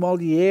getting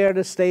Molière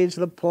to stage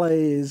the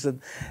plays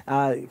and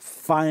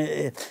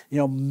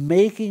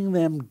making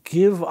them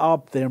give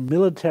up their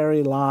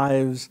military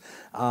lives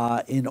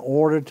in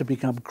order to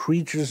become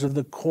creatures of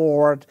the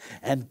court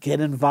and get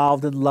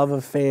involved in love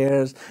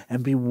affairs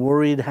and be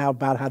worried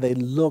about how they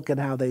look and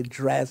how they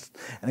dress.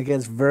 And again,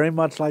 it's very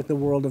much like the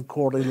world of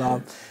courtly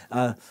love.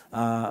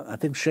 I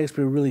think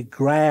Shakespeare really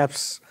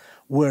grasps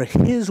where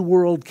his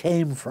world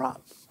came from,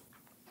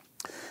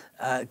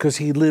 because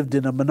he lived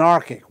in a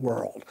monarchic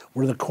world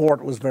where the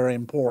court was very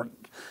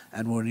important.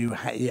 and when you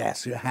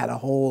had a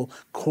whole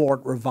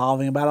court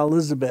revolving about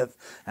Elizabeth,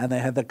 and they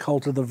had the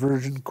cult of the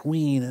Virgin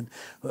Queen, and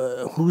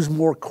who's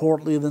more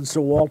courtly than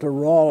Sir Walter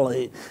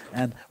Raleigh,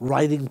 and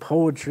writing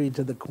poetry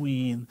to the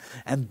Queen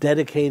and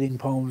dedicating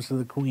poems to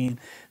the Queen.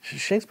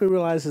 Shakespeare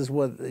realizes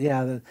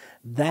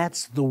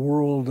that's the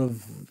world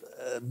of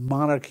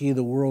monarchy,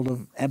 the world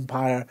of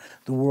empire,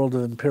 the world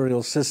of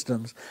imperial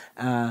systems.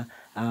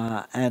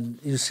 And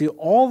you see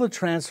all the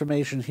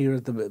transformation here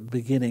at the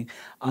beginning,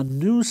 a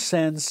new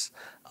sense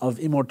of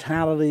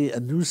immortality, a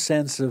new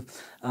sense of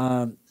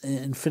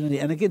infinity.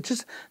 And again,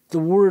 just the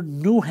word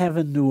new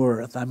heaven, new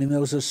earth. I mean,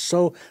 those are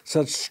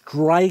such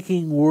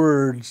striking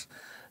words.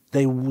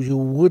 You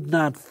would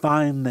not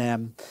find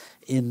them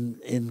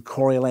in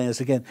Coriolanus.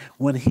 Again,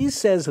 when he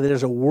says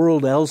there's a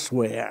world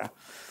elsewhere,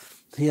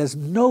 he has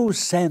no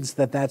sense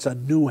that that's a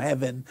new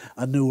heaven,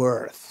 a new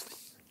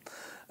earth.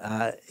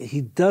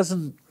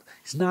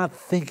 He's not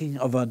thinking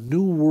of a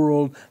new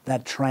world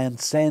that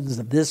transcends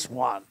this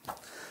one.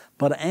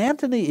 But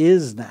Antony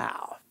is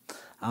now.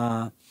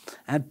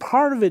 And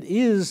part of it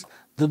is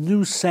the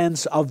new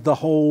sense of the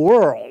whole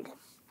world.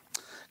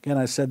 Again,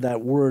 I said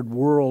that word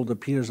world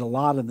appears a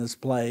lot in this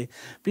play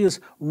because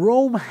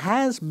Rome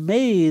has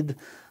made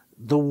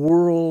the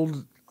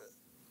world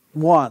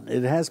one.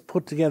 It has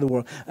put together the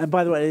world. And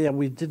by the way,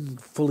 we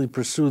didn't fully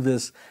pursue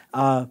this.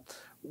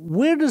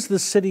 Where does the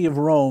city of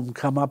Rome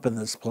come up in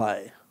this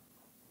play?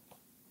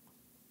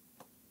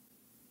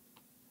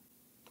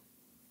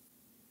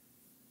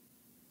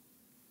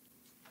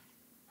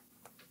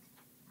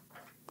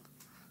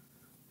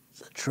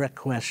 It's a trick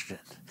question.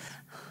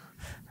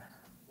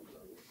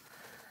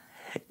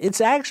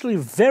 It's actually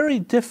very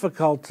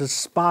difficult to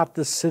spot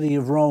the city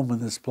of Rome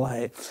in this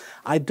play.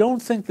 I don't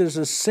think there's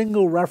a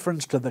single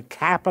reference to the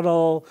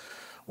Capitol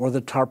or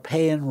the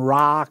Tarpeian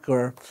Rock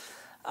or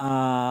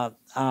a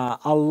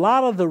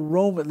lot of the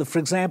Roman, for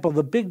example,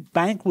 the big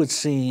banquet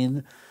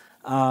scene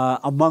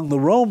among the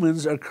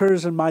Romans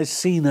occurs in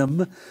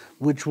Misenum,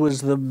 which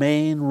was the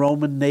main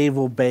Roman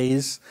naval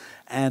base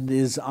and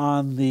is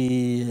on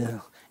the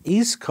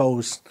east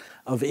coast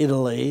of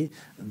Italy,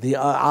 the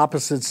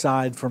opposite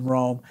side from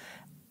Rome.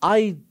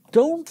 I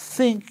don't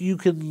think you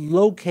can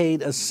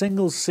locate a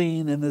single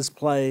scene in this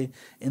play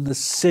in the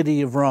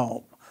city of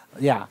Rome.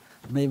 Yeah,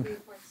 maybe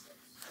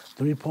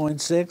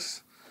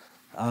 3.6.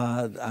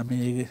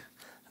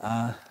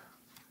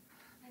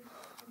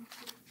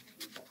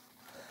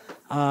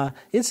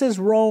 It says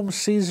Rome,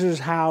 Caesar's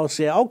house.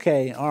 Yeah,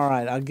 okay, all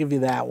right, I'll give you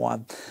that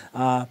one.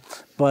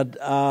 But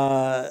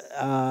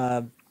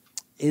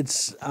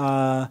it's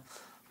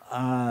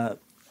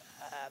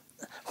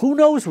who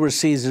knows where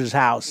Caesar's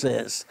house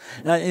is?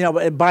 By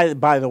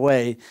the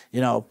way,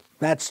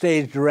 that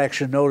stage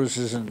direction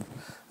notices in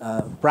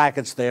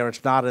brackets there.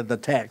 It's not in the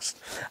text,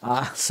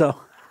 so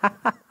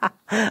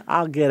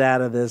I'll get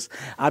out of this.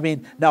 I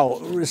mean,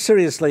 no,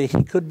 seriously,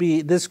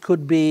 this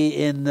could be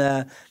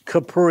in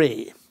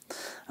Capri,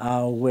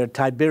 where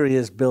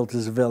Tiberius built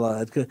his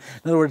villa. In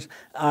other words,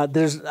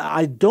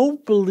 I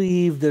don't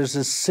believe there's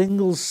a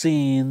single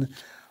scene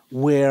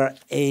where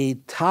a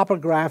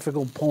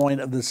topographical point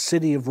of the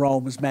city of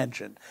Rome is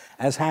mentioned,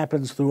 as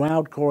happens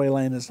throughout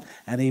Coriolanus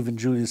and even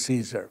Julius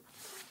Caesar.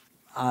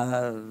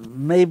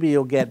 Maybe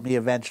you'll get me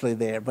eventually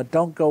there, but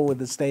don't go with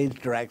the stage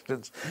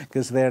directions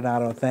because they're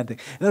not authentic.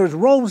 In other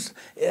words,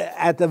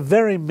 at the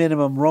very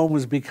minimum, Rome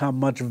has become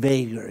much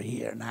vaguer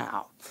here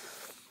now.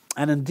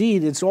 And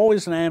indeed, it's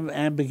always an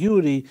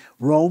ambiguity.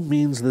 Rome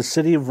means the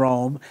city of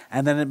Rome,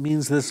 and then it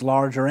means this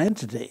larger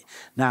entity.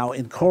 Now,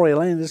 in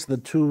Coriolanus, the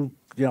two,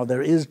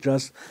 there is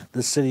just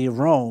the city of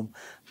Rome.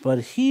 But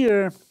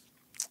here,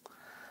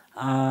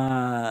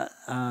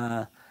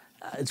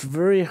 it's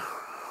very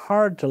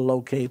hard to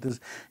locate this.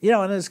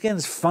 And again,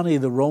 it's funny,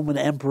 the Roman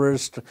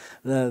emperors,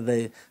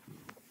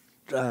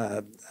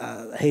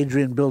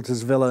 Hadrian built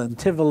his villa in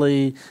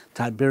Tivoli,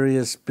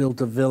 Tiberius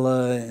built a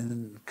villa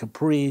in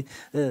Capri.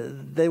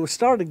 They were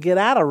starting to get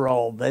out of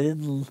Rome. They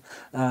didn't,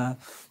 and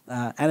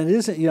it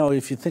isn't,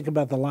 if you think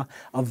about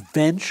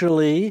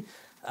eventually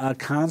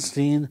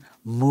Constantine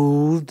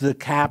moved the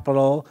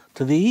capital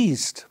to the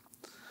east,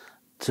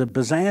 to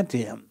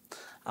Byzantium,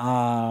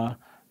 the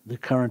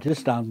current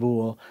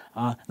Istanbul.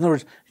 In other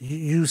words,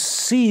 you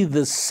see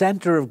the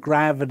center of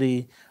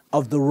gravity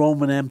of the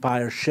Roman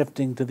Empire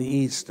shifting to the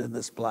east in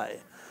this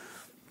play,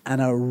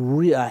 and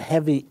a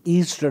heavy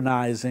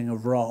easternizing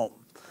of Rome.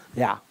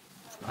 Yeah.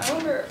 I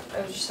wonder,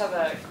 I just have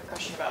a quick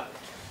question about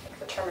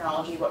the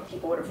terminology, what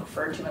people would have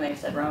referred to when they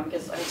said Rome,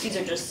 because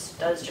Caesar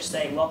does just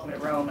say welcome to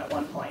Rome at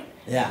one point.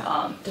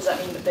 Yeah. Does that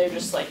mean that they're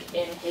just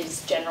in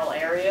his general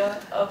area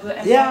of the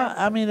empire? Yeah,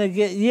 I mean,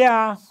 again,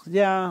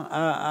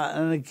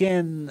 and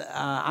again,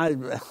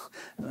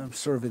 I'm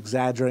sort of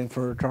exaggerating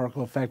for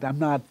rhetorical effect.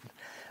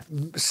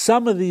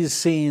 Some of these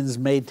scenes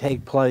may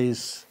take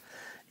place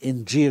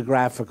in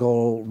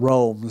geographical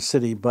Rome, the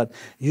city, but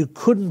you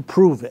couldn't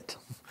prove it.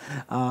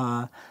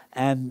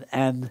 And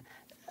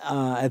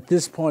at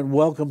this point,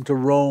 welcome to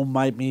Rome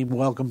might mean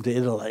welcome to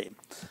Italy.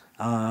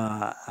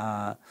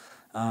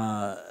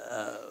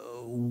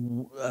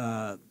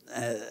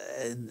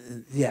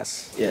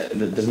 yes. Yeah,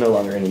 there's no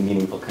longer any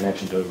meaningful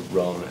connection to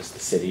Rome as the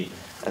city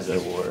as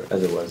it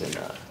was in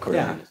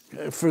Coriolanus.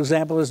 Yeah. For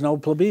example, there's no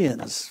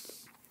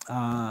plebeians.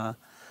 And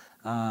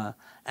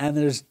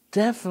there's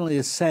definitely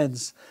a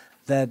sense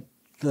that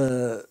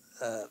the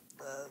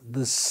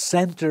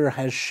center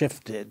has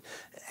shifted.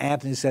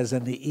 Antony says,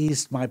 "In the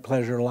east my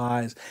pleasure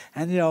lies."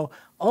 And,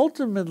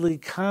 ultimately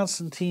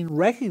Constantine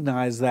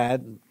recognized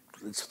that.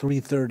 It's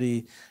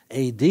 330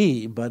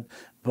 A.D., but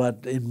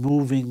in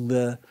moving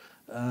the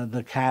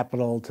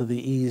capital to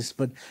the east.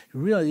 But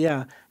really,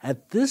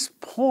 at this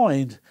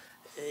point,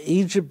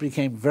 Egypt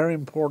became very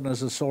important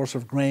as a source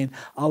of grain.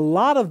 A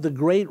lot of the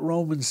great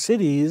Roman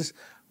cities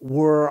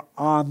were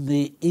on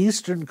the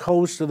eastern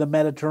coast of the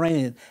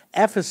Mediterranean.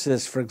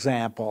 Ephesus, for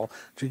example,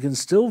 which you can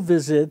still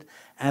visit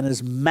and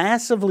is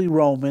massively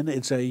Roman.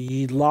 It's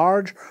a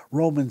large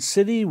Roman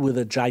city with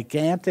a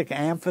gigantic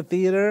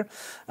amphitheater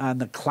on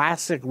the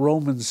classic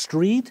Roman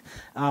street,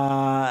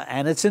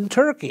 and it's in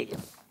Turkey.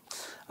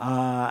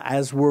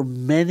 As were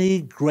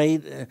many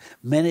great,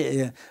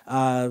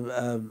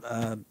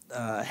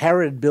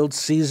 Herod built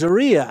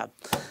Caesarea,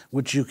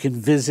 which you can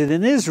visit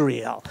in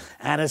Israel.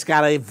 And it's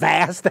got a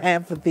vast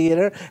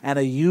amphitheater and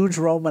a huge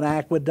Roman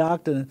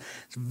aqueduct. And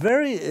it's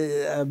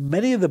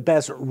many of the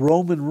best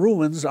Roman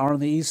ruins are on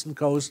the eastern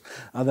coast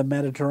of the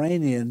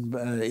Mediterranean,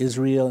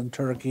 Israel and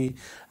Turkey,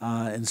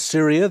 and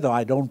Syria, though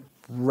I don't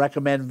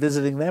recommend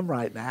visiting them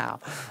right now.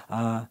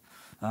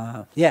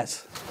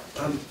 Yes?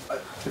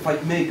 If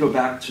I may go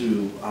back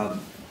to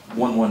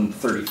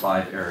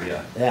 1135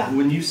 area. Yeah.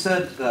 When you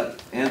said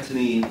that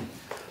Antony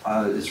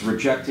is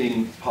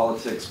rejecting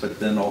politics, but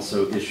then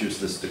also issues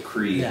this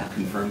decree and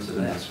confirms it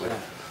in this way.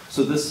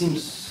 So this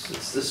seems,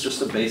 is this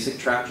just a basic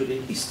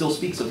tragedy? He still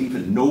speaks of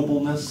even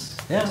nobleness.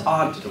 Yeah. It's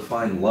odd to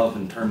define love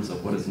in terms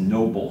of what is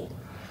noble.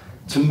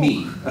 To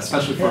me,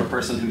 especially for a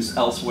person who's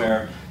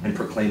elsewhere and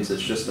proclaims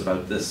it's just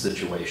about this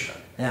situation,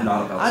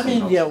 not about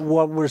something else.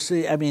 What we're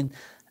seeing,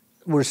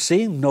 we're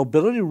seeing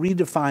nobility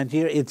redefined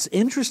here. It's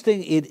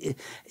interesting.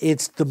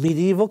 It's the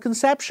medieval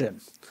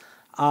conception.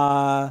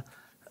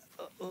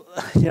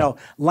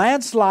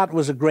 Lancelot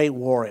was a great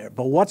warrior,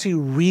 but what's he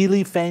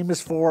really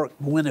famous for?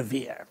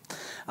 Guinevere.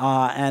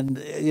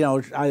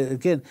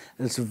 Again,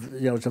 it's a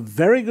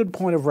very good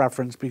point of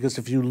reference, because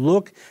if you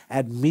look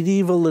at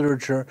medieval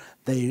literature,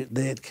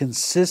 it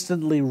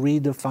consistently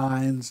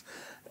redefines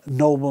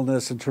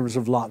nobleness in terms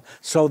of love.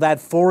 So that,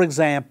 for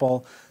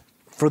example,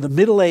 for the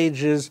Middle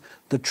Ages,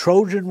 the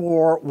Trojan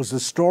War was the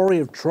story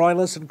of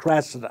Troilus and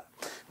Cressida.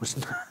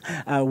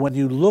 When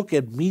you look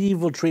at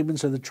medieval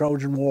treatments of the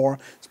Trojan War,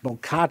 it's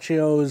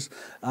Boccaccio's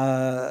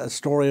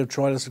story of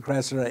Troilus and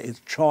Cressida, it's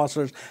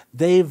Chaucer's.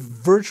 They've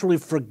virtually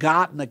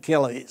forgotten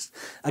Achilles.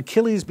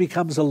 Achilles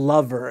becomes a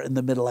lover in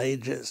the Middle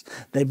Ages.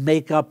 They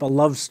make up a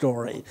love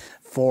story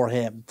for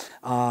him.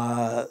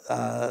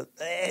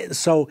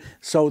 So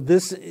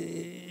this,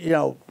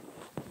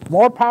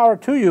 more power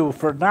to you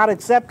for not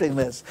accepting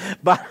this,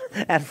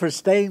 and for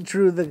staying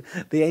true to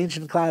the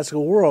ancient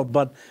classical world.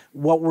 But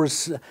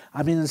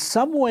in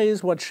some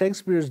ways, what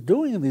Shakespeare is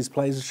doing in these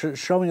plays is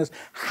showing us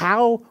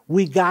how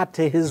we got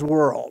to his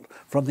world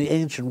from the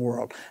ancient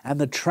world, and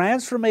the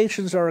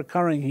transformations are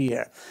occurring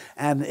here.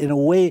 And in a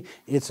way,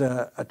 it's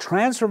a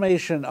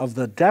transformation of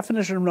the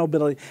definition of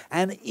nobility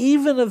and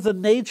even of the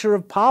nature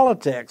of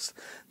politics,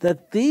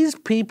 that these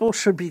people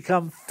should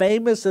become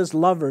famous as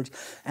lovers.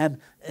 And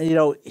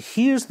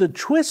here's the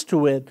twist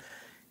to it.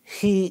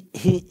 He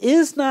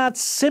is not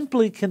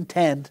simply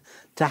content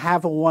to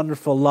have a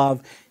wonderful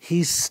love.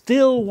 He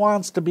still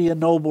wants to be a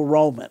noble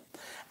Roman.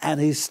 And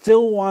he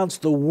still wants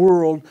the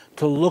world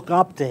to look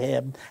up to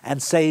him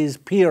and say he's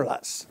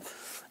peerless.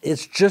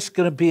 It's just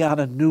going to be on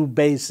a new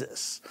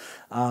basis.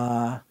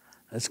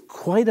 It's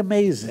quite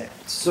amazing.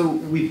 So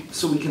we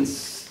can.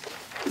 Is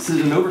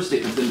it an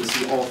overstatement then to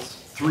see all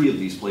three of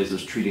these plays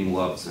as treating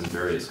loves in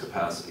various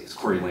capacities?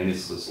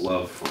 Coriolanus'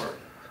 love for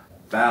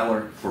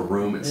valor, for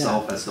Rome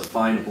itself as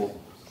definable,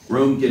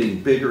 Rome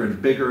getting bigger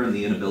and bigger, and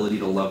the inability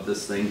to love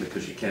this thing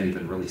because you can't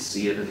even really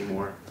see it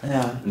anymore.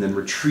 Yeah. And then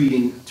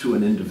retreating to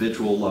an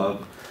individual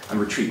love, and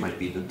retreat might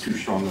be too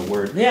strong a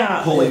word.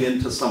 Yeah. Pulling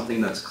into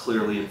something that's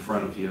clearly in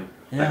front of you,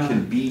 that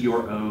can be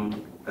your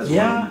own, as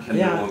Rome can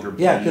no longer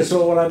be. Yeah, because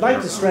what I'd like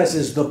to your stress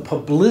own. is the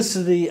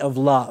publicity of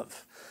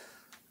love,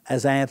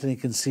 as Antony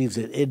conceives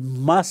it. It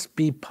must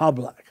be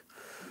public.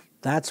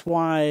 That's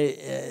why,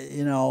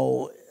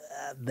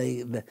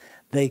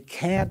 they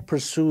can't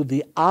pursue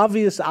the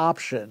obvious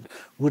option,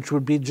 which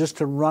would be just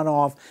to run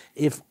off.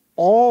 If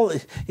all,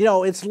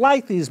 it's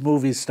like these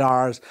movie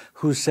stars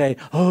who say,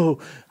 "Oh,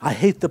 I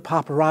hate the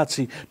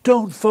paparazzi.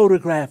 Don't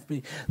photograph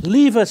me.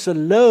 Leave us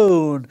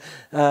alone.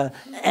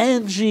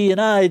 Angie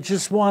and I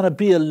just want to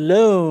be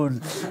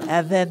alone."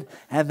 And then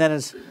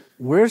it's,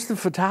 where's the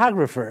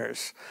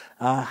photographers?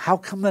 How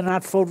come they're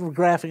not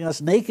photographing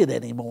us naked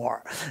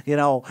anymore?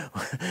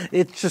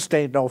 It just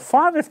ain't no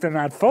fun if they're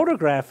not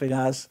photographing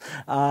us.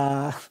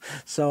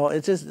 So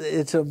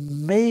it's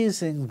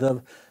amazing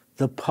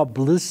the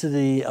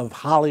publicity of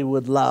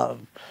Hollywood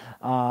love.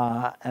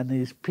 and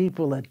these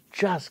people that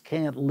just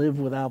can't live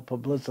without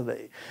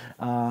publicity.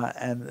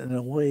 And in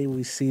a way,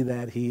 we see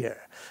that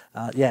here.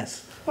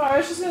 Yes? Well, I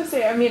was just going to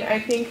say, I mean, I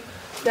think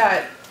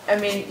that, I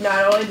mean,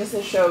 not only does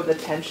it show the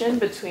tension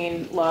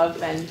between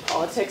love and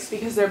politics,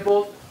 because they're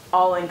both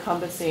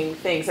all-encompassing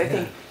things. I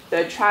think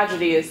the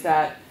tragedy is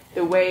that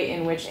the way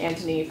in which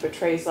Antony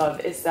portrays love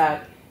is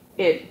that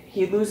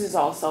he loses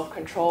all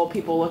self-control.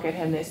 People look at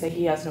him, they say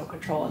he has no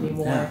control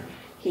anymore. Yeah.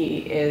 He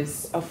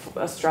is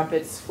a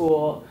strumpet's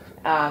fool.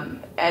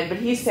 But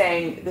he's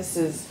saying this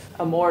is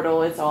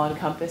immortal, it's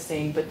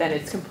all-encompassing, but then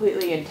it's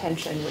completely in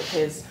tension with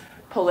his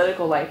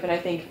political life. And I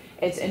think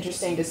it's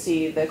interesting to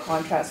see the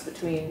contrast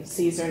between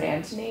Caesar and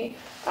Antony.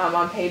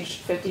 On page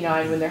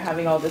 59, when they're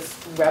having all this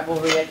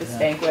revelry at this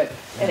banquet,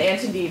 and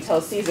Antony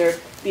tells Caesar,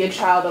 "Be a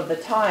child of the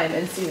time,"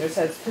 and Caesar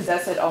says,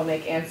 "Possess it, I'll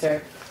make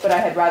answer, but I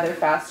had rather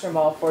fast from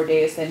all 4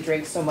 days than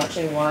drink so much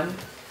in one."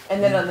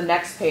 And then on the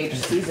next page,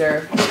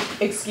 Caesar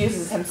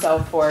excuses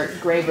himself for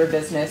graver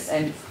business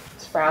and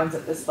frowns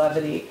at this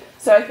levity.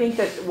 So I think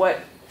that what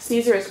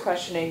Caesar is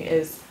questioning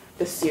is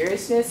the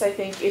seriousness. I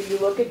think if you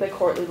look at the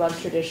courtly love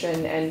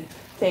tradition and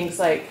things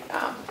like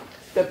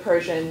the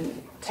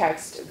Persian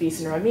text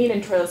Vis and Ramin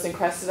and Troilus and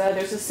Cressida,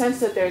 there's a sense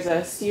that there's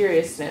a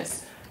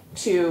seriousness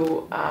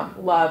to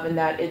love and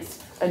that it's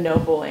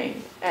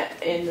ennobling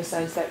in the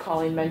sense that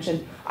Colleen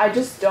mentioned. I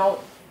just don't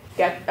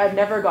I've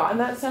never gotten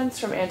that sense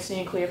from Antony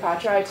and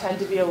Cleopatra. I tend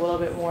to be a little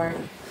bit more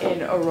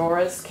in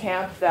Aurora's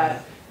camp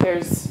that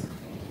this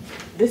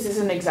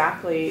isn't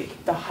exactly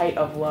the height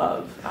of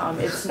love.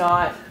 It's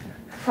not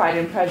Pride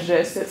and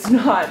Prejudice. It's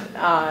not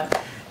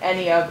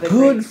any of the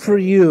Good for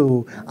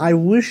you. I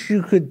wish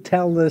you could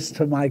tell this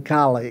to my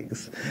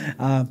colleagues,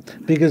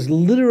 because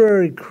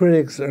literary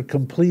critics are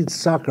complete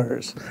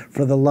suckers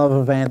for the love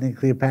of Antony and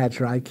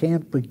Cleopatra. I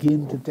can't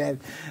begin to tell,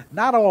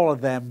 not all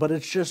of them, but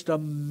it's just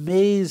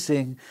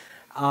amazing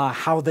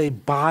how they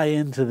buy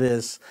into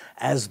this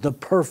as the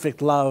perfect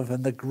love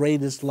and the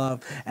greatest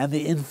love and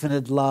the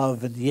infinite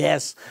love. And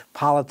yes,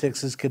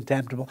 politics is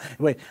contemptible.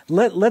 Wait,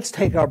 let's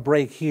take our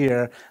break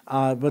here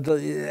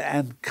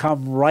and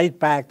come right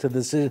back to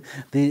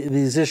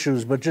these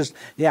issues. But just,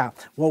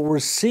 what we're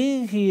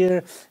seeing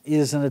here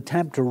is an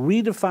attempt to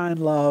redefine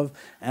love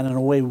and in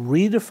a way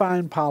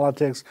redefine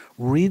politics,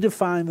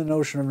 redefine the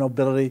notion of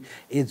nobility.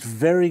 It's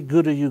very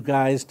good of you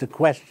guys to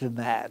question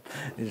that.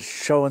 It's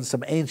showing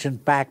some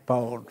ancient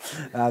backbone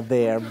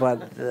there.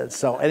 But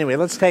so anyway,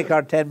 let's take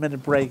our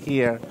 10-minute break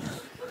here.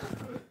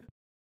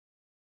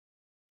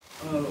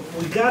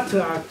 We got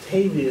to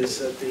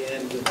Octavius at the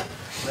end of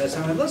last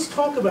time. And let's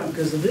talk about,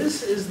 because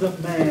this is the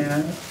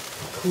man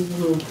who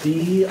will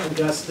be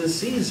Augustus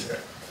Caesar.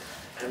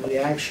 And we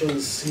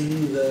actually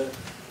see the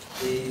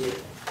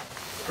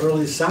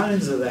early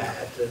signs of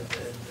that in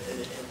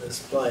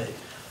this play.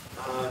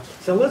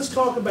 So let's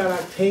talk about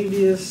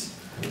Octavius,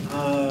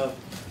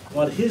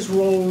 what his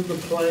role in the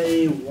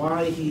play,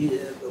 why he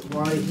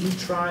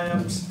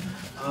triumphs,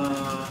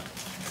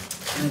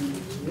 and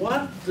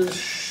what does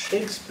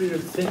Shakespeare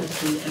think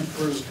the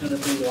emperor's going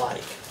to be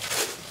like.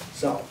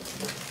 So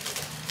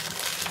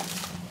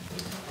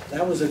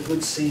that was a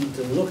good scene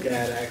to look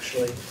at,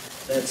 actually.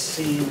 That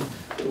scene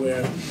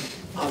where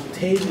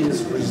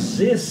Octavius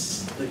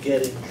resists the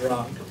getting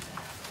drunk,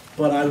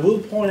 but I will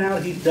point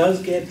out he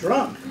does get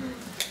drunk.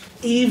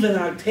 Even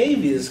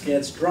Octavius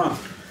gets drunk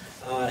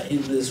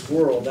in this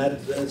world.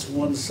 That's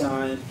one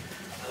sign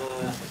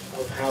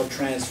of how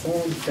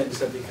transformed things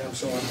have become.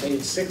 So on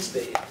page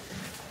 60,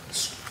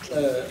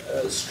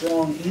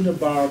 strong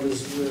Enobarb,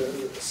 as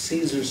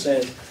Caesar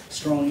said,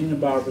 strong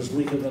Enobarb is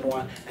weaker than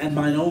wine, and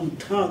mine own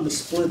tongue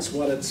splits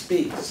what it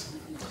speaks.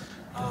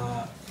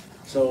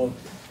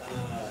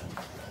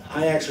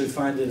 I actually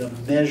find it a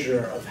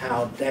measure of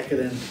how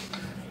decadent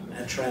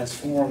and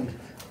transformed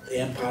the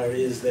empire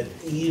is that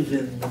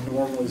even the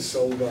normally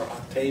sober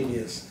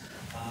Octavius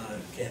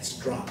gets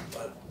drunk.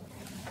 But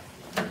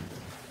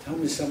tell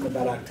me something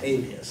about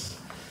Octavius.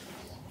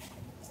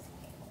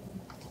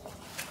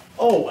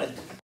 Oh,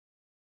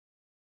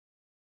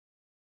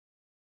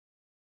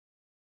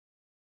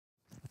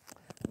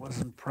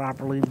 wasn't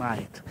properly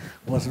mic'd.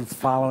 Wasn't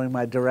following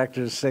my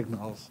director's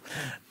signals.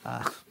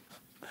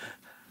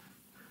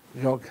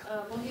 Well,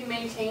 he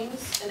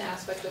maintains an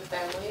aspect of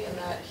family in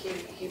that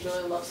he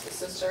really loves his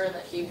sister and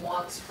that he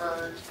wants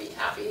her to be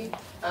happy.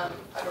 I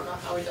don't know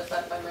how he does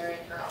that by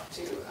marrying her off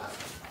to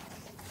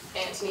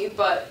Antony,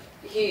 but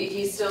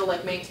he still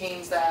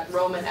maintains that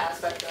Roman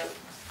aspect of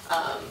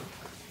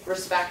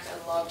respect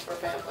and love for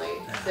family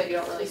that you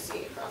don't really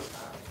see from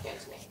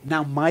Antony.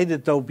 Now, might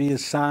it though be a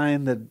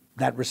sign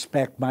that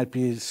respect might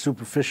be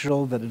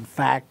superficial, that in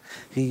fact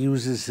he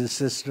uses his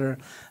sister?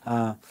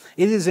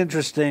 It is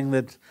interesting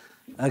that,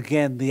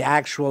 again, the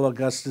actual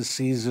Augustus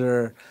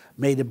Caesar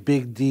made a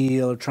big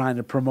deal of trying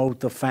to promote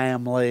the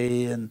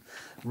family and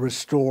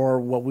restore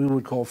what we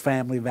would call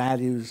family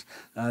values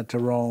to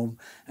Rome.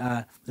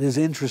 It is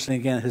interesting,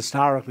 again,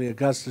 historically,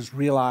 Augustus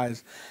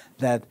realized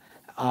that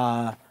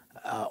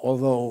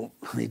although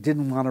he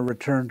didn't want to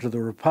return to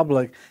the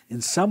Republic,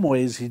 in some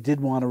ways he did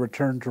want to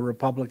return to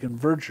Republican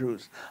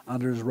virtues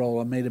under his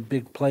role and made a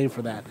big play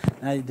for that.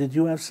 Now, did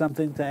you have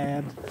something to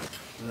add?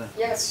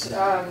 Yes,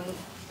 I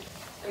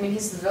mean,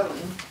 he's the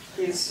villain.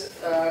 He's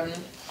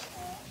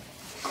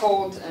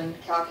cold and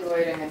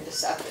calculating and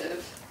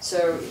deceptive.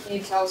 So he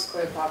tells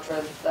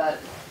Cleopatra that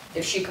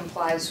if she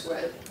complies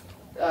with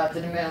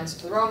the demands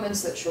of the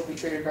Romans, that she'll be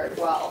treated very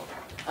well.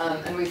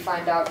 And we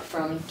find out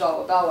from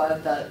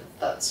Dolabella that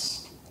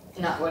that's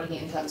not what he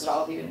intends at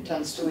all. He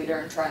intends to lead her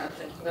in triumph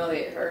and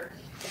humiliate her.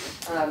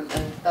 And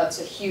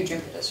that's a huge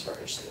impetus for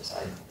her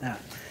suicide. Yeah.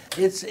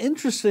 It's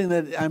interesting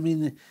that, I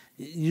mean,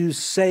 you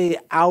say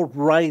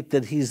outright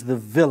that he's the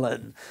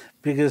villain,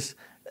 because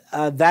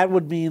that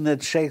would mean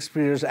that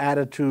Shakespeare's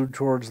attitude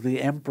towards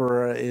the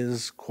emperor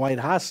is quite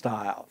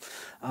hostile.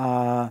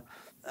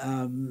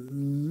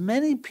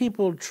 Many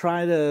people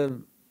try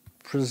to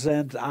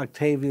present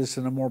Octavius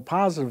in a more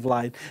positive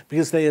light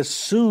because they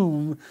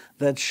assume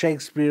that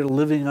Shakespeare,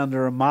 living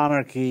under a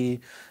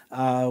monarchy,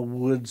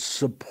 would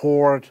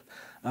support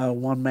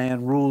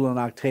one-man rule, and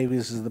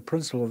Octavius is the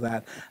principle of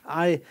that.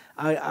 I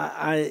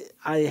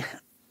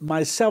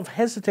myself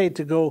hesitate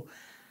to go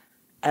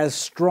as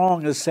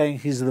strong as saying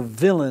he's the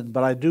villain,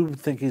 but I do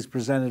think he's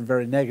presented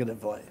very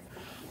negatively.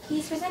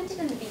 He's presented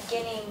in the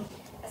beginning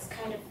as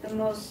kind of the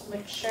most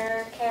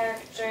mature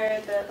character,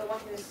 the one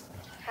who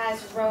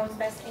has Rome's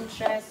best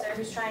interests, or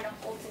who's trying to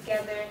hold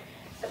together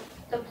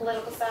the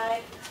political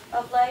side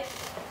of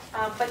life.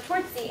 But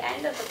towards the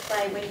end of the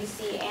play, when you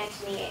see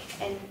Antony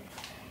and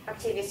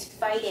Octavius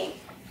fighting,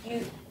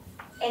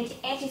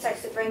 Antony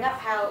starts to bring up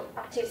how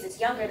Octavius is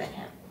younger than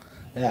him.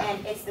 Yeah.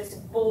 And it's this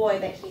boy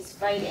that he's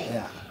fighting.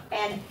 Yeah.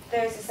 And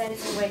there's a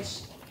sense in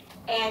which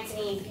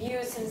Antony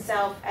views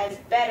himself as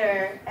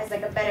better, as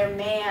like a better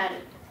man,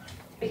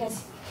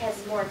 because he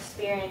has more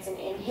experience, and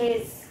in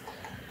his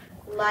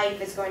life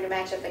is going to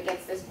match up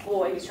against this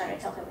boy who's trying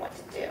to tell him what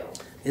to do.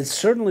 It's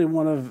certainly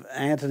one of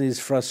Antony's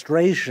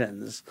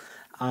frustrations.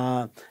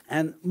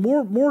 And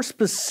more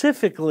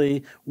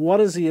specifically, what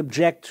does he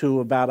object to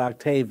about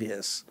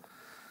Octavius?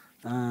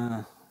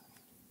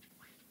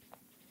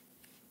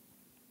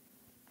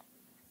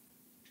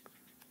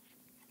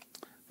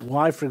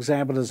 Why, for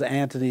example, does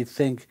Antony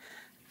think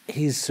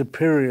he's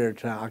superior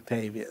to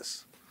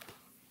Octavius?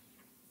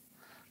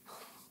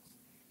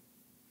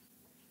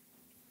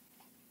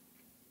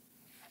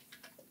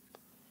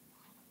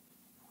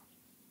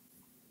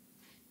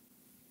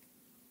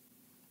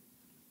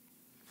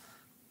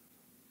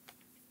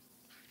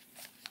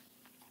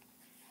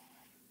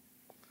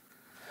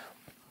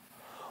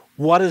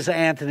 What does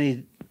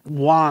Antony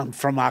want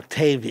from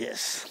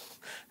Octavius?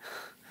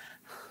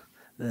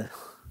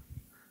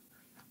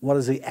 What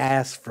does he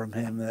ask from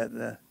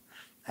him,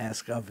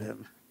 ask of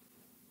him?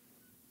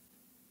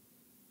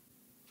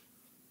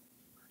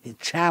 He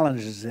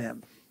challenges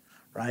him,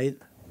 right?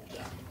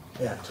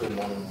 Yeah, to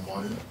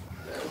one-on-one.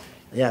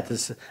 Yeah,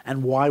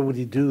 and why would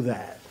he do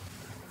that?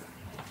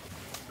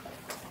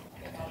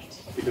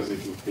 Because he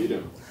can beat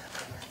him.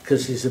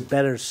 Because he's a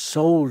better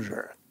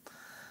soldier.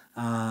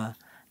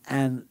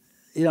 And,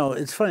 you know,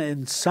 it's funny,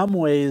 in some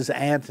ways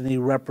Antony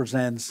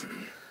represents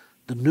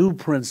the new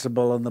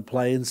principle in the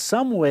play. In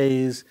some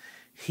ways,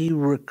 he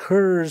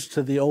recurs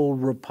to the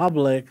old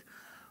republic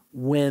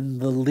when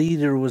the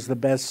leader was the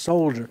best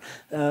soldier.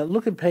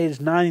 Look at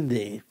page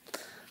 90,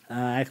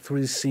 Act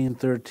 3, Scene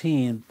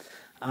 13.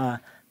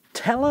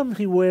 Tell him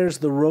he wears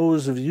the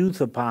rose of youth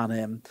upon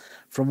him,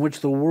 from which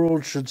the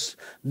world should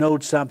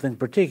note something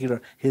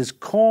particular. His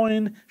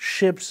coin,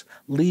 ships,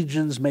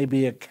 legions may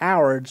be a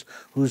coward's,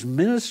 whose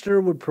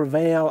minister would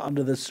prevail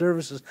under the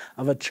services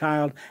of a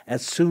child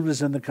as soon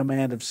as in the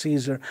command of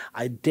Caesar.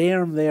 I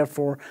dare him,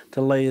 therefore,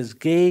 to lay his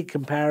gay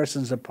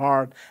comparisons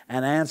apart,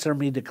 and answer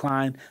me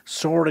decline,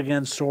 sword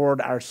against sword,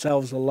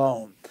 ourselves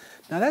alone.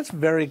 Now that's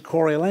very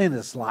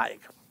Coriolanus-like.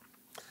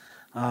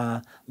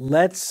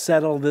 Let's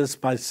settle this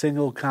by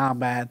single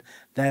combat.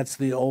 That's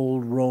the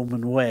old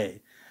Roman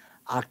way.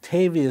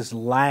 Octavius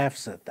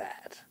laughs at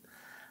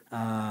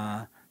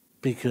that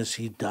because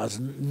he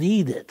doesn't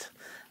need it.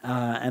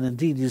 And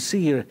indeed, you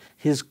see here,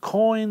 his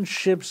coin,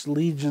 ships,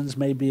 legions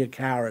may be a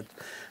coward.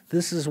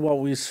 This is what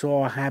we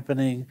saw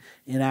happening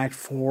in Act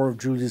 4 of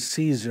Julius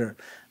Caesar,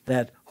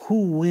 that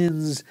who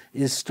wins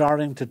is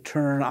starting to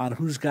turn on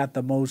who's got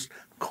the most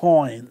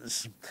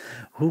coins,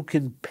 who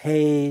can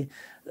pay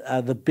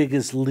the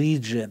biggest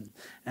legion.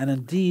 And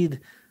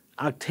indeed,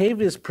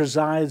 Octavius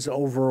presides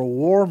over a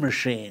war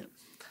machine,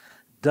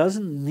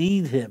 doesn't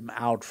need him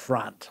out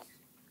front.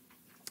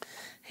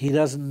 He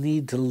doesn't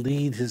need to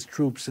lead his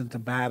troops into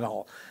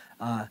battle.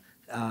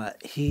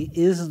 He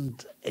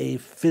isn't a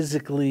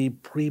physically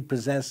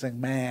prepossessing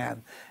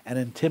man, an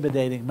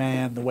intimidating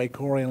man the way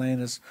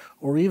Coriolanus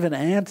or even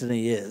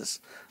Antony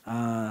is.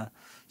 So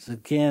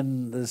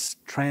again, this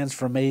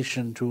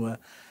transformation to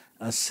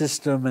a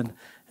system. And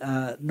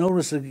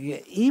notice that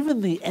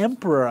even the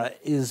emperor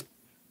is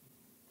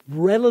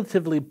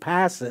relatively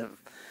passive.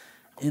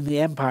 in the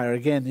empire.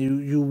 Again,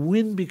 you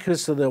win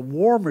because of the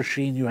war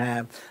machine you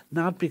have,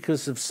 not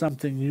because of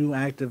something you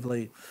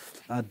actively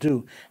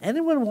do.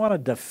 Anyone want to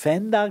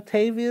defend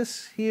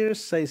Octavius here?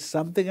 Say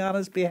something on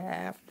his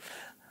behalf?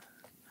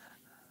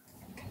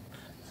 I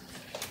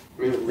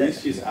mean, at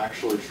least he's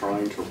actually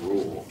trying to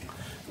rule.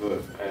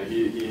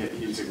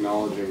 He's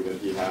acknowledging that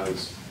he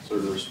has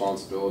certain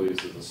responsibilities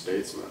as a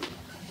statesman,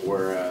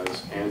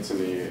 whereas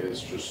Antony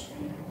is just,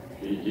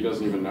 he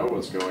doesn't even know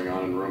what's going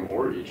on in Rome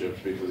or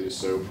Egypt because he's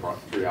so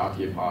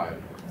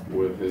preoccupied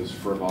with his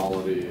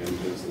frivolity and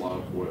his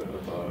love with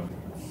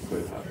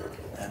Cleopatra.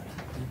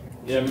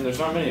 Yeah, I mean, there's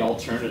not many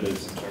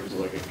alternatives in terms of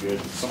like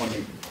someone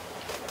you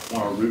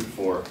want to root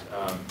for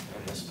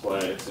in this play.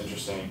 It's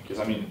interesting because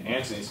I mean,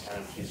 Antony's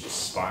he's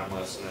just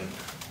spineless, and then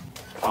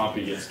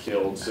Pompey gets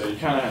killed, so you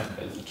kind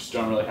of just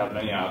don't really have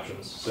many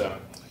options. So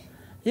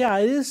yeah,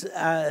 it is.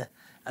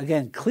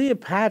 Again,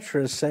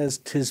 Cleopatra says,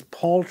 "'Tis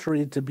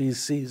paltry to be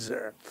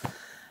Caesar,"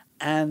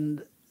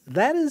 and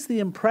that is the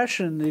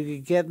impression you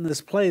get in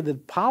this play,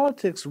 that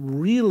politics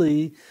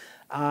really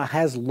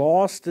has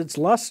lost its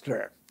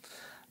luster.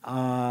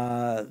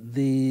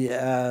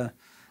 The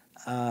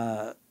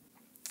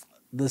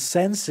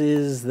sense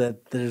is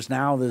that there's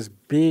now this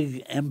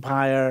big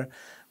empire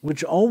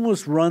which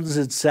almost runs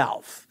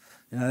itself.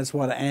 You know, that's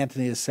what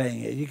Antony is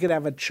saying. You could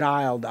have a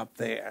child up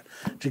there,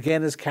 which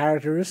again is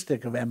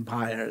characteristic of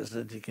empires,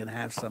 that you can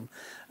have some,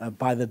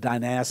 by the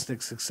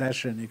dynastic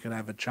succession, you can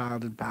have a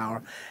child in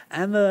power.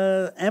 And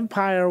the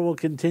empire will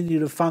continue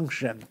to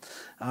function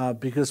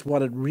because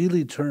what it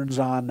really turns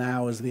on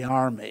now is the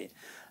army.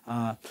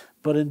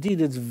 But indeed,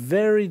 it's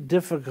very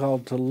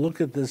difficult to look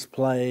at this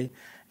play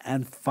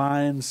and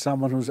find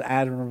someone who's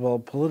admirable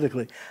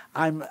politically.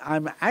 I'm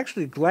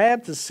actually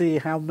glad to see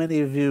how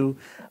many of you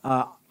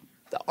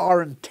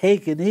aren't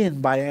taken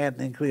in by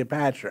Antony and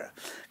Cleopatra,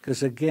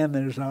 because again,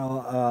 there's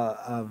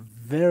a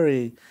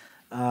very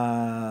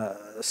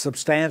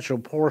substantial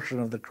portion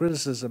of the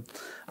criticism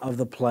of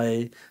the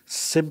play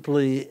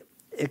simply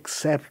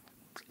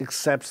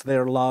accepts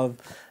their love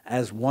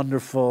as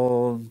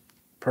wonderful,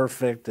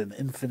 perfect, and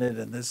infinite,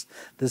 and this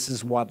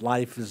is what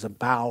life is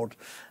about.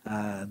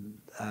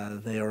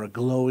 They are a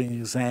glowing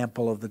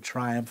example of the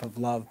triumph of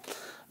love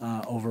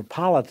over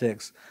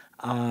politics.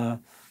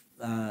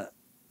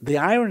 The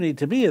irony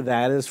to me of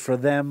that is, for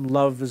them,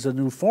 love is a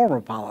new form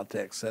of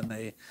politics, and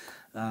they.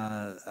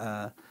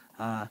 How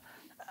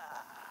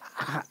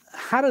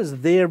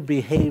does their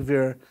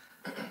behavior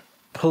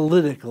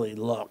politically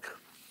look,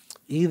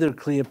 either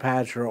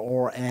Cleopatra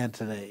or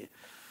Antony?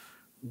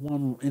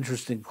 One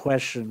interesting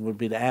question would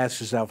be to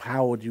ask yourself,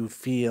 how would you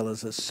feel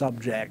as a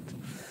subject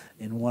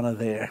in one of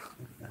their,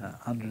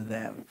 under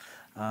them?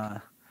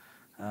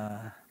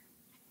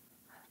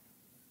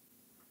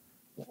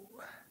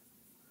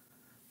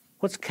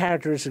 What's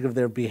characteristic of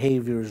their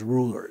behavior as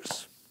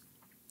rulers?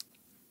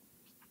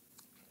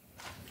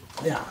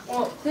 Yeah.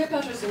 Well,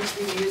 Cleopatra seems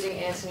to be using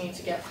Antony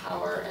to get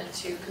power and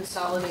to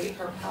consolidate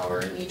her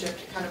power in Egypt,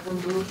 to kind of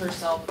remove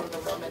herself from the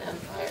Roman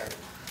Empire.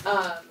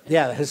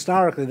 Yeah,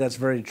 historically that's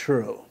very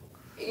true.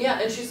 Yeah,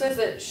 and she says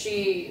that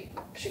she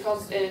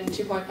calls in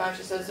 2.5,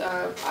 she says,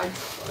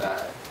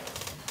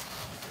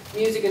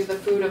 music is the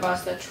food of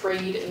us that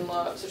trade in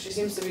love. So she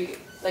seems to be,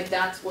 like,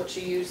 that's what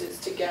she uses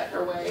to get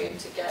her way and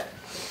to get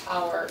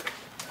power.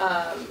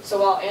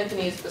 So while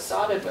Antony is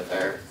besotted with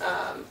her,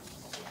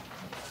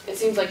 it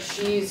seems like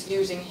she's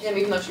using him,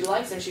 even though she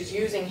likes him, she's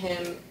using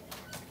him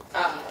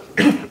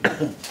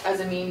as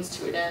a means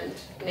to an end,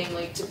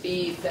 namely to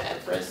be the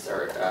empress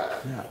or...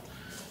 Yeah.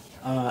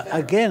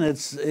 Again,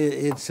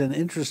 it's an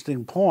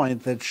interesting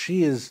point that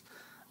she is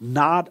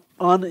not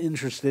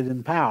uninterested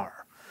in power.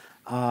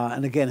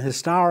 And again,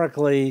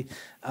 historically,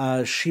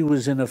 she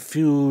was in a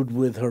feud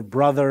with her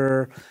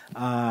brother,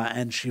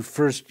 and she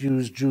first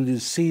used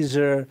Julius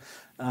Caesar.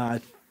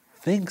 I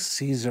think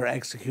Caesar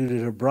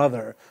executed her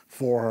brother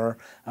for her,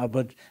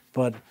 but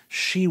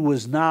she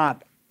was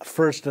not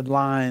first in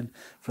line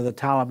for the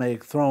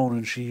Ptolemaic throne,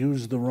 and she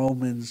used the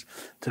Romans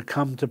to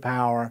come to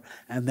power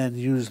and then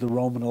used the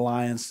Roman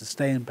alliance to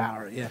stay in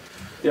power. Yeah.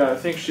 Yeah, I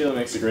think Sheila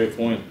makes a great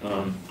point.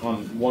 On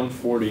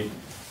 140,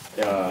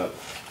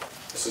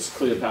 this is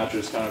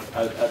Cleopatra's kind of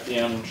at the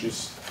end when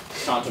she's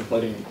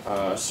contemplating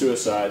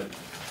suicide.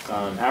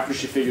 After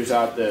she figures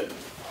out that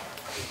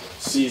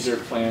Caesar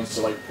plans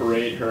to like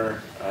parade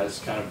her as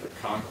kind of a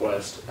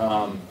conquest,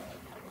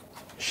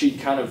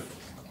 she's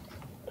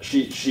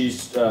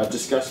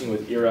discussing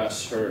with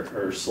Eros,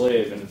 her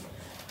slave, and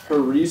her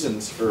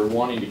reasons for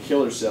wanting to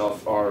kill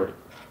herself are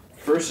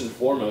first and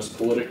foremost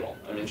political.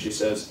 I mean, she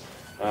says,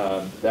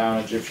 thou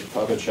an Egyptian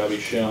puppet shall be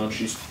shown.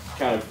 She's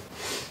kind of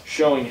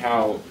showing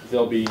how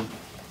they'll be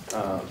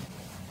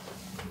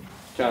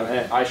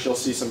I shall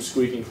see some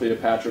squeaking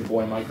Cleopatra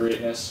boy my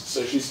greatness.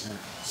 So she's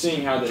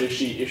seeing how that if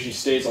she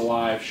stays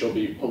alive, she'll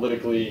be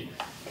politically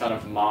kind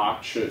of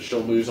mocked.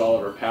 She'll lose all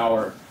of her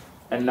power,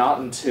 and not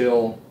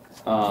until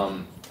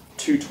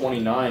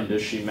 229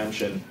 does she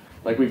mention,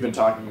 like we've been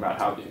talking about,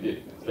 how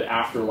the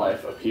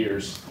afterlife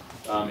appears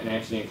in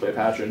Antony and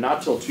Cleopatra.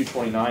 Not till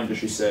 229 does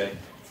she say,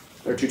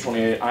 or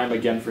 228, I am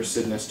again for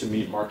Sidnus to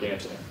meet Mark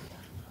Antony.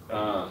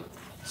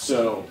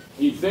 So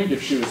you'd think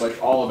if she was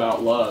like all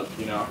about love,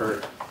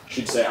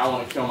 she'd say, I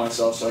want to kill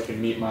myself so I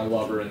can meet my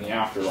lover in the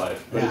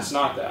afterlife. But it's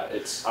not that.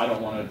 It's, I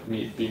don't want to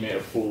be made a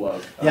fool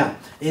of.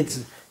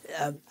 It's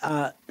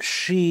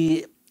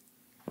she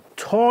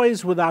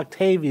toys with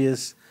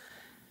Octavius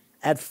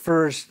at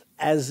first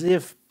as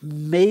if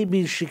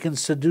maybe she can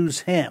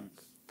seduce him.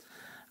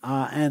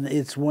 And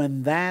it's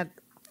when that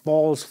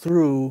falls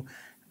through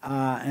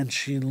and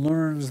she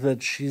learns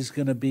that she's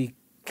going to be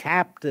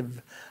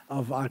captive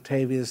of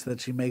Octavius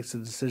that she makes the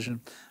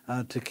decision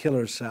to kill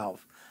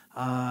herself.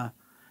 How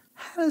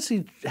does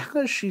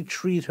she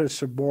treat her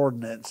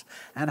subordinates,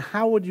 and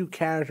how would you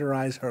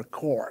characterize her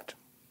court?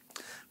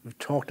 We've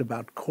talked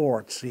about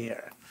courts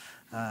here.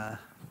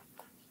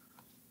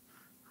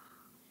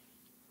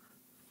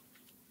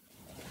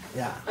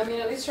 Yeah. I mean,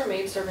 at least her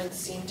maidservants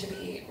seem to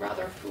be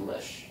rather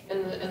foolish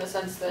in the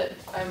sense that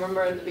I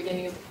remember at the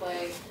beginning of the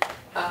play,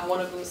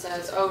 one of them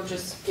says, "Oh,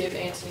 just give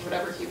Antony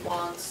whatever he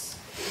wants,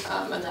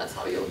 and that's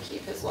how you'll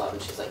keep his love."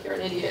 And she's like, "You're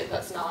an idiot.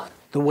 That's not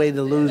the way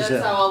to lose him.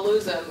 That's how I'll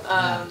lose him."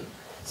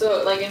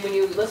 So, like, and when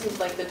you listen to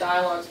like the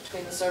dialogues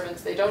between the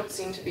servants, they don't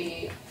seem to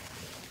be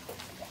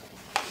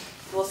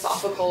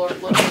philosophical or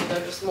political.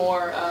 They're just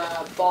more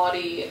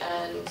body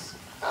and.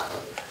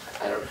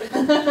 I don't.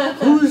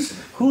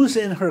 Who's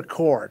in her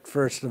court,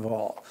 first of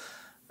all?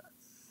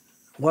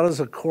 What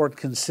does a court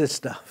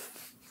consist of?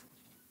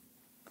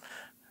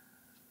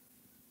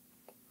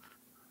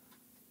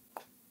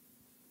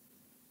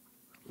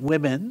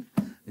 Women,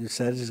 you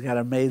said she's got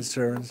her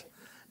maidservants.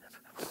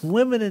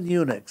 Women and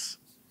eunuchs.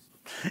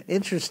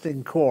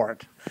 Interesting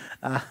court.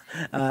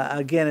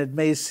 Again, it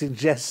may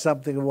suggest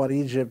something of what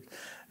Egypt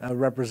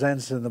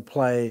represents in the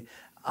play.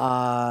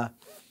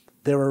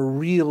 There are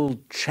real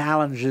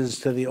challenges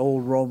to the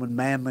old Roman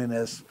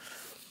manliness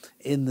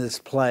in this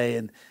play,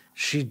 and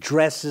she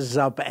dresses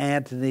up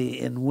Antony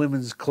in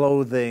women's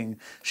clothing.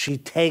 She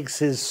takes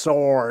his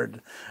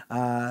sword.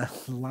 A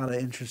lot of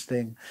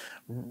interesting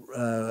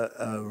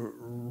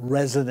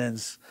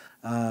resonance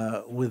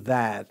with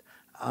that.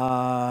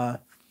 How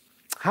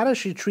does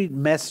she treat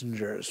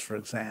messengers, for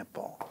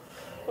example?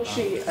 Well,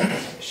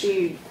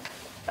 she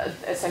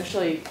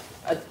essentially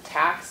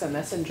attacks a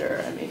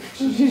messenger. I mean,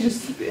 she's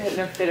just in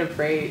a fit of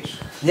rage.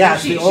 Yeah,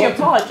 she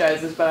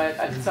apologizes, but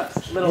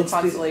it's little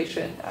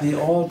consolation.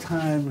 The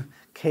all-time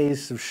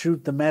case of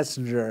shoot the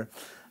messenger.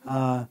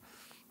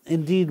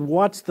 Indeed,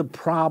 what's the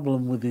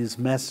problem with these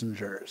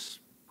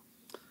messengers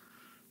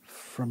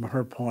from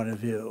her point of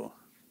view?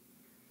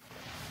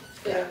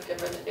 They don't give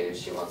her the news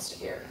she wants to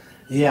hear.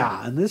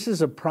 Yeah, and this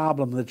is a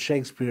problem that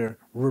Shakespeare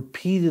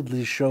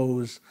repeatedly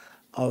shows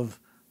of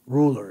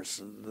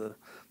rulers.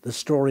 The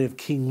story of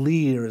King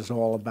Lear is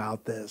all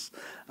about this.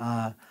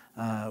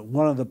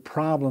 One of the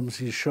problems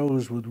he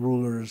shows with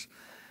rulers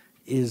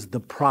is the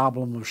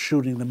problem of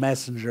shooting the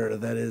messenger.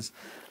 That is,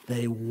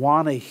 they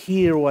want to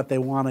hear what they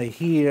want to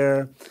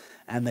hear,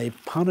 and they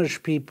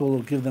punish people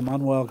who give them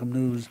unwelcome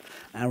news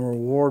and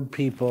reward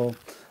people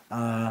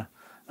that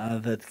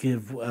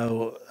give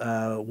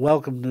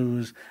welcome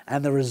news.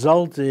 And the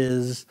result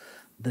is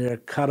they're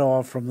cut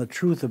off from the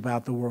truth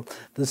about the world.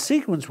 The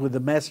sequence with the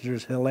messenger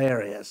is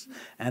hilarious,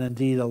 and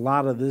indeed a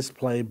lot of this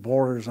play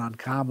borders on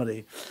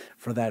comedy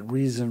for that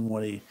reason.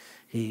 When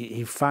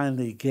he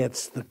finally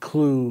gets the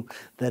clue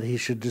that he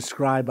should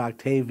describe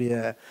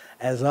Octavia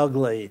as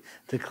ugly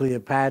to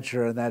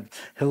Cleopatra, and that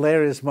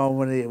hilarious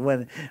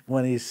moment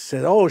when he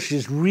said, "Oh,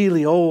 she's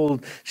really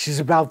old. She's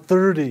about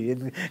 30,"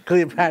 and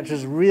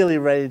Cleopatra's really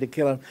ready to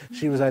kill him.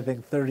 She was, I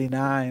think,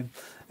 39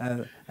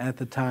 at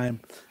the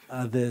time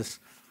of this.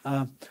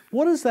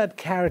 What is that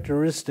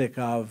characteristic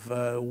of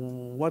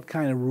what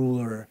kind of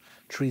ruler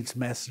treats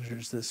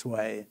messengers this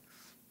way?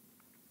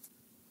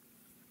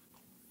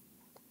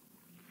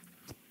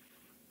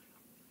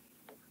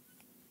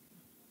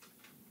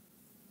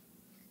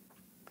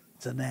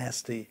 It's a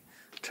nasty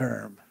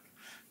term.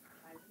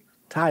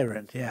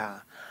 Tyrant, yeah.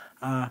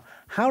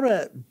 How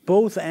do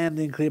both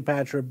Antony and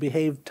Cleopatra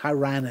behave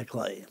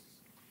tyrannically?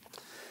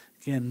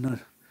 Again,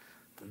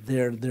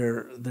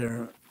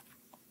 they're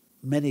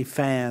many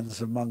fans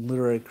among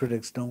literary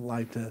critics don't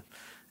like to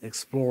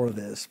explore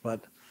this,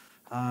 but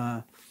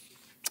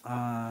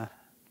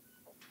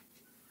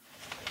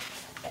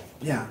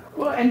yeah.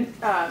 Well, and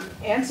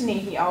Antony,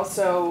 he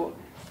also,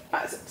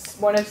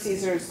 one of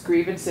Caesar's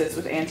grievances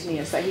with Antony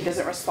is that he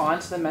doesn't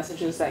respond to the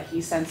messages that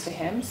he sends to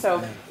him.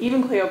 So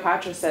even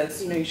Cleopatra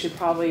says, you should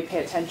probably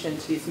pay attention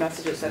to these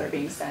messages that are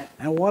being sent.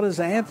 And what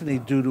does Antony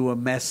do to a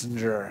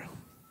messenger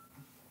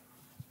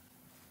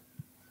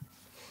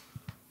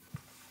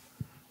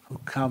who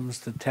comes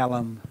to tell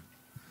him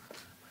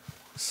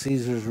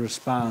Caesar's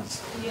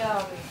response?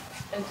 Yeah,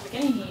 in the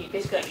beginning he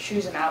basically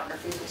chews him out and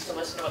refuses to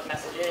listen to what the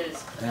message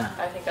is. Yeah.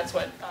 I think that's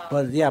what...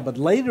 But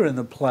later in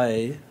the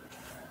play...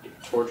 He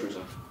tortures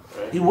him,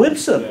 right? He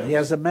whips him. Yeah. He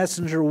has a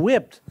messenger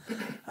whipped.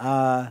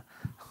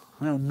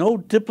 No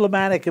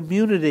diplomatic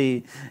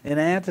immunity in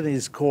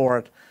Antony's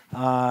court.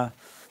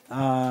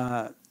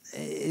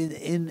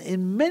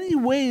 in many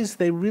ways,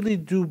 they really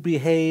do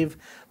behave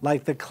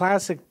like the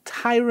classic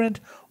tyrant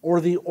or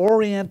the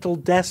Oriental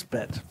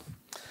despot.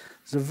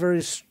 There's a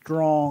very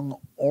strong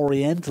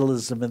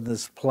Orientalism in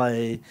this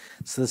play.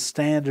 It's the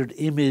standard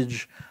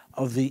image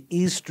of the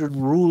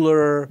Eastern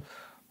ruler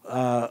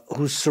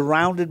who's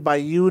surrounded by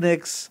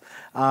eunuchs,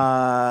 who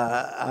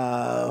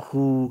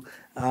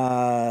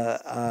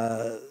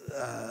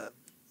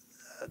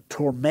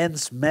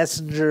torments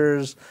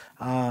messengers.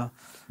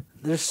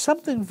 There's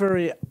something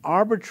very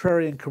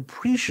arbitrary and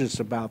capricious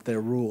about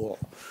their rule.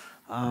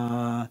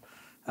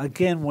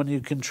 Again, when you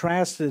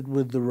contrast it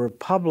with the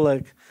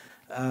Republic,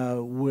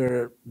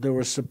 where there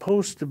were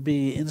supposed to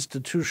be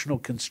institutional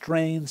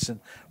constraints and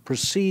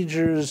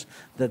procedures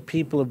that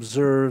people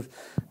observe,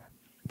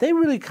 they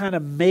really kind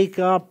of make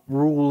up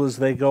rule as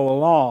they go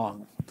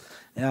along.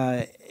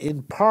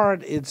 In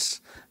part,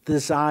 it's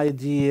this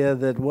idea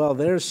that, well,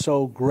 they're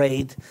so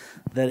great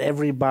that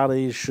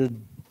everybody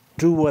should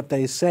do what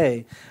they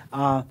say.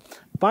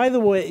 By the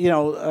way,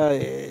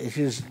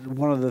 here's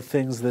one of the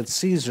things that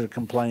Caesar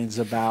complains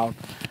about.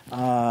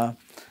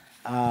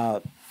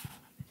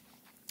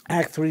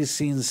 Act 3,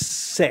 Scene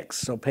 6,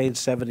 so page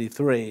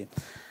 73.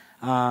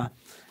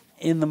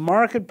 In the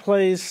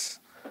marketplace,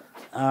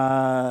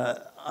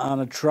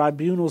 on a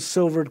tribunal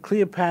silvered,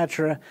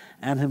 Cleopatra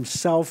and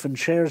himself in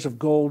chairs of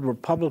gold were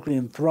publicly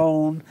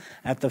enthroned.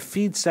 At the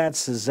feet sat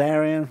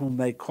Caesarion, whom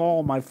they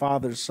call my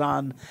father's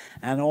son,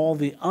 and all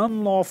the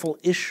unlawful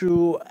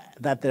issue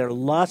that their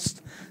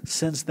lust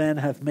since then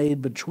hath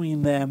made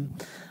between them.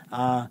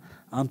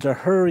 Unto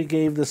her he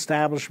gave the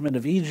establishment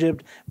of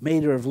Egypt,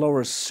 made her of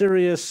Lower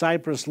Syria,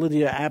 Cyprus,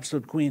 Lydia,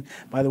 absolute queen.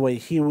 By the way,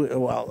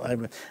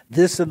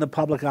 this in the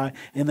public eye.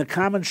 In the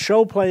common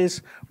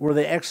showplace where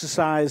they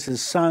exercise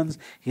his sons,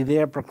 he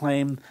there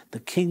proclaimed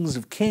the kings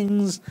of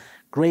kings.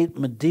 Great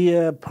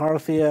Medea,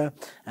 Parthia,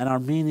 and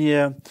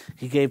Armenia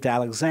he gave to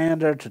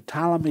Alexander. To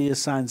Ptolemy he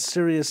assigned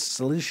Syria,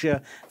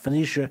 Cilicia,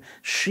 Phoenicia.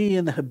 She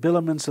in the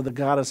habiliments of the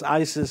goddess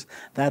Isis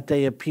that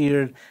day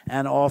appeared,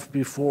 and oft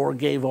before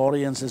gave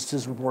audiences to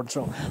his report.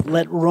 So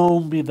let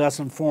Rome be thus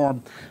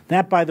informed.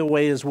 That, by the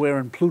way, is where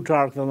in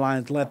Plutarch the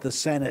lines, let the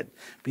Senate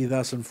be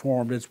thus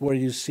informed. It's where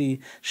you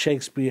see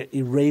Shakespeare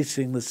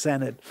erasing the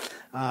Senate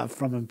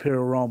from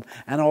Imperial Rome.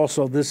 And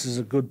also, this is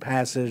a good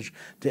passage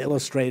to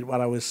illustrate what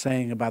I was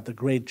saying about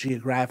the great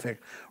geographic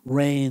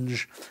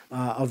range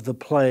of the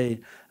play.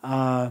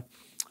 The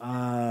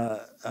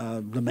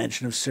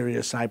mention of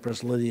Syria,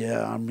 Cyprus,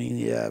 Lydia,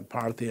 Armenia,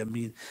 Parthia,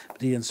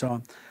 Medea, and so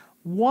on.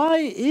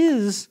 Why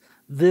is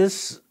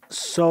this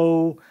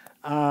so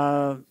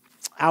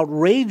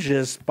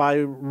outrageous by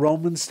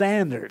Roman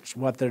standards,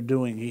 what they're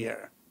doing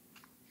here?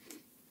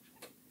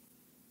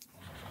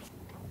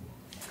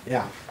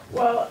 Yeah.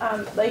 Well,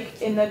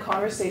 like in the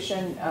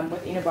conversation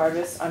with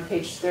Enobarbus on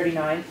page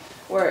 39,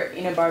 where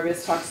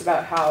Enobarbus talks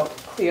about how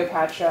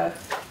Cleopatra,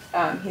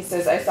 he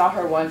says, I saw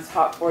her once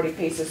hop 40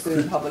 paces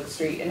through the public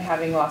street, and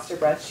having lost her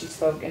breath, she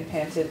spoke and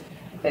panted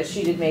that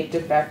she did make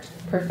defect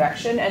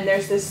perfection. And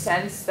there's this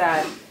sense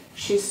that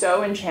she's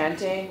so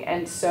enchanting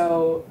and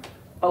so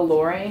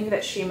alluring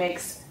that she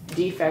makes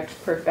defect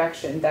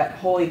perfection, that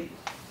holy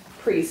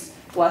priest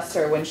bless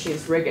her when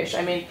she's riggish.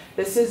 I mean,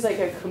 this is like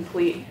a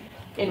complete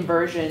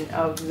inversion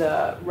of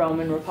the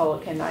Roman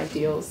Republican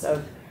ideals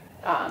of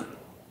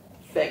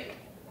like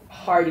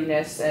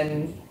hardiness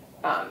and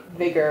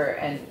vigor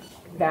and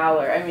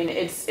valor. I mean,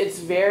 it's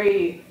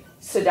very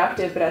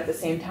seductive, but at the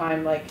same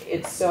time, like,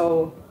 it's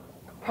so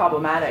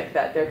problematic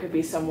that there could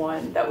be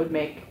someone that would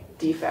make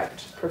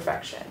defect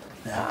perfection.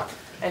 Yeah.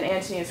 And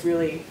Antony is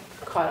really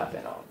caught up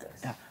in all of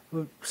this. Yeah.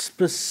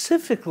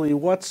 Specifically,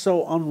 what's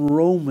so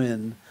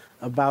un-Roman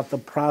about the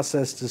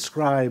process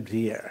described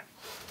here?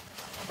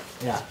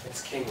 Yeah.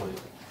 It's kingly.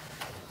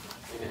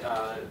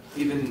 I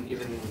mean,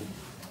 even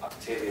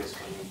Octavius,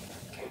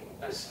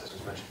 as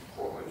was mentioned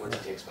before, when he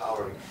takes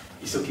power,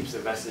 he still keeps the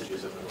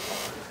vestiges of the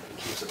Republic.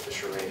 He keeps up the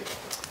charade.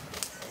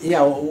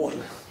 Yeah. Well,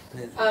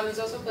 he's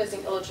also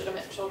placing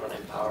illegitimate children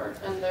in power,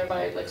 and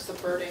thereby like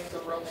subverting the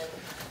Roman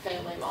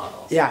family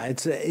model. Yeah,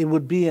 it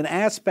would be an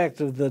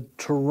aspect of the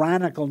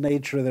tyrannical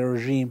nature of the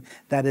regime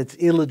that it's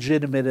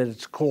illegitimate at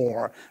its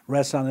core,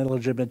 rests on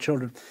illegitimate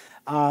children.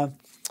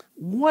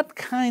 What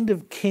kind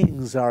of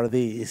kings are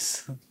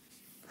these?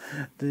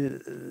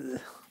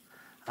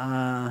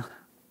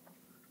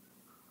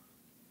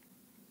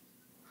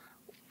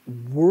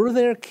 Were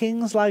there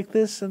kings like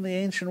this in the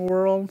ancient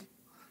world?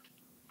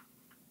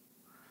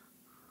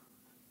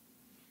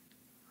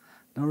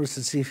 Notice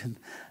it's even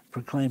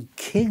proclaimed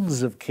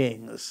kings of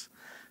kings.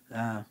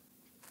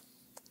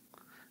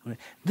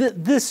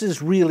 This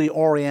is really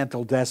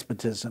Oriental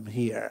despotism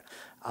here.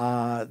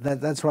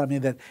 That's what I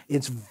mean, that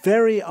it's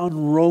very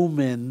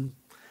un-Roman,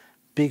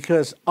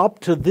 because up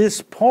to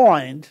this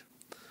point,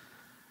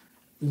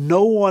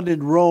 no one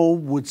in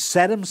Rome would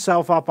set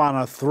himself up on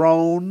a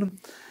throne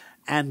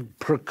and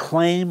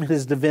proclaim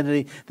his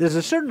divinity. There's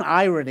a certain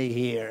irony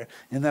here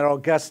in that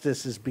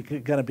Augustus is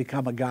going to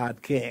become a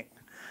god king.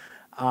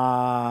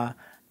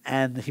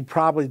 And he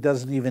probably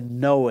doesn't even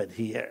know it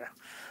here.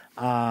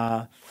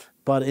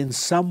 But in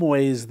some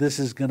ways, this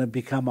is going to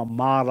become a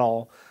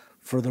model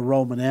for the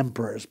Roman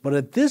emperors. But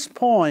at this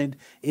point,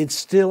 it's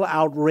still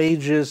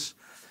outrageous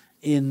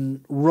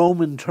in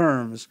Roman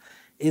terms.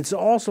 It's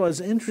also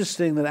as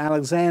interesting that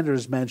Alexander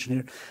is mentioned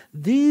here.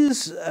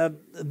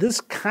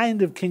 This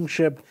kind of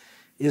kingship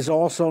is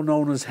also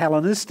known as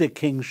Hellenistic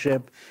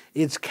kingship.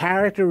 It's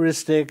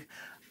characteristic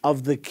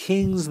of the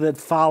kings that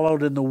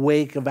followed in the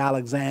wake of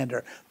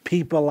Alexander,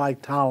 people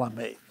like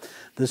Ptolemy.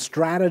 The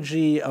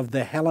strategy of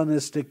the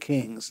Hellenistic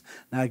kings.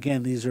 Now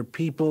again, these are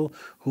people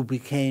who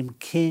became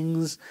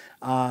kings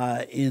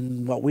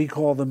in what we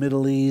call the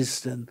Middle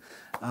East, and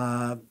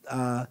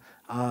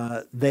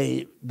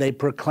they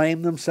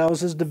proclaim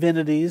themselves as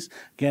divinities.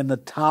 Again, the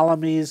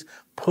Ptolemies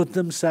put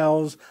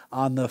themselves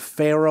on the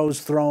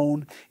Pharaoh's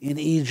throne in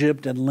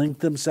Egypt and linked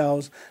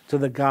themselves to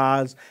the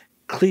gods.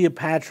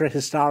 Cleopatra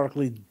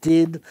historically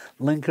did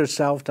link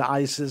herself to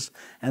Isis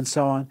and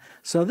so on.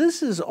 So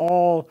this is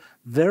all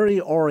very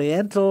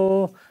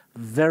oriental,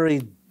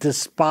 very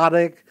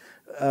despotic,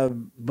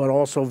 but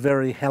also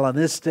very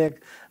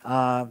Hellenistic.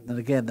 And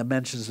again, the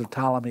mentions of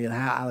Ptolemy and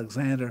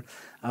Alexander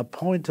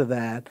point to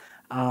that.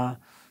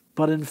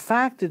 But in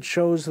fact, it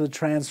shows the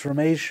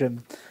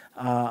transformation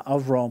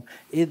of Rome.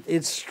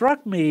 It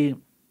struck me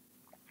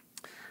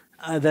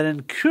that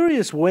in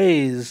curious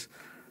ways,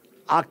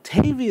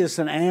 Octavius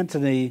and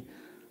Antony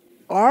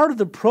are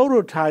the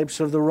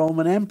prototypes of the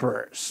Roman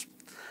emperors,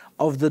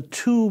 of the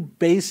two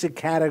basic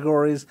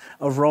categories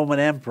of Roman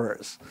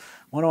emperors.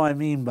 What do I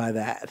mean by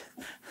that?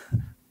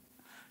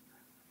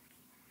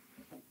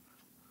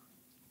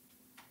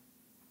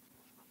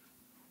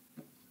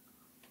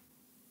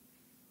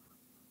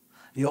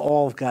 You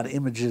all have got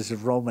images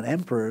of Roman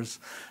emperors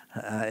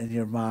in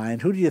your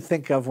mind. Who do you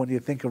think of when you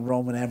think of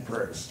Roman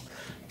emperors?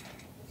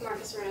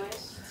 Marcus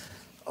Aurelius.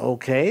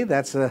 Okay,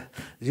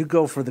 you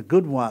go for the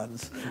good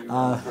ones.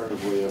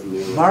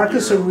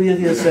 Marcus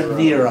Aurelius and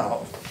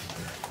Nero.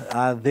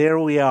 There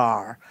we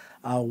are.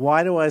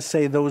 Why do I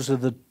say those are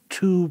the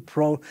two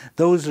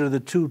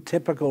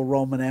typical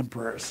Roman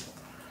emperors?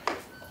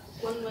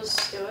 One was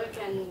stoic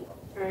and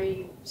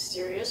very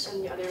serious,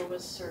 and the other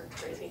was sort of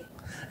crazy.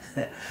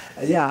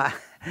 Yeah,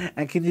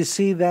 and can you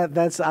see that?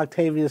 That's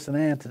Octavius and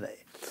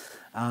Antony.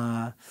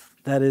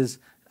 That is,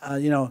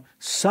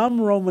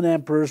 some Roman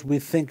emperors we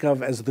think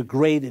of as the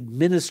great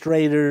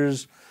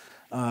administrators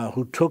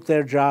who took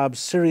their jobs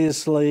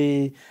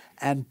seriously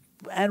and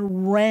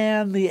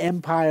ran the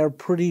empire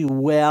pretty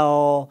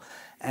well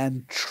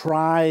and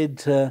tried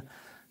to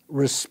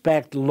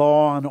respect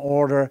law and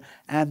order.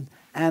 And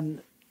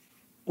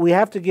we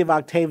have to give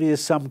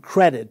Octavius some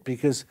credit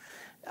because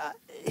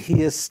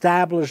he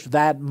established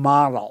that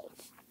model.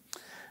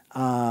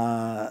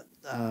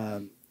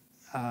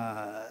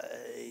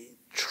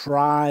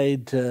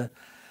 Tried to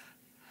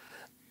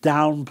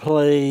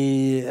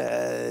downplay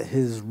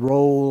his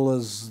role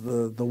as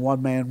the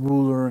one-man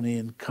ruler, and he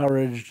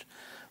encouraged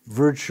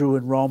virtue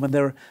in Rome.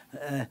 And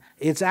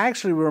it's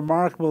actually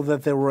remarkable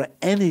that there were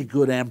any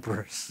good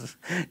emperors,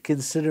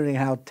 considering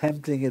how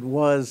tempting it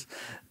was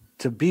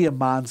to be a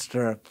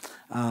monster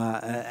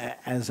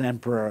as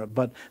emperor.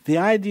 But the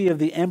idea of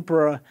the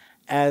emperor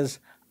as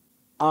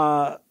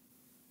almost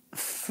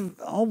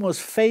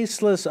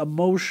faceless,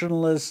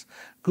 emotionless,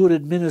 good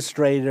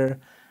administrator,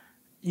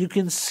 you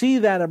can see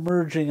that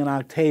emerging in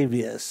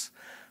Octavius.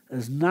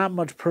 There's not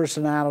much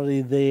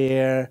personality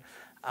there,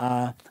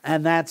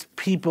 and that's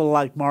people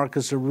like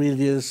Marcus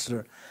Aurelius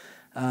or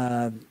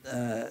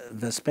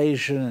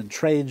Vespasian and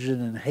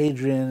Trajan and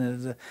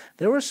Hadrian.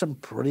 There were some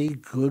pretty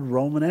good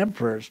Roman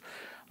emperors.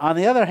 On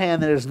the other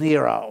hand, there's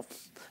Nero.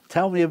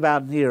 Tell me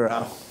about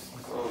Nero.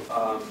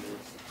 Well,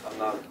 I'm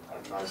not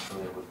as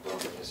familiar with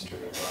Roman history,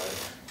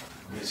 but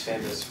he's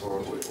famous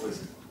for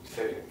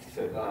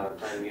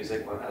playing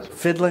music as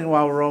Fiddling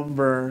While Rome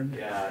Burned.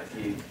 Yeah,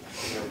 he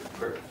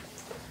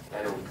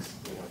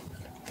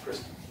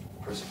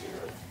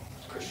persecuted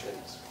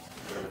Christians.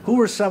 Who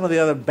were some of the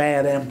other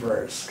bad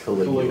emperors?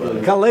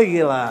 Caligula.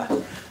 Caligula.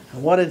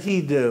 What did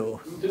he do?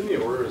 Didn't he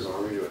order his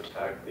army to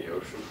attack the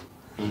ocean?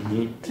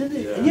 Mm-hmm. Did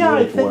he? Yeah,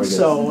 I think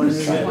so.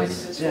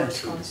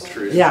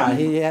 Yeah,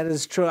 he had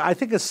his. I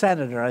think a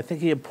senator. I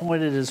think he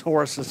appointed his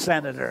horse a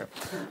senator,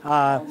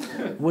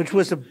 which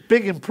was a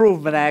big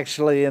improvement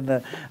actually in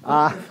the.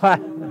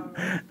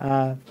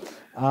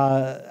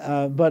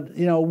 But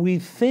we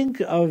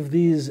think of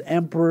these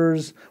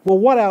emperors. Well,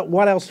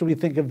 what else do we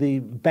think of the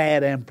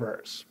bad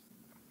emperors?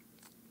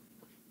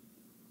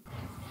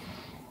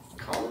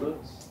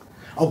 Commodus?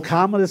 Oh,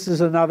 Commodus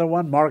is another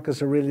one.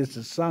 Marcus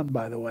Aurelius' son,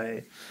 by the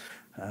way,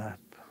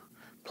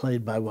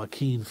 played by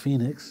Joaquin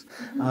Phoenix.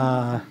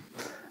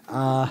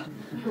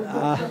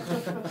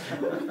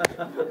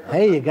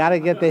 Hey, you got to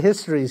get the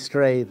history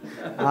straight.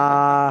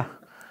 But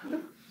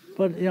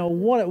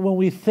when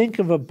we think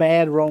of a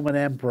bad Roman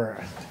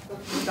emperor,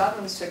 The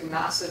Gothams took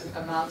massive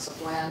amounts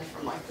of land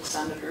from the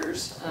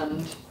senators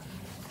and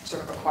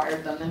sort of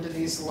acquired them into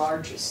these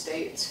large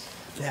estates.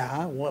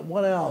 yeah.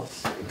 What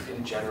else?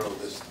 In general,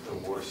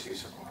 the worst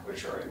use of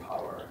arbitrary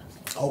power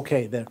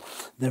Okay, they're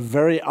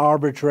very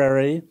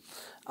arbitrary.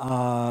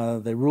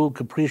 They rule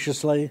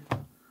capriciously.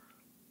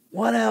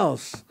 What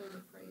else?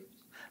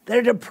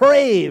 They're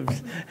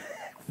depraved.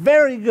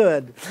 Very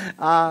good.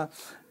 And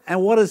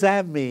what does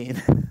that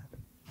mean?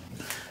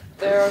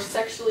 They're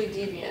sexually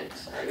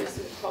deviant, I guess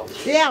it's probably.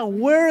 Yeah,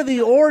 where are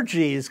the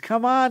orgies?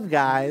 Come on,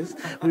 guys.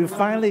 We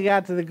finally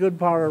got to the good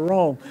part of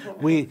Rome.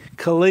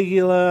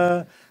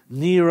 Caligula,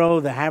 Nero,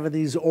 they're having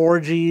these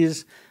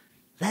orgies.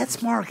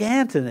 That's Mark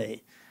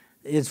Antony.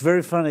 It's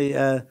very funny.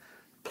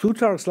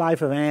 Plutarch's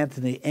Life of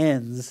Antony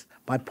ends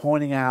by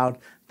pointing out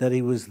that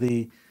he was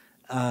that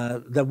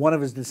one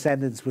of his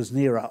descendants was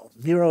Nero.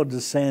 Nero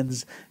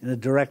descends in a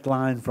direct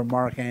line from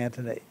Mark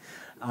Antony.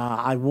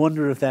 I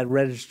wonder if that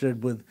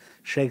registered with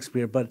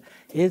Shakespeare, but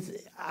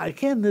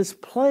again, this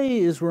play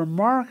is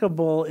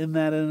remarkable in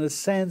that, in a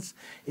sense,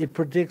 it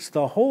predicts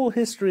the whole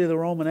history of the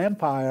Roman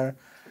Empire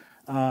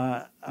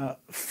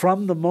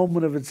from the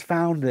moment of its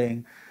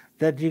founding,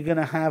 that you're going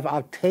to have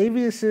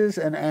Octaviuses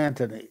and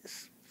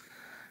Antonys.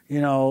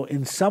 You know,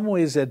 in some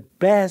ways, at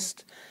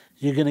best,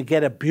 you're going to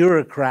get a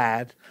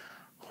bureaucrat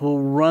who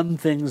run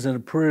things in a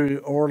pretty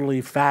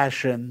orderly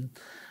fashion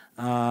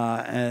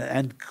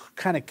and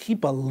kind of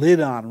keep a lid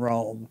on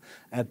Rome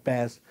at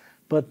best.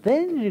 But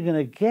then you're going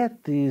to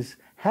get these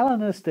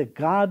Hellenistic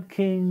god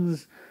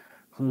kings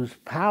whose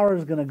power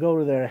is going to go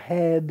to their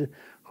head,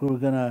 who are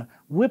going to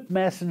whip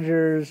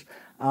messengers,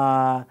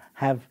 rule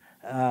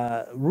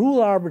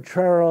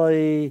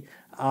arbitrarily,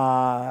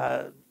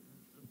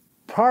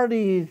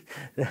 party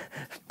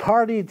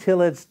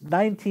till it's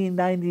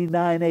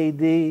 1999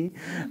 AD,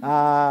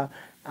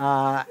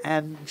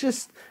 and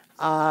just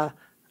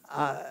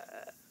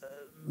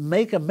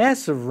make a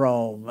mess of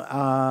Rome.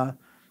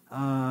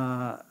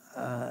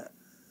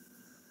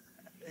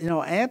 You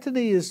know,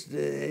 Antony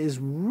is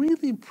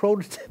really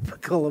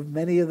prototypical of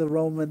many of the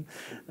Roman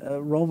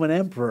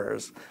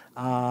emperors,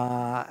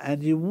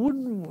 and you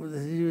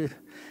wouldn't.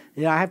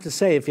 You know, I have to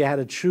say, if you had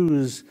to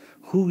choose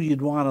who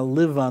you'd want to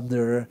live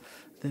under,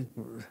 I think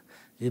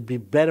you'd be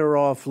better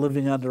off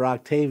living under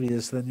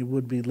Octavius than you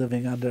would be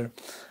living under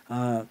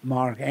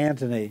Mark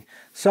Antony.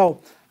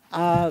 So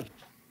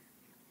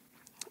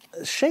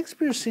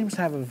Shakespeare seems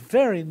to have a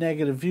very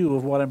negative view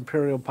of what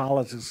imperial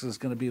politics is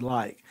going to be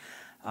like.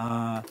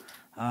 Now,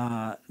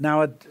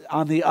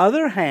 on the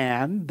other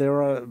hand,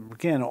 there are,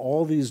 again,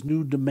 all these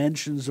new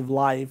dimensions of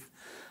life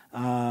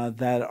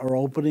that are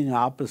opening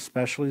up,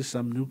 especially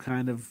some new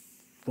kind of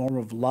form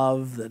of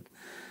love that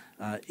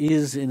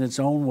is in its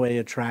own way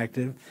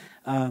attractive.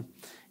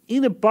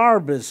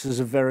 Enobarbus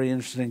is a very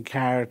interesting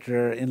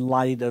character in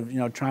light of, you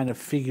know, trying to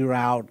figure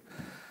out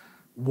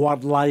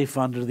what life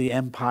under the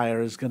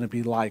empire is going to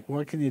be like.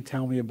 What can you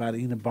tell me about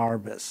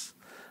Enobarbus?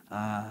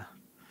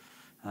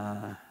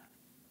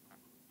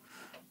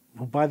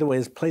 Who, by the way,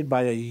 is played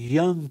by a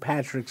young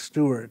Patrick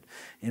Stewart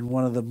in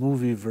one of the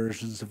movie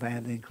versions of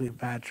Antony and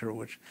Cleopatra,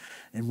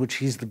 in which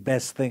he's the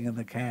best thing in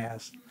the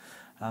cast.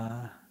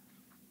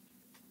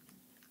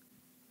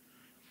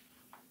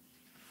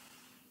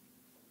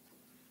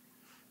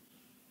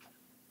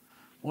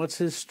 What's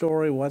his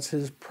story? What's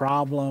his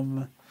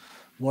problem?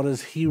 What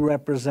does he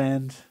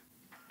represent?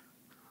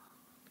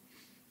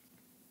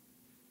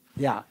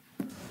 Yeah.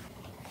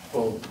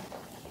 Well,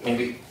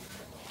 maybe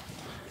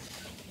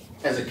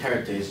as a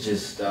character, he's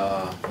just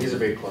he's a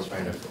very close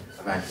friend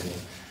of Antony,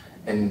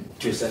 and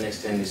to a certain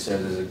extent, he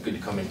serves as a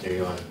good commentary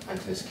on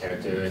Antony's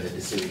character and the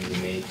decisions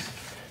he makes,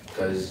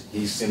 because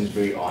he seems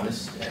very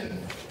honest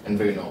and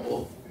very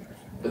noble.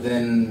 But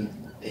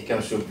then it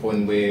comes to a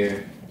point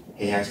where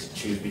he has to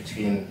choose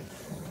between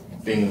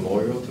being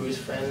loyal to his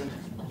friend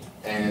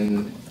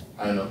and,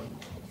 I don't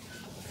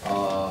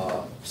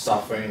know,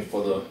 suffering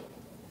for the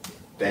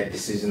bad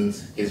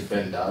decisions his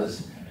friend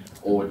does,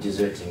 or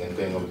deserting and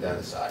going over the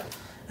other side.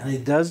 And he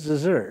does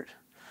desert.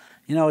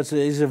 You know, it's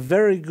a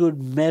very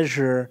good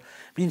measure.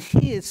 I mean,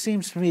 it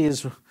seems to me,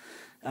 is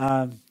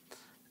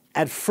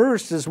at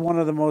first is one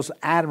of the most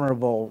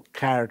admirable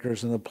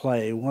characters in the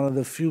play, one of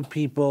the few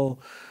people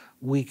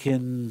we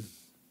can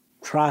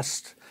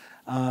trust.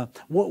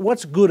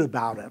 What's good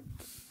about him?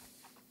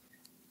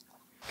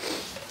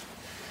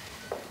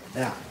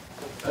 Yeah.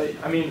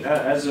 I mean,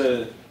 as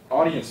an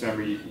audience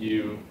member,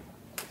 you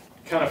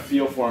kind of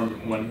feel for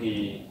him when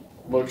he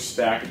looks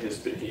back at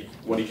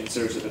what he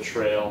considers a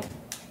betrayal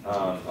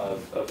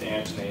of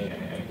Antony,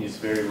 and he's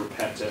very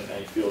repentant, and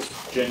he feels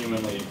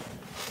genuinely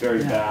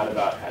very bad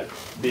about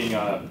being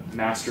a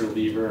master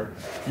leaver,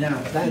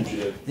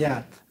 fugitive.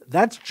 Yeah,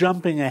 that's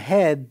jumping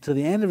ahead to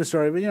the end of the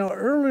story. But, you know,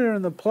 earlier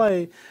in the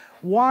play,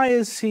 why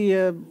is he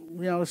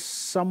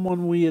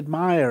someone we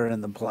admire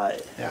in the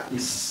play? Yeah. He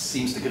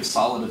seems to give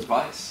solid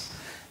advice.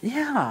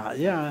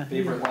 Yeah.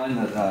 Favorite line,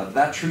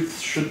 that truth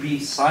should be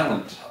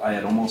silent. I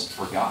had almost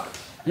forgot.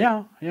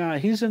 Yeah.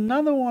 He's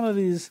another one of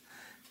these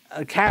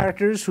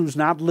characters who's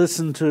not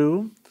listened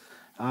to.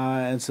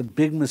 It's a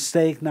big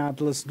mistake not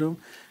to listen to him,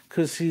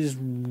 because he's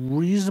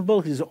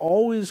reasonable. He's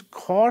always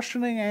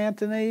cautioning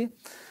Antony,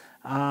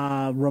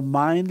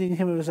 reminding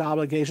him of his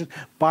obligations.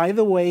 By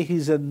the way,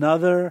 he's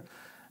another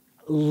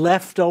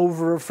left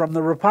over from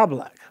the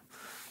Republic.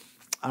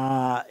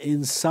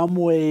 In some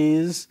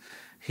ways,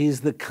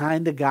 he's the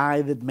kind of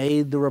guy that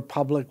made the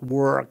Republic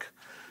work.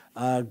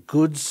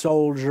 Good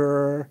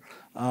soldier,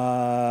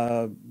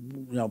 presumably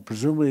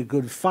a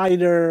good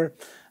fighter,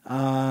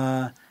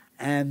 and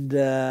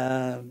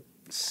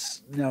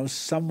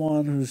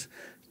someone who's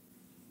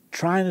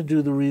trying to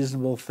do the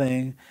reasonable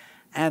thing,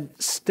 and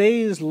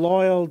stays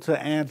loyal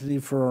to Antony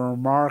for a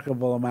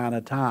remarkable amount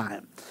of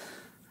time.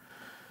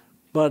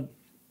 But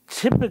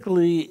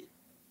typically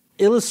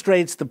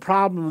illustrates the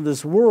problem of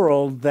this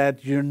world,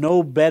 that you're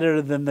no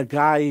better than the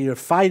guy you're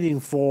fighting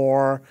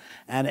for,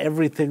 and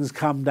everything's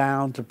come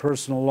down to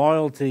personal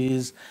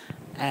loyalties,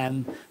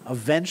 and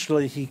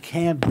eventually he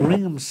can't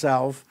bring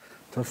himself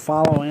to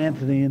follow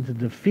Antony into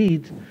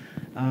defeat,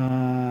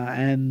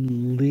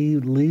 and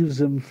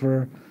leaves him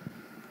for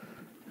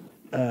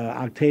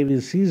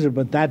Octavius Caesar,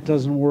 but that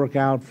doesn't work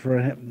out for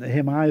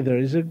him either.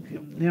 He's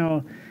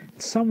in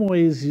some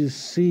ways you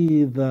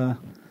see the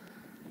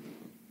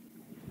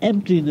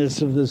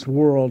emptiness of this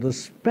world,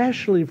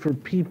 especially for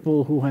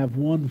people who have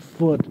one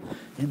foot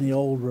in the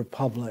old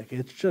republic.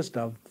 It's just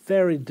a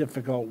very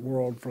difficult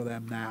world for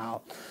them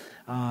now.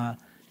 To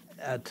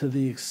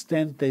the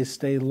extent they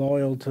stay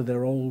loyal to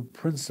their old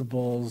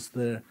principles,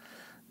 they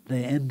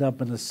end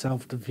up in a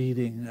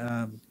self-defeating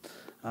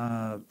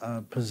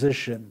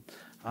position.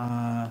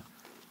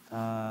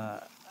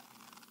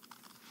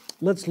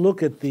 Let's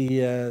look at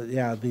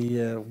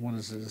the what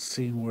is it,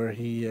 scene where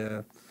he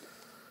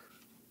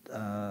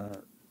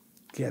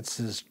gets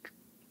his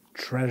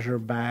treasure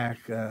back.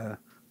 Where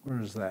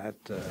is that?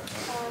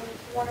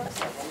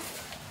 107.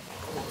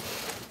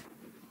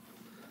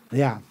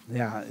 Yeah.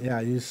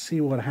 You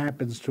see what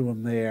happens to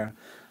him there.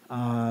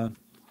 I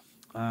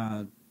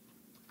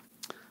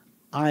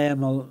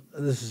am alone,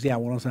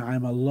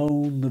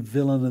 the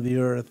villain of the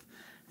earth,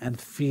 and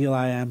feel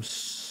I am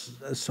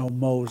so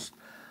most.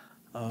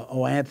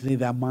 O Antony,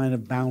 thou mine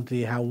of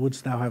bounty, how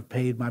wouldst thou have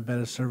paid my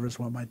better service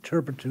when my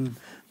turpitude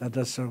thou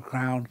dost so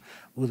crown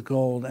with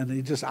gold? And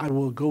I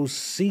will go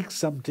seek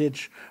some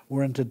ditch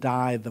wherein to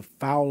die, the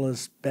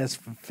foulest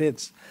best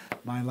befits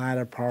my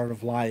latter part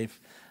of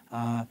life.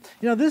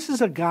 This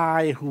is a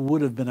guy who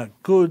would have been a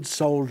good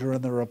soldier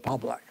in the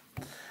Republic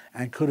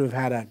and could have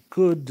had a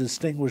good,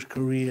 distinguished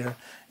career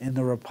in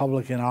the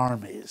Republican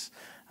armies.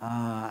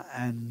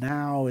 And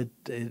now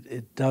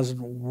it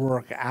doesn't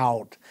work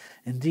out.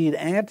 Indeed,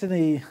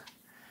 Antony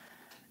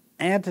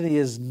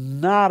is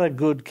not a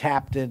good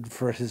captain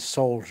for his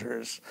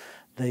soldiers.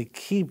 They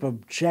keep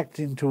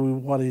objecting to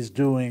what he's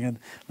doing, and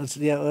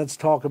let's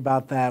talk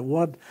about that.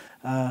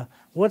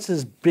 What's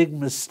his big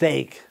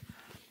mistake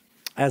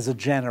as a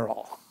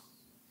general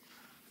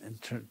in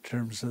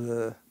terms of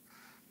the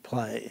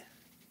play?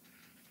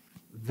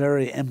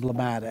 Very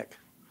emblematic.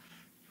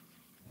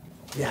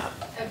 Yeah.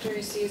 After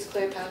he sees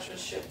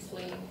Cleopatra's ship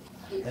fleeing,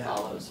 he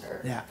follows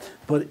her. Yeah,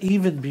 but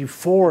even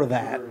before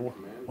that,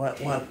 what?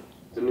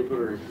 Didn't he put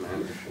her in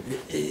command?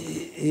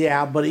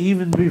 Yeah, but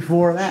even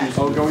before that.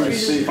 Oh, going to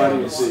sea,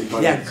 fighting at sea.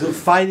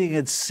 Fighting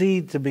at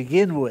sea to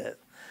begin with.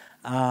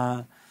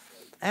 And,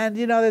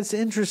 that's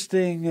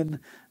interesting. And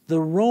the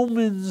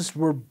Romans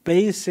were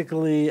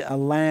basically a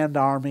land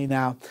army.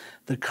 Now,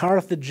 the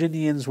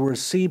Carthaginians were a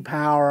sea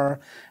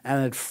power,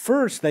 and at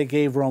first they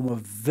gave Rome a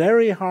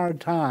very hard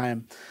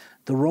time.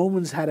 The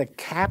Romans had to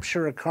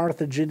capture a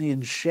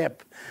Carthaginian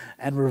ship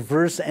and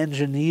reverse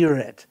engineer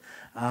it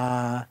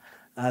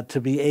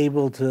to be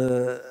able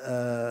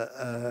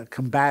to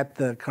combat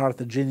the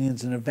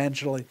Carthaginians, and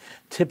eventually,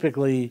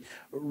 typically,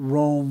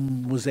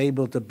 Rome was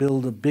able to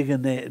build a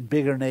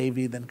bigger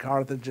navy than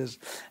Carthage's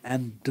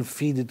and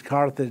defeated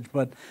Carthage.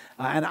 But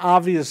and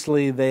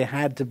obviously they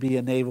had to be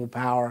a naval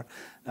power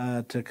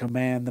to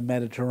command the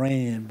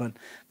Mediterranean. But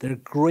their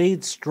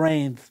great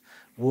strength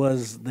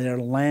was their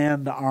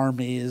land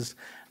armies,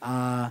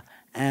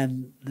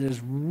 and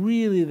there's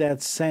really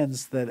that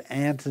sense that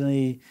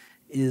Antony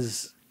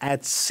is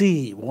at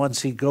sea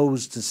once he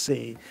goes to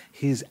sea.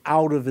 He's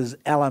out of his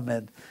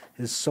element.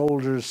 His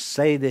soldiers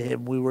say to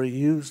him, we were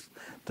used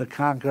to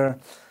conquer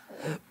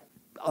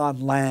on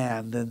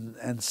land,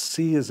 and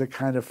sea is a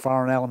kind of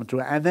foreign element to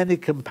it. And then he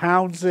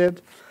compounds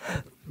it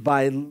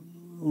by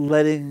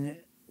letting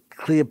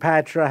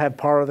Cleopatra have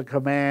part of the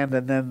command,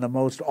 and then the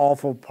most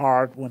awful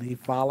part when he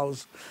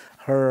follows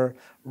her,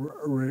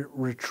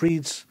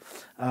 retreats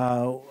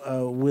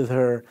with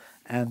her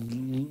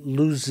and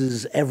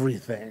loses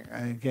everything.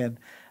 And again,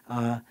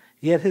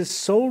 yet his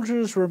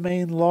soldiers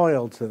remain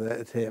loyal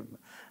to him,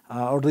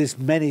 or at least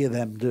many of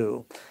them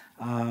do.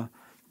 And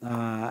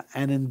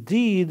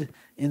indeed,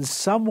 in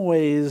some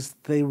ways,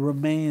 they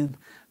remain.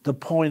 The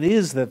point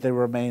is that they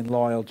remain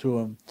loyal to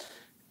him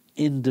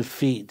in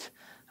defeat.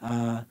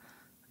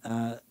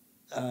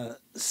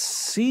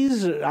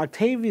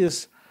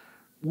 Octavius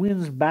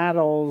wins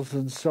battles,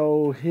 and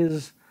so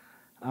his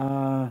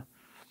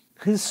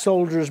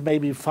soldiers may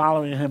be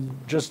following him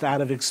just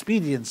out of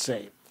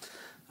expediency.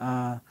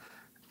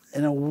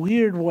 In a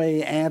weird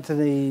way,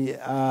 Antony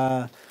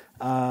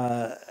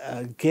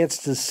gets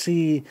to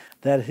see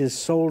that his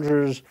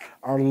soldiers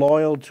are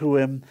loyal to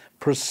him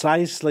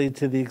precisely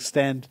to the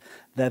extent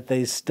that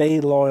they stay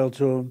loyal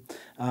to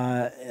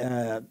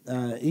him,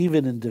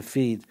 even in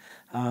defeat.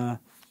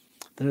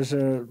 There's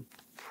a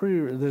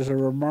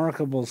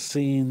remarkable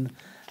scene.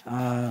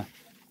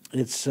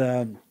 It's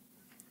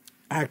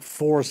Act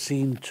 4,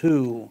 Scene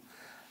 2,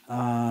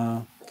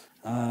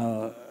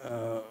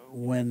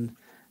 when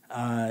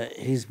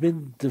he's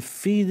been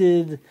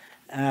defeated,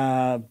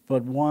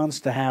 but wants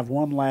to have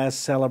one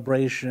last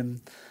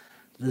celebration.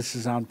 This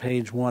is on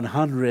page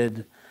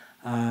 100.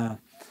 And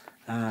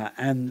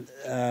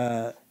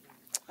thou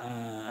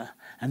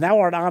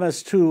art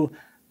honest too,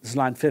 this is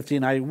line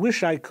 15, I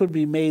wish I could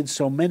be made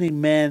so many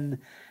men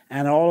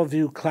and all of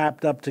you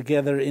clapped up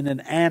together in an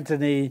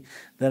Antony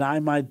that I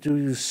might do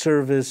you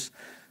service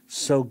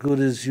so good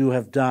as you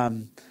have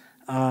done.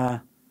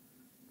 That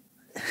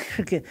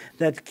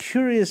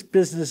curious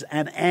business,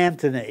 an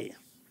Antony.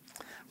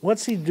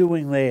 What's he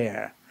doing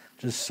there?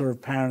 Just sort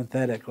of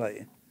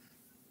parenthetically.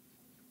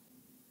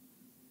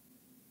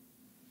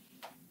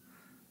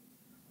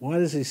 Why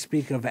does he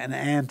speak of an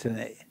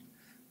Antony?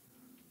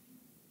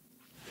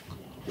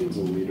 He's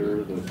a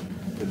leader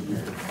that you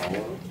can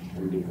follow.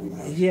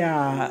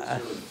 Yeah.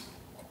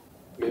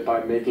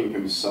 By making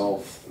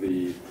himself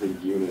the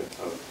unit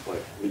of,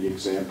 like, the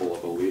example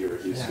of a leader,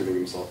 he's giving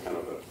himself kind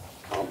of a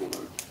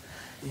compliment.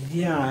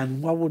 Yeah,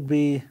 and what would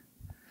be?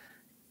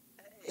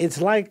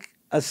 It's like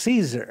a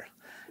Caesar.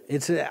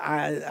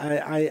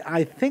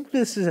 I think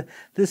this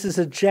is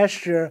a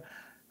gesture.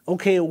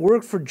 Okay, it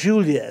worked for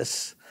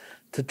Julius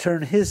to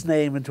turn his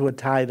name into a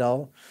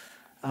title.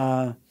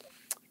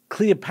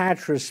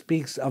 Cleopatra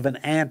speaks of an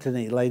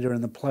Antony later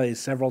in the play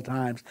several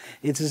times.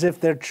 It's as if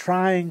they're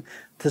trying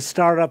to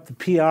start up the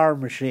PR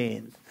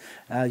machine.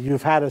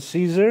 You've had a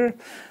Caesar,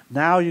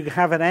 now you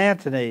have an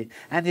Antony.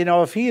 And, you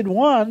know, if he had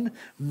won,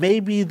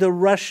 maybe the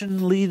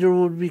Russian leader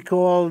would be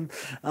called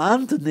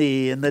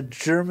Antony, and the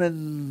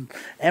German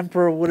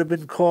emperor would have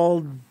been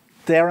called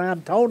Der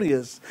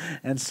Antonius,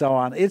 and so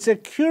on. It's a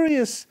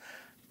curious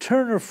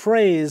turn of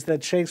phrase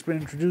that Shakespeare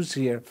introduced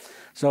here.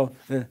 So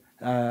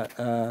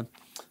the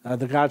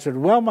god said,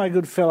 well, my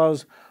good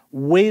fellows,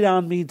 wait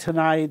on me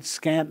tonight,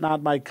 scant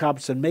not my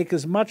cups, and make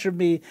as much of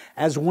me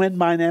as when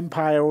mine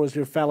empire was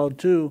your fellow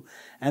too,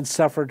 and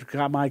suffered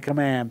my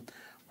command.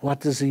 What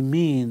does he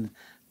mean?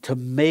 To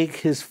make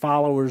his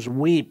followers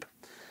weep.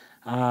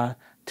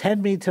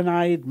 Tend me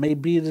tonight,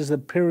 maybe it is the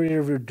period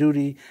of your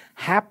duty.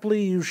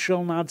 Haply you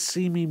shall not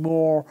see me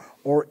more,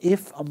 or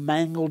if a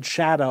mangled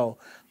shadow,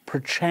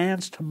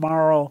 perchance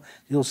tomorrow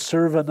you'll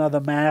serve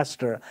another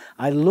master.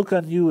 I look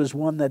on you as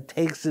one that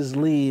takes his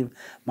leave.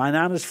 Mine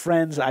honest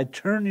friends, I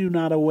turn you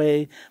not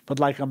away, but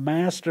like a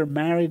master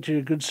married to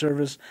your good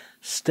service,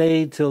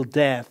 stay till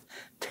death.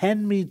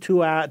 Tend me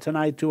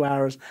tonight 2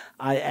 hours,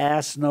 I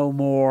ask no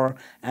more,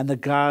 and the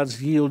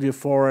gods yield you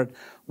for it.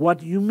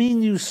 What you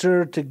mean, you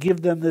sir, to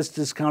give them this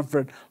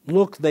discomfort?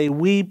 Look, they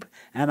weep,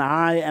 and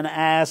I, an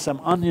ass,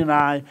 am onion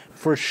eye.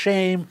 For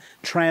shame,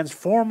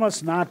 transform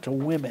us not to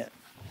women.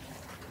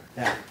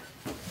 Yeah.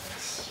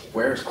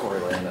 Where's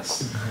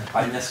Coriolanus?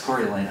 I miss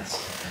Coriolanus.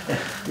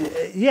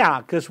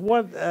 Yeah, because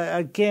what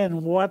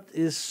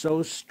is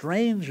so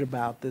strange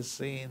about this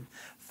scene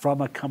from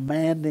a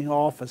commanding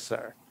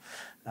officer?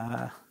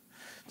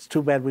 It's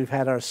too bad we've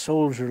had our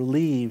soldier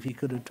leave. He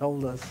could have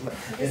told us.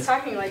 He's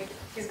talking like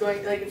he's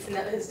going, like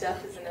his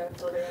death is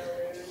inevitable.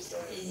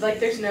 Like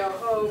there's no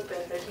hope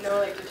and there's no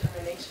like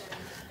determination.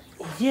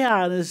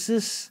 Yeah, and is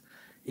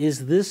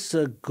this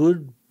a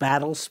good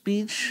battle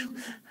speech?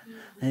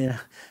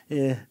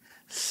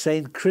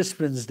 St.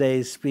 Crispin's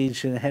Day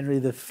speech in Henry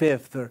V,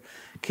 or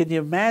can you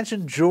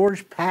imagine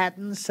George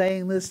Patton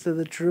saying this to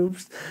the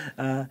troops?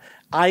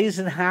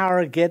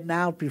 Eisenhower getting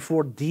out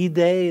before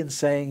D-Day and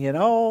saying, you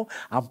know,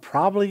 I'm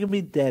probably going to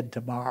be dead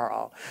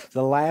tomorrow. It's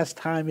the last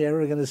time you're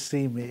ever going to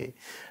see me.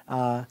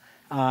 And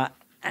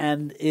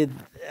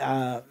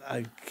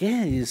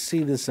again, you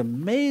see this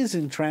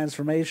amazing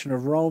transformation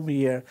of Rome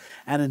here.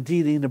 And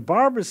indeed,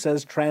 Enid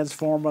says,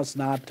 transform us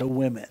not to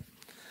women.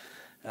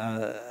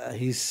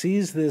 He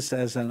sees this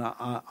as an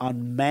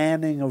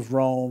unmanning of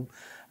Rome,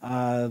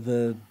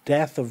 the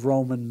death of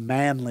Roman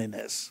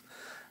manliness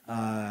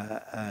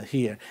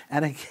here.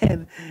 And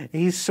again,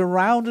 he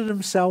surrounded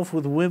himself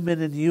with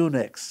women and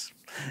eunuchs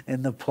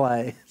in the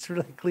play. It's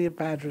really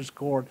Cleopatra's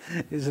Court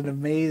is an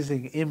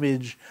amazing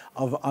image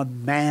of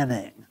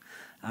unmanning.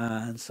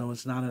 And so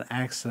it's not an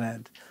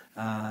accident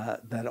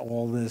that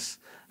all this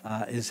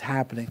is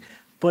happening.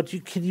 But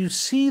can you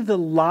see the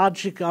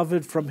logic of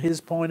it from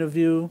his point of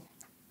view?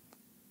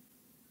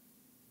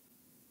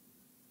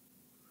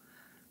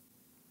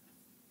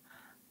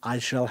 I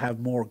shall have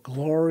more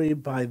glory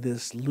by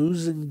this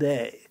losing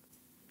day.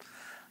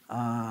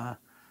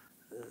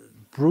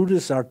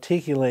 Brutus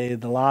articulated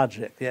the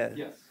logic. Yeah.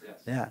 Yes.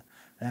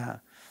 Yeah.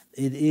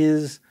 It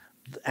is,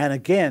 and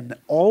again,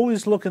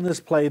 always look in this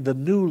play, the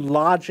new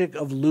logic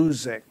of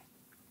losing.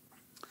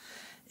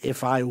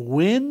 If I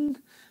win,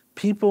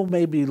 people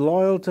may be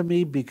loyal to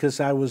me because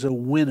I was a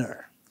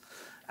winner.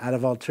 out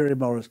of ulterior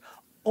motives.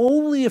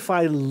 Only if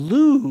I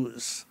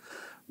lose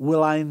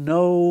will I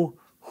know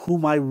who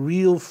my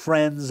real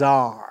friends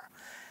are.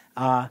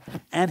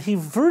 And he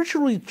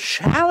virtually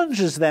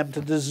challenges them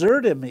to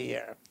desert him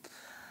here.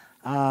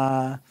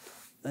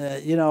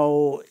 You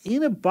know,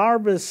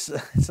 Enobarbus,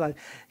 it's like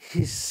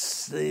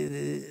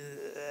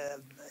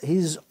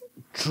he's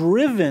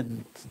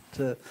driven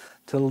to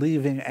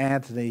leaving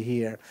Antony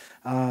here.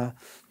 Now,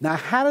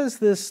 how does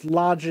this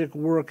logic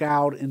work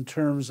out in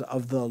terms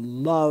of the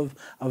love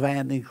of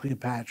Antony and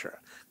Cleopatra?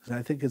 Because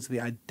I think it's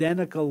the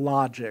identical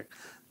logic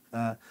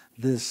that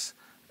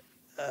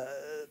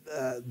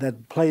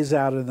plays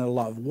out in their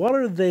love. What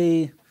are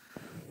they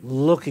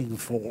looking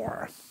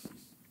for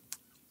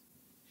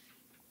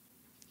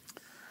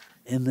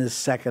in this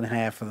second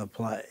half of the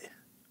play?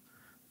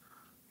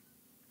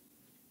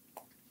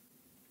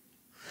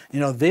 You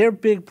know, their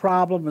big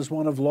problem is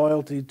one of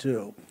loyalty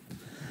too.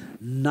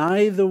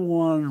 Neither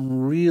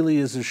one really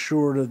is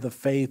assured of the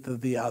faith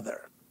of the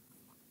other.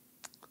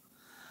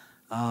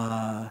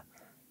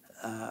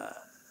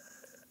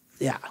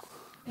 Yeah. I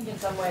think in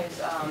some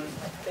ways,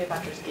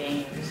 Cleopatra's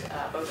games,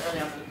 both early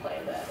on in the play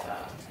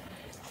that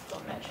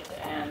Phil mentioned,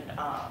 and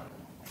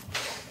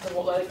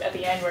at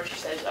the end where she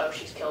says, "Oh,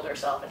 she's killed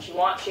herself," and she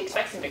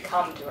expects him to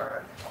come to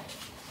her,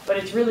 but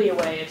it's really a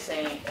way of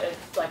saying,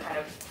 like, kind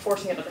of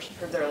forcing the other person to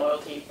prove their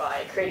loyalty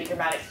by creating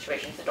dramatic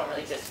situations that don't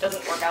really exist. It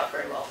doesn't work out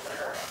very well for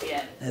her at the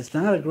end. It's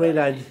not a great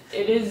idea.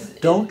 It is.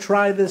 Don't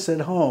try this at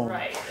home.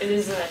 Right. It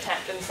is an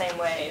attempt in the same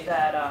way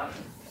that.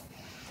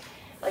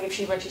 Like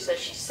when she says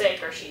she's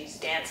sick or she's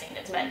dancing,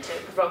 it's meant to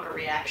provoke a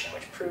reaction,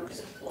 which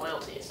proves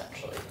loyalty,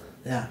 essentially.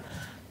 Yeah.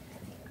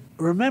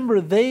 Remember,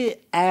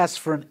 they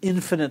ask for an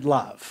infinite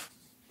love.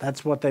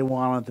 That's what they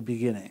want at the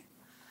beginning.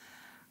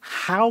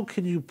 How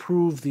can you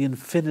prove the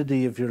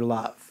infinity of your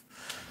love?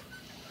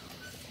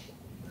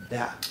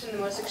 Yeah. In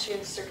the most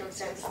extreme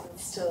circumstances,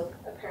 it's still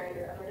apparent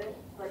or evident.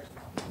 Like,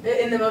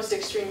 in the most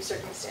extreme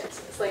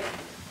circumstances, like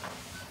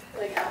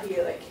how he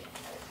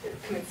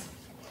commits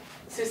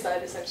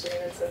suicide essentially,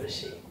 and then so does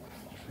she.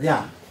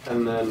 Yeah.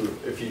 And then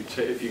if you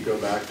go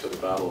back to the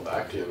Battle of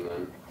Actium,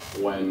 then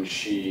when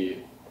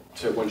she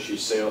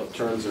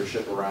turns her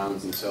ship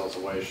around and sails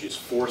away, she's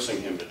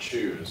forcing him to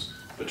choose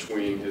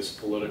between his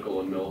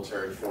political and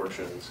military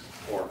fortunes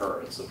or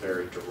her. It's a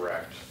very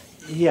direct.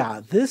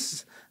 Yeah.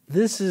 This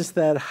is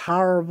that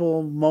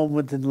horrible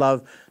moment in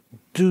love.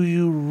 Do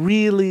you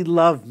really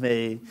love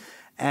me?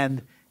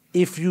 And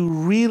if you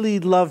really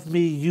love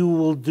me, you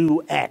will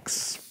do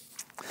X.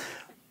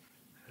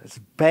 It's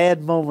a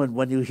bad moment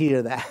when you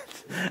hear that.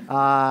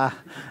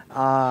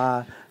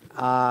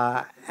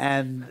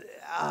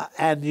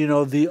 And you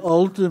know, the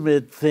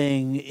ultimate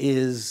thing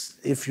is,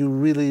 if you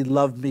really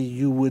love me,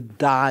 you would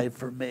die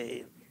for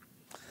me.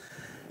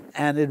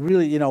 And it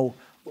really, you know,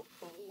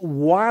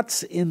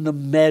 what's in the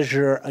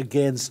measure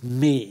against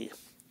me?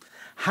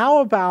 How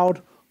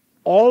about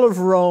all of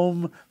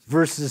Rome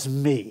versus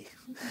me?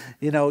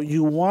 You know,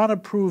 you want to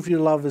prove your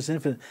love is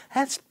infinite.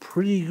 That's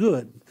pretty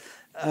good.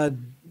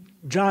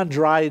 John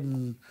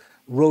Dryden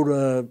wrote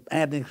a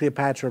Antony and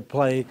Cleopatra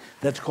play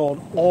that's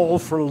called All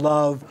for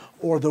Love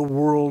or The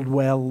World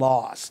Well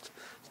Lost.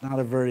 It's not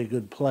a very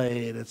good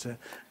play, and it's a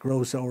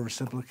gross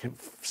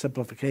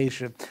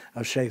oversimplification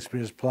of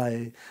Shakespeare's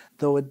play,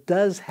 though it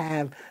does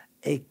have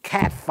a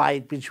cat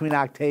fight between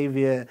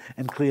Octavia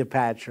and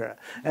Cleopatra.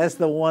 That's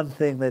the one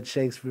thing that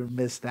Shakespeare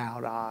missed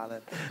out on.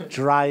 And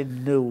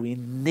Dryden knew we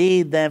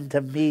need them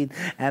to meet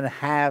and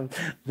have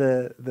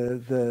the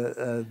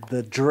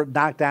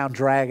knockdown,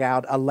 drag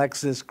out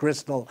Alexis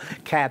Crystal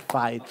cat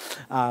fight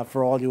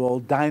for all you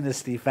old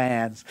Dynasty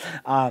fans.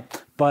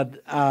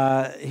 But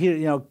here,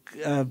 you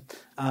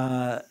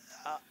know.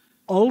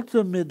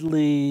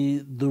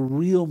 Ultimately, the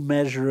real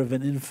measure of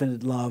an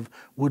infinite love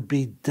would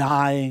be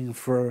dying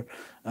for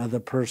the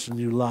person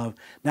you love.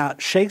 Now,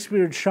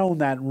 Shakespeare had shown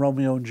that in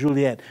Romeo and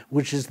Juliet,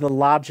 which is the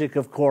logic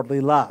of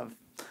courtly love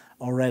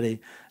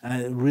already.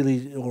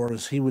 Really, or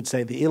as he would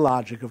say, the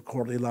illogic of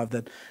courtly love,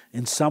 that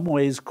in some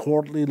ways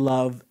courtly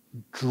love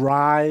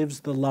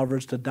drives the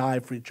lovers to die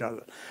for each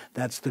other.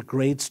 That's the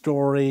great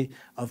story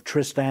of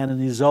Tristan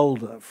and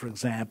Isolde, for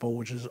example,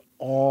 which is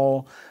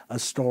all a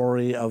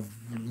story of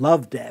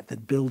love death.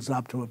 It builds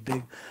up to a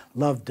big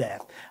love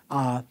death.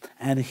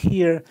 And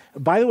here,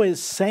 by the way,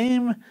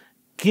 same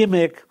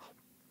gimmick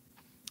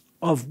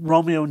of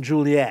Romeo and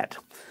Juliet.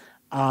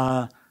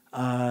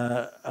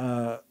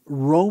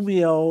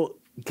 Romeo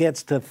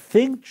gets to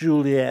think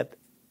Juliet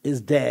is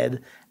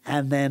dead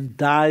and then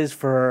dies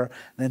for her.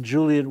 Then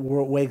Juliet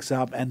wakes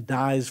up and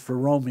dies for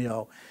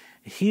Romeo.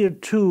 Here,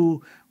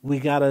 too, we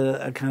got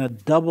a kind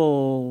of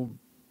double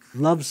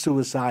love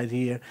suicide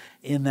here,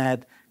 in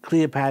that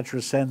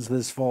Cleopatra sends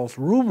this false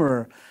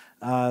rumor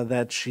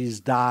that she's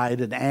died,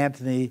 and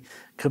Antony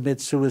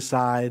commits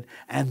suicide.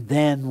 And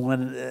then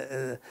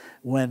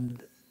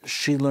when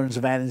she learns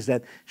of Antony's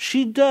death,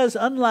 she does,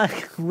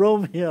 unlike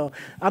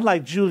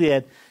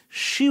Juliet,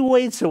 she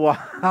waits a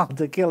while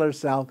to kill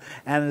herself,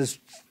 and is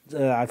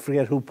I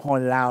forget who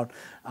pointed out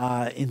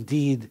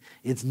Indeed,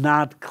 it's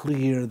not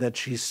clear that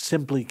she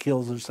simply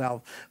kills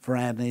herself for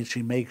Antony.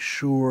 She makes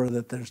sure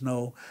that there's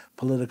no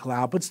political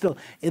out. But still,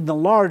 in the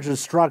larger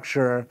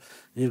structure,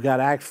 you've got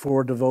Act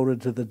 4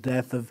 devoted to the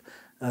death of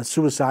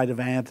suicide of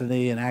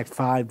Antony, and Act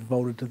 5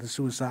 devoted to the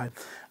suicide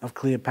of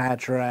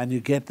Cleopatra, and you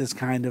get this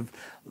kind of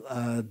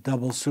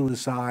double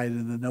suicide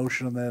and the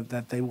notion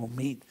that they will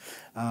meet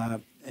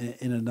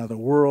in another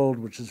world,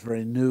 which is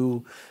very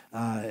new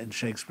in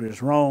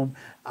Shakespeare's Rome.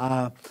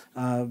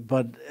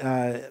 But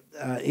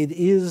it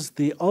is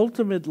the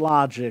ultimate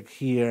logic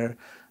here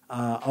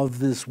of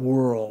this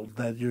world,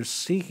 that you're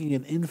seeking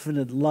an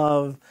infinite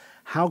love.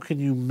 How can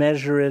you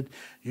measure it?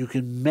 You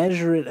can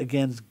measure it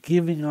against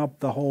giving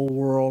up the whole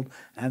world,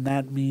 and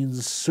that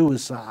means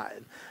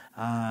suicide.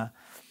 And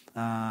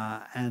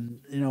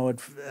you know,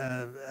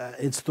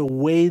 it's the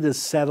way to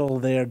settle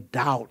their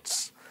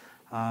doubts.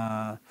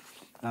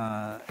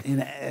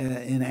 In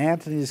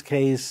Antony's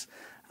case,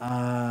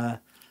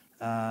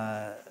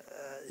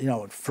 you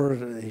know, at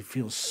first he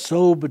feels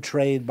so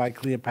betrayed by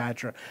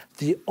Cleopatra.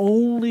 The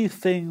only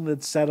thing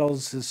that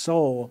settles his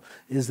soul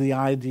is the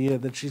idea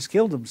that she's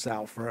killed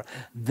himself, or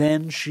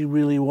then she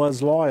really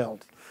was loyal.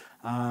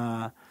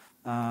 And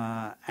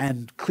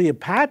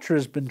Cleopatra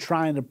has been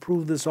trying to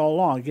prove this all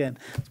along. Again,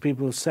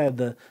 people have said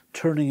the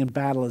turning in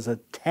battle is a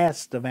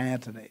test of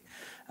Antony.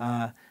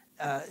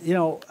 You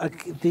know,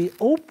 the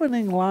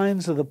opening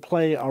lines of the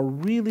play are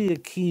really a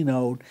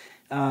keynote.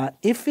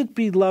 If it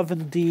be love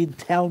indeed,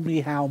 tell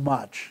me how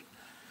much.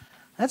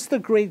 That's the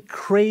great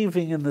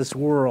craving in this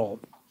world.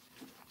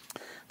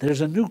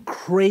 There's a new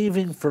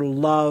craving for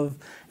love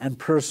and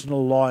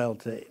personal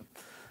loyalty.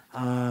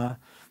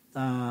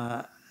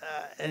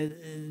 It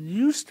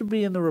used to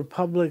be in the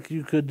Republic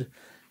you could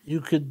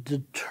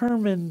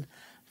determine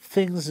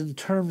things in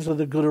terms of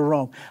the good of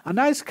Rome. A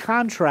nice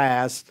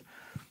contrast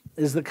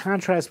is the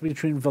contrast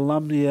between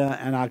Volumnia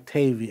and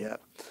Octavia.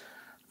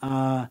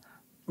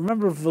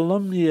 Remember,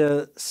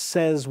 Volumnia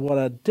says what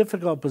a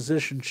difficult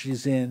position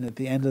she's in at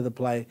the end of the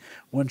play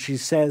when she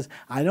says,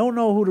 I don't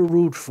know who to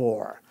root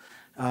for.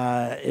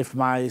 If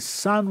my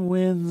son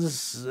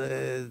wins,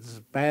 it's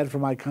bad for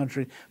my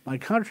country. My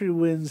country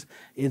wins,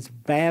 it's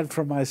bad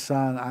for my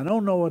son. I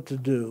don't know what to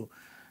do.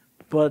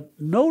 But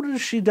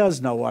notice she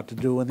does know what to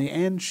do. In the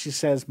end, she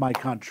says, my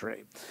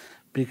country.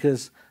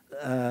 Because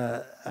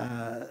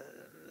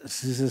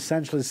she's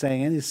essentially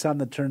saying, any son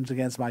that turns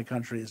against my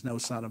country is no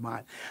son of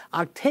mine.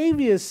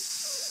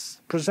 Octavius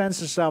presents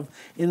herself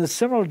in a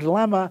similar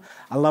dilemma.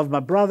 I love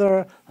my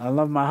brother. I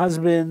love my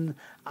husband.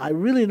 I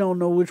really don't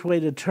know which way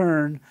to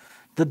turn.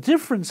 The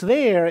difference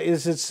there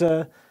is it's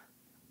a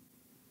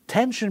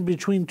tension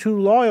between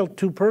two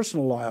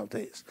personal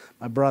loyalties.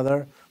 My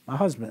brother, my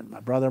husband. My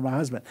brother, my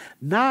husband.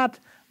 Not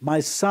my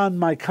son,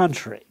 my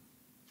country.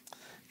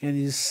 And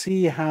you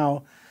see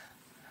how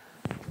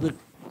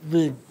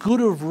the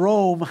good of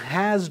Rome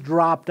has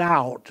dropped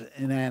out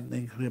in Antony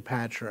and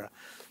Cleopatra.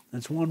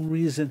 That's one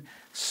reason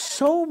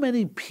so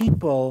many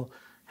people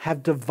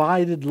have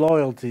divided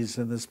loyalties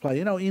in this play.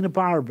 You know,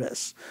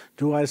 Enobarbus,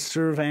 do I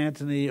serve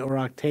Antony or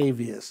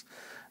Octavius?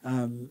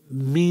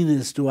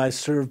 Minos, do I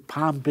serve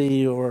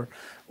Pompey or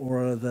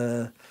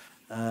the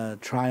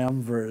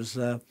triumvirs?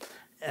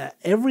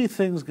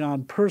 Everything's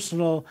gone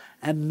personal,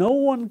 and no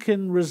one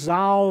can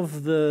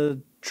resolve the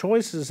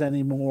choices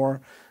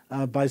anymore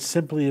by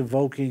simply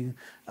evoking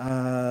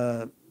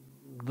the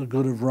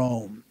good of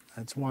Rome.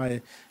 That's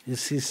why you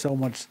see so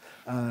much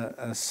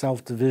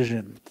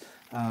self-division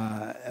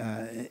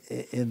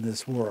in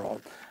this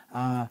world.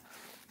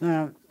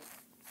 Now,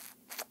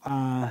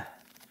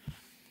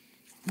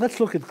 let's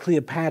look at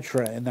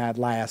Cleopatra in that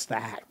last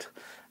act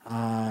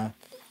and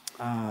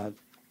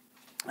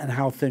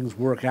how things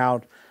work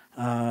out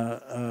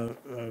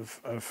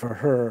for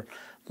her.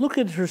 Look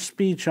at her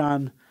speech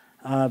on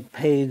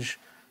page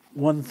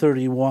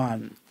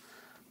 131.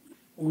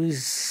 We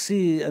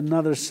see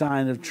another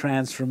sign of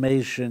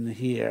transformation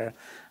here.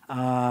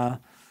 My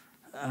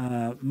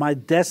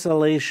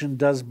desolation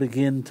does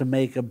begin to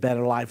make a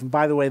better life. And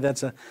by the way,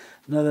 that's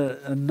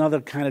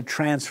another kind of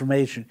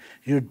transformation.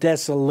 Your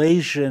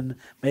desolation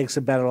makes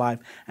a better life.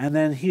 And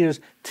then here's,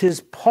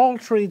 'tis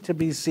paltry to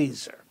be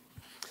Caesar.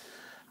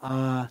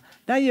 Now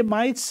you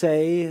might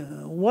say,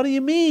 what do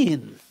you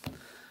mean?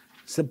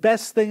 It's the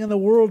best thing in the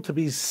world to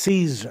be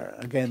Caesar.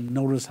 Again,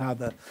 notice how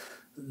the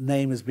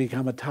name has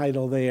become a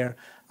title there.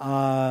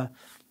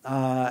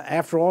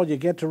 After all, you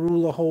get to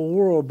rule the whole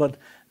world, but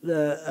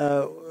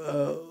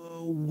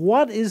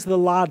what is the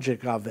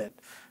logic of it?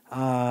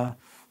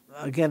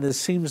 Again, it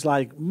seems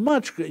like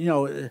much, you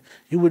know,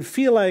 you would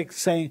feel like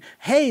saying,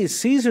 hey,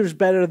 Caesar's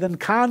better than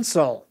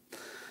consul.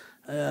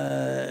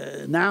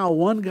 Now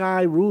one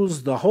guy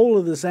rules the whole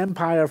of this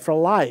empire for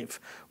life.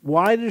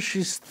 Why does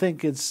she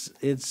think it's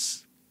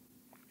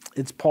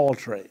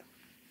paltry?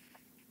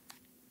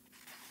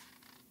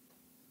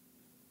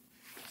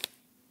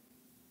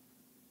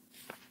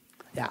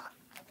 Yeah.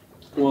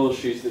 Well,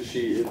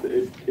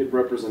 it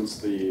represents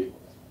the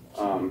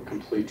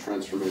complete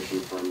transformation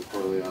from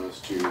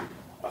Coriolanus to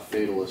a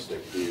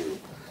fatalistic view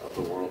of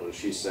the world, and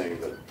she's saying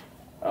that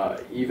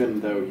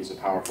even though he's a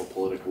powerful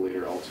political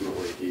leader,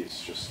 ultimately he's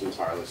just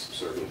entirely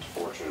subservient to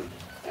fortune,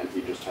 and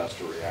he just has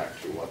to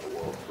react to what the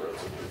world throws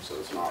at him. So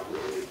it's not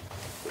really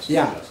this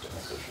majestic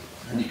position.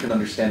 And you can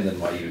understand then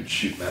why you would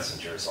shoot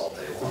messengers all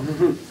day long,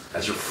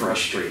 as you're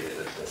frustrated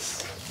at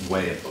this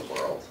way of the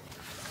world.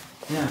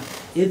 Yeah,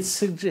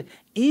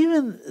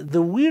 even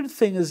the weird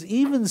thing is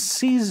even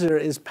Caesar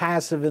is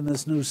passive in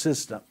this new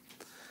system.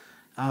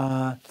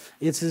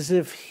 It's as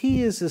if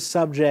he is a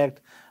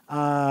subject,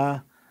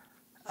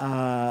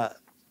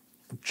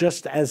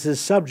 just as his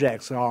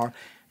subjects are,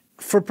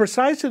 for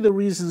precisely the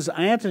reasons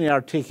Antony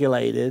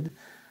articulated.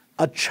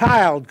 A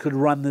child could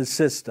run this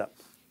system.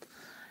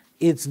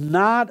 It's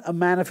not a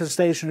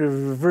manifestation of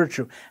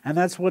virtue. And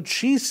that's what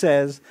she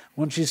says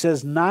when she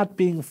says, not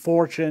being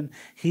fortune,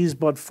 he's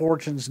but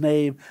fortune's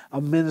knave, a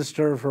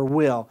minister of her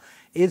will.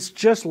 It's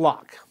just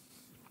luck.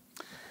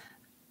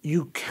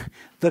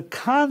 The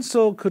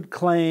consul could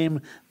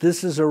claim,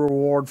 this is a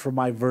reward for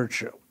my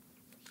virtue.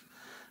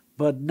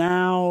 But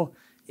now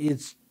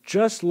it's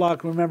just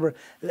luck. Remember,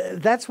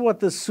 that's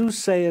what the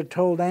soothsayer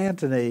told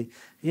Antony.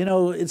 You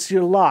know, it's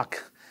your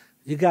luck.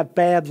 You got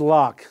bad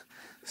luck.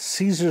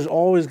 Caesar's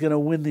always going to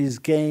win these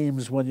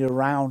games when you're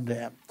around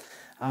him.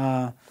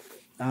 And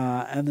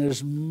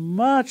there's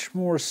much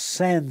more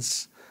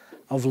sense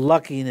of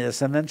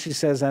luckiness. And then she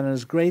says, and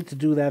it's great to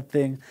do that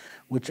thing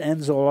which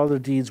ends all other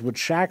deeds, which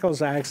shackles,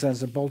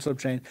 accents, and bolts up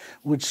chains,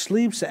 which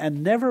sleeps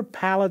and never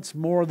pallets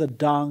more the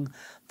dung,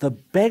 the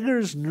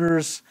beggar's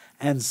nurse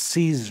and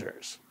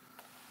Caesar's.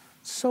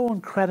 So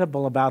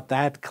incredible about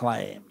that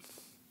claim.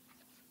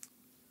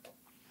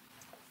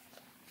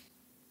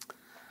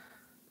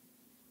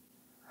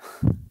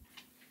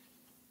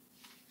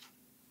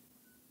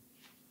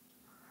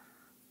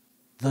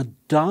 The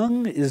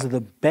dung is the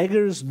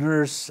beggar's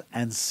nurse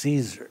and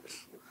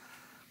Caesar's.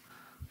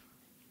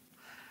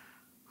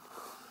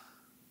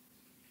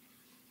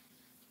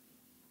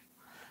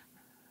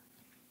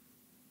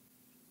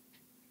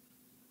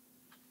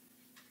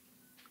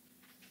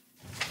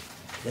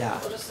 Yeah.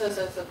 Well, just in the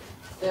sense that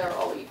they're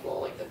all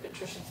equal, like the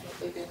patricians and the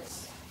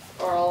plebeians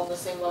are all on the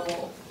same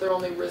level. They're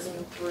only risen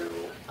through,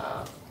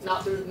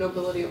 not through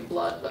nobility of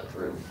blood, but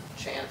through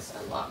chance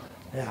and luck.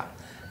 Yeah.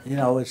 You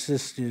know, it's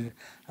just, and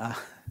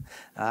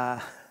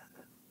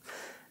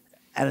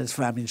it's,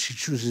 I mean, she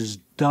chooses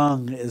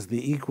dung as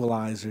the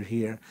equalizer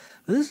here.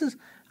 But this is,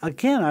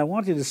 again, I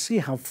want you to see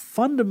how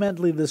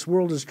fundamentally this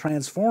world is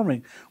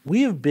transforming.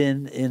 We have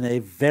been in a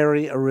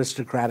very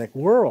aristocratic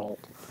world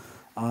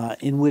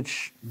in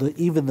which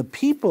even the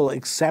people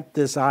accept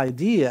this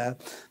idea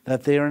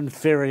that they're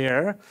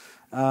inferior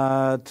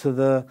to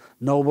the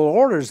noble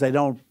orders. They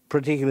don't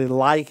particularly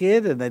like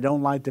it, and they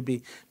don't like to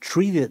be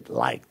treated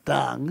like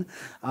dung.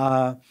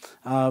 But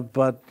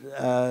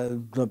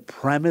the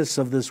premise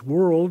of this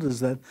world is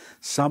that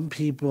some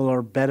people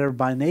are better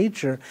by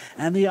nature.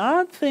 And the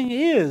odd thing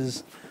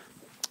is,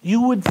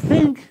 you would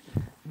think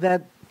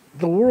that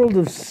the world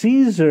of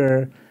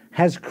Caesar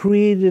has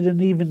created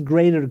an even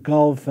greater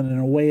gulf, and in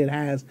a way it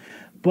has.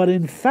 But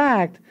in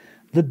fact,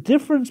 the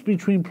difference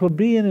between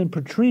plebeian and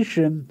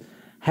patrician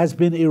has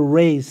been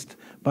erased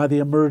by the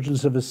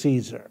emergence of a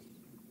Caesar.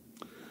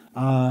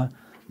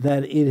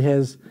 That it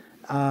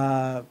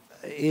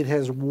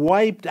has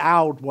wiped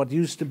out what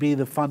used to be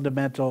the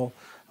fundamental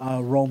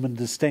Roman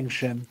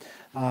distinction.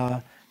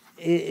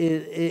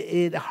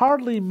 It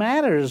hardly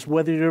matters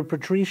whether you're a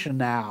patrician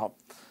now,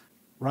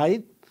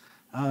 right?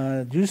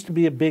 It used to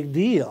be a big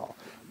deal,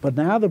 but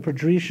now the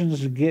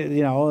patricians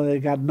they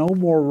got no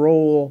more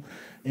role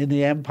in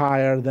the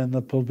empire than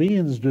the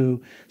plebeians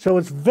do. So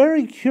it's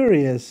very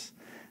curious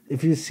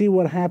if you see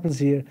what happens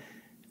here.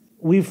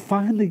 We've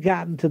finally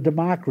gotten to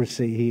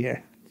democracy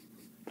here.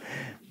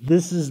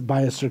 This is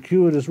by a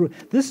circuitous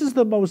route. This is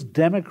the most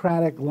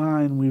democratic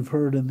line we've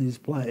heard in these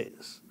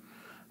plays.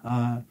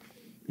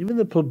 Even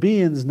the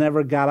plebeians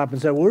never got up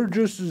and said, we're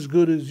just as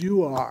good as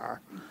you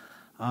are.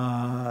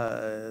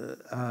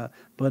 But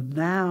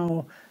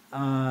now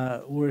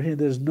we're here.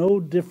 There's no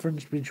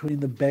difference between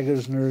the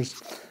beggar's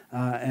nurse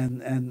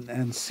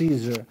and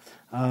Caesar.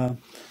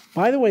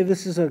 By the way,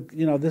 this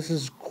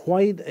is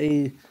quite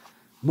a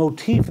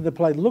motif of the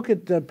play. Look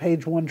at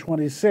page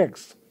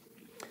 126.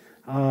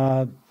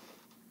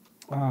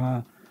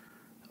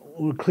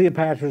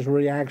 Cleopatra's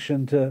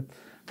reaction to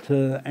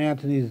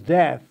Antony's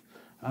death.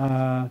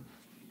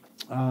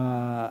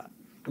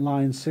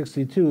 Line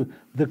 62.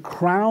 The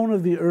crown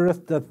of the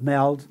earth doth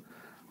melt.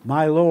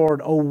 My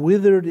lord, oh,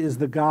 withered is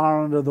the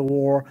garland of the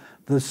war.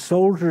 The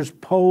soldier's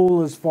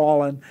pole is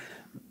fallen.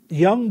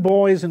 Young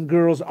boys and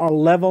girls are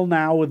level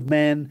now with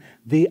men.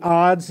 The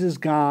odds is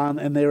gone,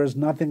 and there is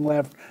nothing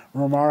left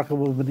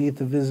remarkable beneath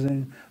the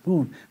visiting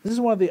moon. This is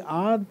one of the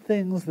odd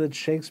things that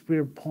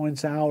Shakespeare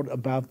points out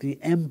about the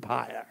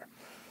empire.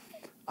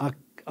 A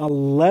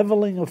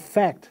leveling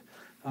effect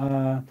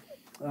that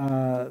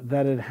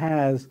it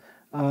has.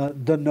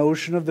 The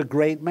notion of the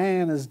great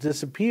man is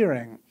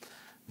disappearing.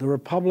 The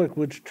republic,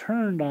 which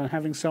turned on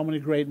having so many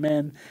great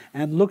men,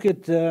 and look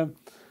at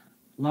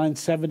line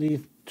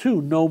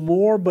 72. No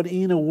more but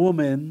e'en a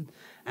woman,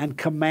 and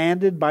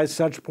commanded by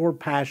such poor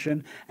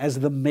passion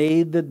as the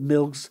maid that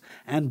milks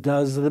and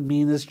does the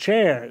meanest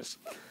chairs.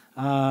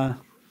 Her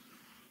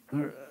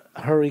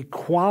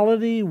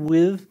equality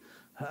with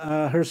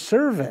her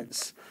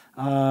servants.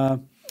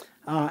 And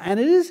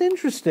it is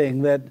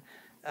interesting that,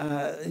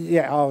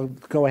 yeah, I'll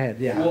go ahead,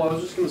 yeah. Well, I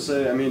was just going to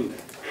say, I mean,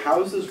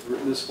 how is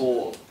this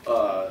whole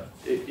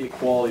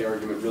equality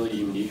argument really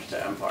unique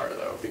to empire,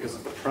 though? Because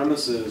if the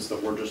premise is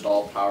that we're just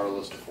all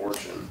powerless to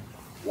fortune,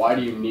 why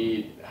do you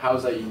need, how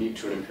is that unique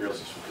to an imperial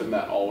system? Couldn't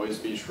that always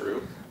be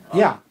true?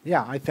 Yeah,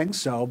 I think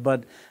so.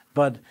 But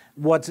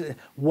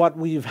what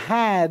we've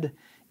had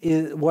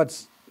is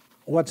what's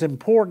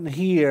important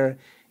here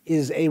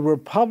is a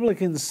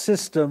republican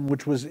system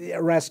which was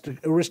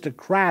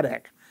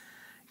aristocratic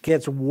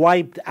gets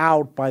wiped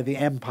out by the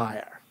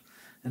empire.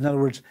 In other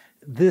words,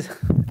 this,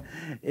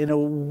 in a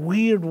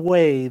weird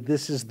way,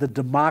 this is the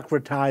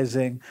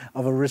democratizing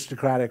of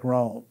aristocratic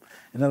Rome.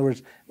 In other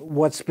words,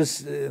 what's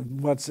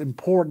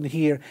important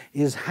here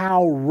is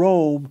how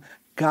Rome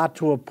got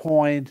to a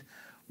point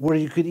where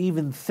you could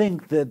even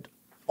think that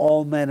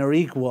all men are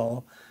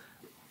equal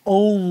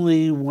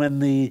only when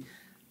the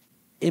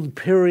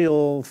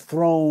imperial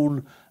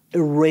throne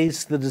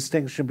erased the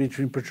distinction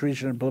between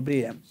patrician and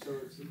plebeian. So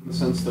it's in the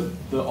sense that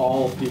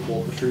all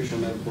people,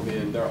 patrician and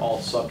plebeian, they're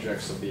all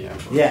subjects of the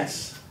emperor.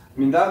 Yes. I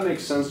mean, that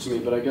makes sense to me,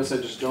 but I guess I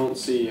just don't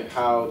see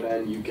how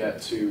then you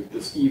get to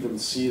this even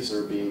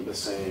Caesar being the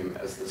same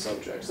as the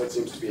subjects. That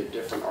seems to be a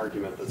different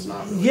argument that's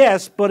not really...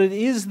 Yes, but it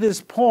is this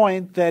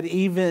point that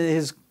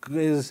even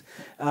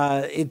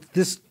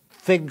this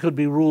thing could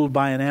be ruled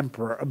by an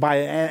emperor, by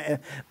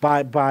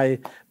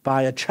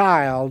a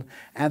child,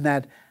 and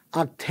that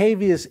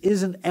Octavius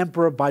isn't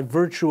emperor by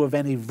virtue of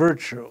any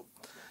virtue,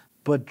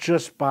 but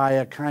just by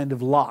a kind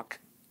of luck.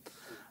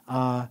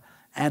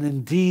 And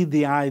indeed,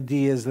 the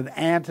idea is that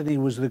Antony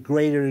was the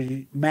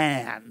greater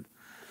man,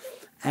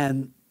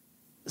 and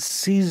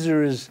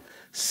Caesar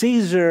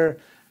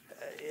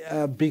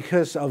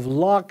because of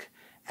luck,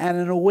 and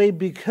in a way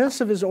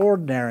because of his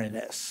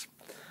ordinariness,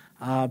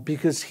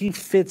 because he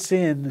fits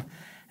in.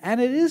 And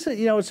it is,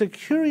 it's a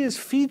curious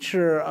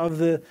feature of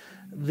the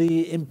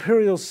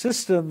imperial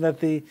system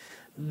that the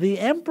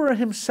emperor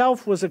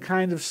himself was a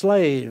kind of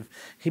slave.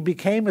 He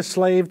became a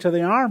slave to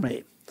the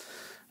army.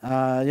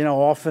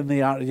 Often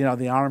the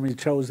army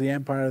chose the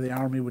empire. The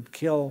army would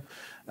kill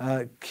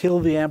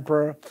the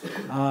emperor.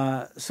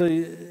 So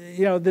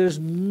there's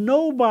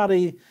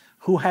nobody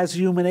who has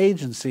human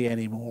agency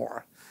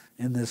anymore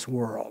in this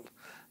world.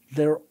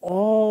 They're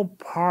all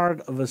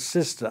part of a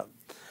system.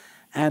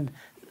 And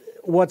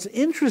what's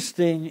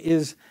interesting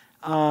is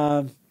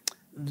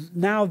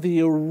now the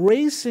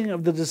erasing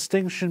of the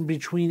distinction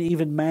between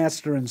even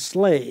master and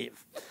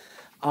slave.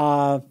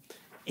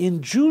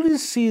 In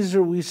Julius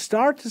Caesar, we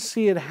start to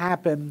see it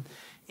happen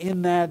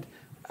in that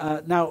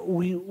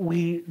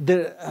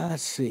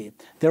let's see,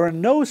 there are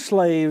no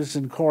slaves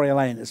in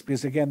Coriolanus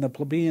because again the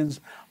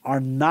plebeians are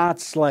not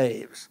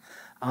slaves,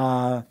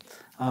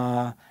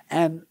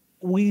 and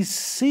we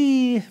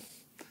see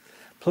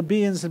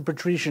plebeians and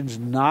patricians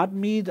not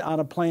meet on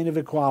a plane of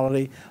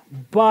equality,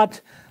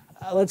 but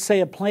let's say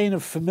a plane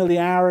of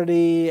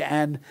familiarity,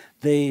 and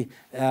they,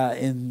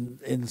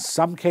 in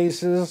some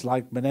cases,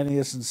 like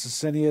Menenius and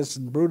Sicinius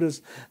and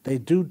Brutus, they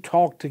do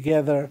talk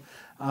together.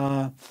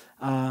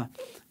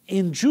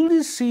 In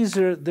Julius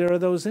Caesar, there are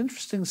those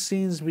interesting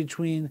scenes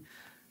between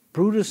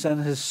Brutus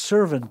and his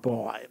servant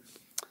boy.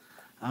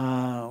 He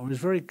was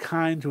very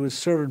kind to his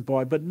servant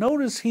boy. But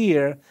notice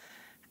here,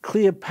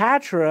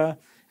 Cleopatra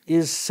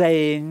is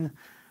saying,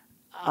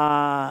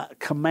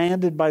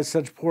 commanded by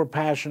such poor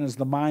passion as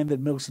the mind that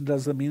milks and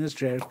does the meanest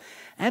chairs,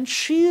 and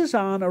she is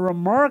on a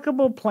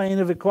remarkable plane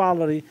of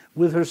equality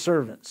with her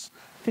servants.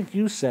 I think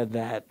you said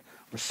that,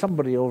 or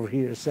somebody over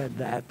here said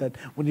that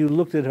when you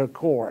looked at her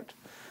court.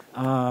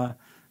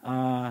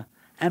 And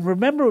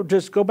remember,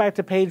 just go back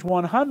to page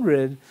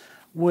 100,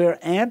 where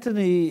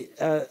Antony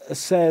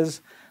says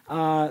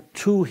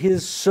to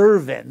his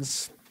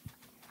servants,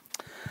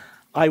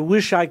 I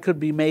wish I could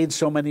be made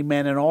so many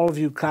men, and all of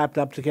you clapped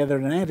up together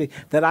in an ante,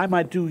 that I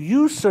might do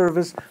you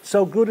service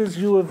so good as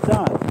you have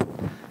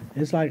done.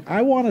 It's like,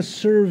 I want to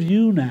serve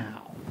you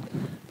now.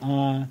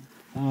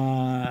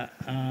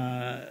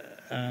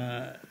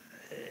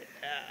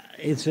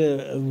 It's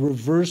a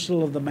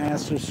reversal of the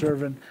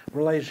master-servant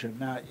relation.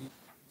 Now,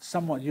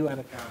 somewhat you had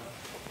a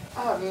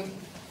comment.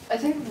 I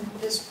think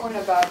this point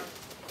about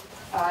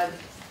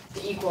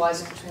the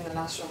equalizing between the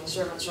master and the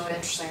servant is really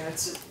interesting.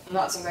 It's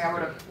not something I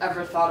would have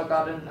ever thought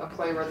about in a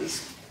play where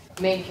these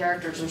main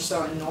characters are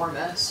so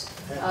enormous.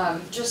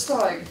 Just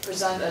to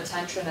present a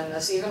tension in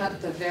this, even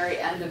at the very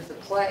end of the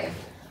play,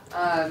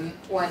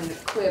 when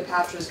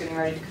Cleopatra is getting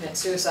ready to commit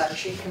suicide,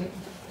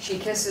 she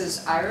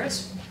kisses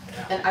Iris,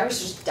 and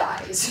Iris just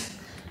dies.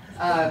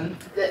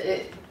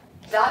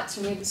 That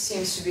to me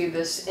seems to be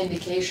this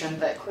indication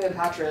that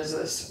Cleopatra is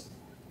this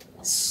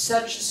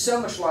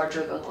so much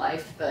larger than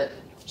life that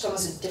it's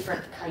almost a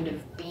different kind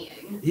of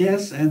being.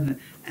 Yes, and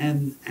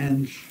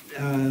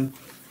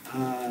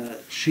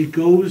she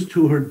goes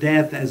to her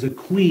death as a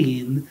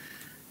queen.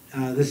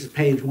 This is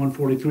page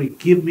 143.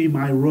 Give me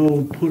my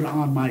robe, put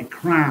on my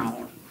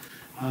crown.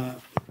 I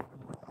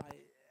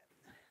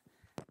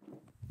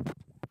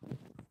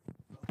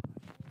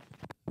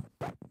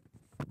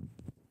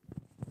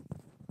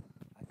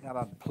got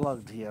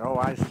unplugged here. Oh,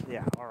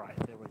 yeah, all right,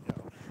 there we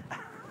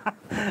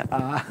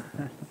go.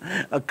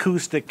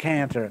 Acoustic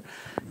cantor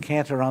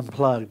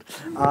unplugged.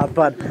 I'm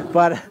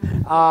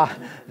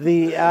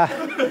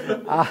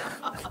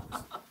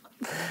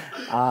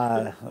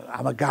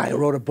a guy who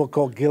wrote a book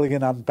called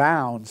Gilligan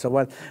Unbound. So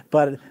what?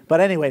 But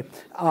anyway,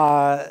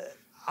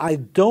 I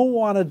don't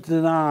want to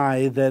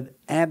deny that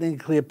Antony and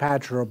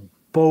Cleopatra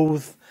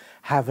both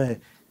have a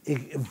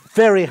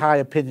very high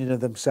opinion of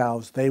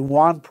themselves. They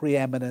want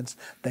preeminence.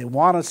 They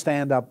want to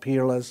stand up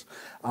peerless.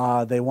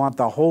 They want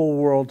the whole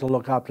world to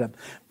look up to them.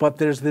 But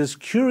there's this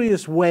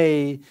curious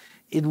way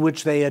in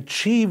which they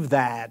achieve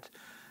that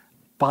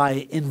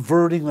by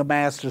inverting the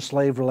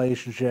master-slave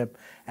relationship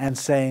and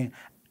saying,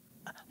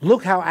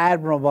 look how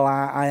admirable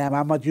I am.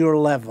 I'm at your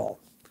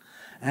level.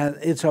 And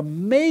it's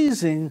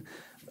amazing,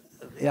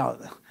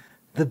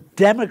 the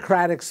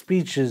democratic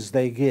speeches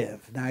they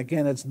give. Now,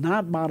 again, it's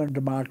not modern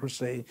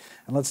democracy,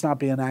 and let's not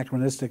be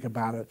anachronistic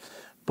about it,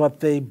 but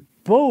they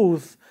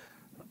both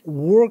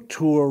work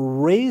to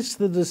erase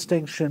the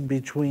distinction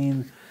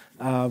between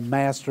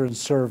master and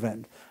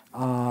servant.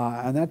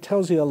 And that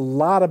tells you a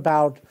lot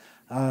about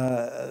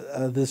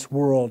this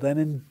world. And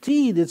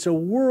indeed, it's a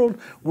world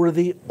where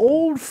the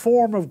old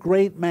form of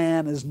great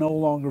man is no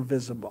longer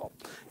visible.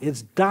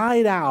 It's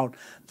died out.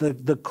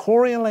 The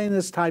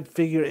Coriolanus type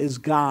figure is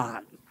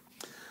gone.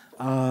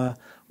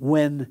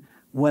 When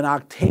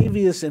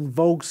Octavius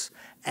invokes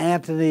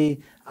Antony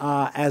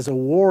as a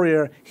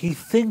warrior, he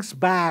thinks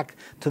back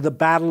to the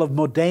Battle of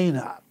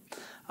Modena,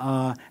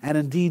 and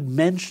indeed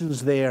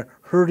mentions there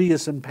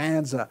Hirtius and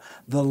Pansa,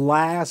 the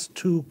last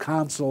two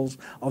consuls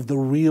of the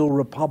real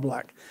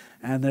republic.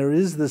 And there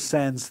is the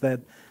sense that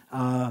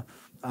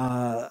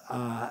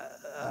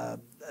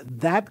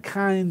that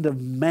kind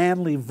of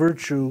manly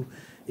virtue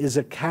is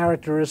a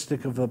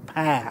characteristic of the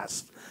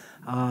past.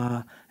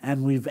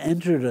 And we've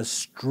entered a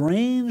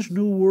strange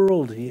new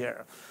world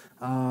here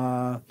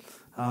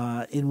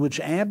in which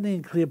Antony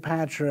and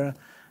Cleopatra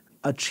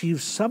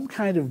achieve some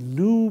kind of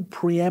new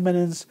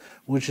preeminence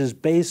which is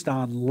based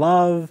on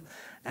love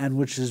and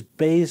which is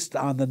based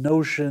on the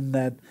notion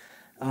that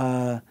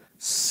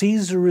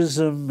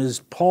Caesarism is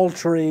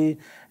paltry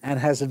and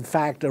has in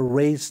fact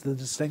erased the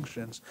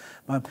distinctions.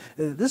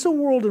 This is a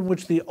world in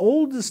which the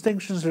old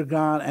distinctions are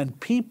gone and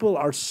people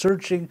are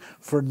searching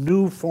for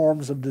new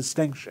forms of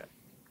distinction.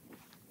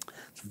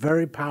 It's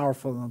very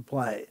powerful in the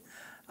play.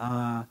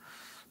 And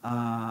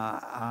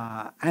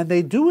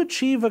they do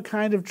achieve a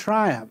kind of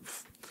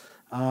triumph,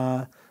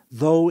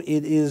 though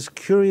it is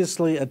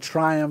curiously a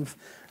triumph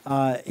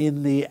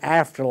in the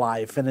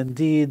afterlife. And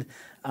indeed,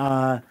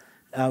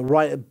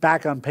 right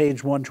back on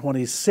page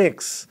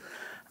 126,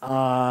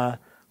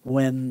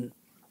 when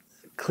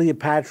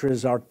Cleopatra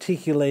is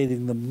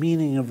articulating the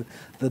meaning of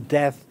the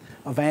death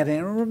of Antony.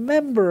 And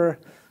remember,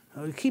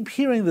 we keep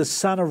hearing the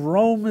sun of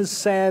Rome is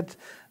set.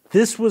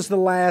 This was the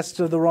last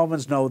of the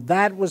Romans. No,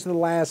 that was the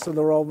last of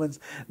the Romans.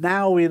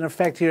 Now we, in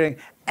effect, hearing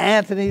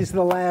Antony's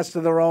the last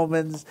of the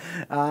Romans.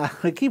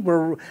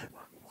 We're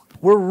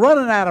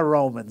running out of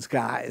Romans,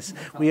 guys.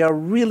 We are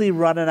really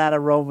running out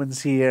of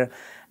Romans here.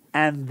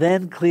 And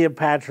then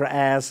Cleopatra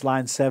asks,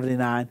 line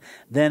 79,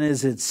 then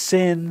is it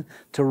sin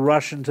to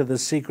rush into the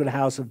secret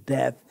house of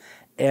death,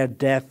 ere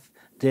death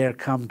dare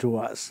come to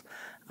us?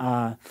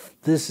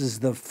 This is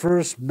the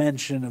first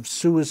mention of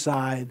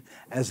suicide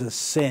as a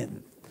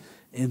sin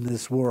in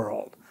this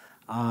world.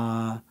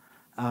 And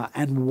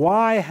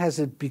why has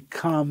it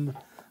become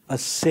a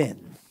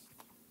sin?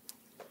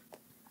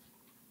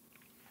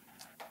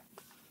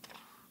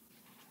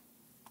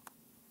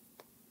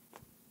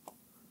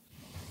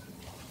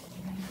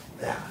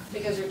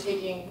 Because you're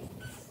taking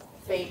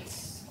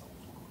fate's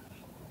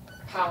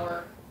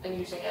power and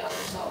using it on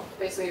yourself.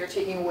 Basically, you're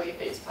taking away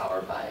fate's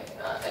power by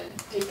and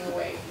taking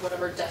away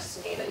whatever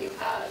destiny that you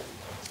had.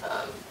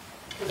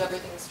 Because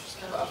everything's just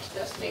kind of up to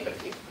destiny. But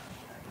if you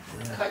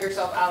cut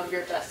yourself out of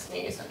your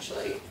destiny,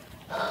 essentially,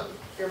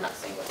 you're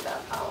messing with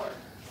that power.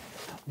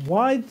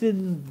 Why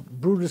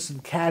didn't Brutus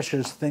and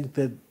Cassius think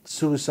that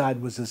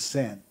suicide was a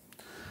sin?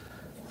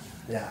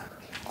 Yeah.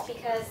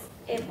 Because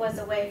it was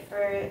a way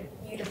for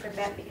you to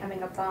prevent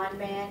becoming a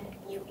bondman.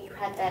 You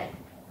had that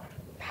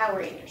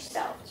power in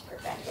yourself to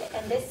prevent it.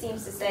 And this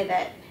seems to say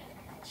that,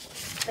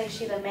 like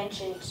Sheila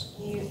mentioned,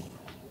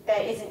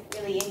 that isn't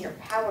really in your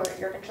power,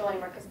 your control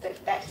anymore, because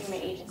that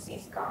human agency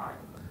is gone.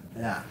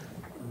 Yeah.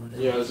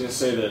 Yeah, I was going to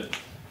say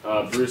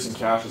that Bruce and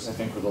Cassius, I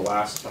think, were the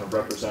last kind of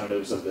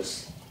representatives of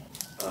this.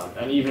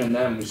 And even in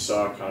them, we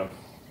saw kind of,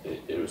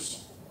 it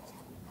was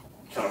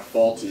kind of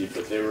faulty,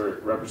 but they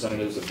were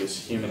representatives of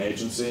this human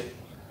agency.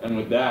 And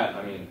with that,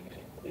 I mean,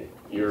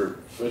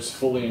 it's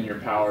fully in your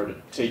power to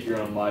take your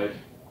own life,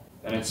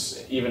 and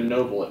it's even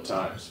noble at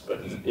times.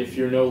 But if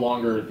you're no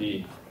longer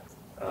the,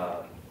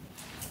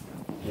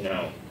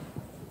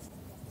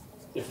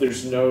 if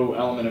there's no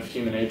element of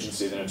human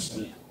agency, then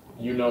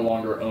you no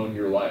longer own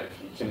your life.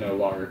 You can no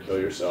longer kill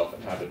yourself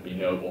and have it be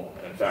noble.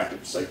 And in fact,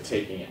 it's like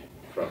taking it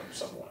from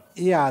someone.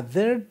 Yeah,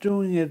 they're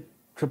doing it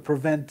to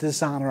prevent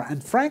dishonor.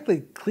 And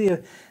frankly,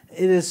 it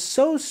is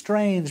so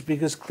strange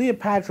because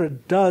Cleopatra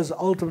does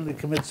ultimately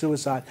commit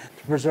suicide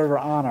to preserve her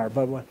honor.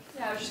 But what?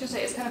 Yeah, I was just going to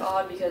say, it's kind of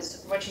odd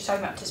because when she's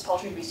talking about 'tis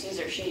paltry to be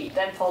Caesar, she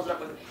then follows it up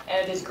with,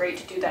 and it is great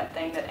to do that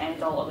thing that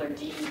ends all other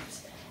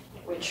deeds,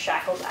 which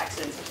shackles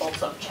accidents and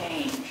bolts up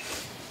change.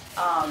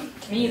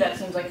 To me, that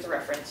seems like it's a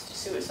reference to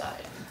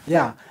suicide.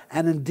 Yeah,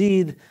 and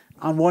indeed,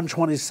 on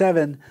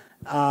 127,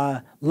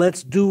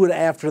 let's do it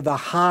after the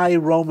high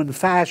Roman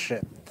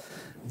fashion.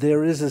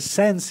 There is a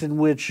sense in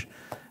which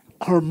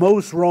her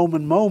most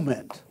Roman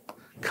moment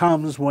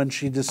comes when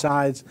she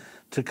decides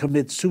to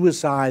commit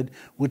suicide,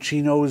 which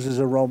she knows is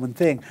a Roman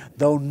thing.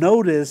 Though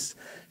notice,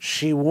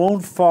 she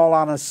won't fall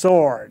on a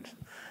sword.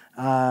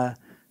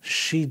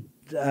 She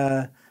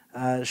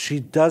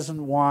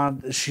doesn't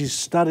want. She's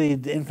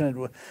studied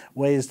infinite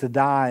ways to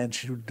die, and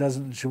she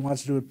doesn't. She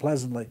wants to do it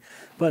pleasantly.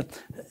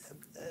 But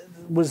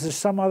was there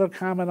some other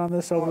comment on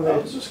this over there? I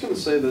was just going to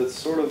say that it's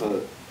sort of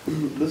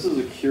this is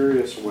a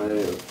curious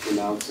way of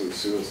pronouncing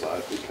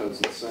suicide because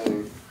it's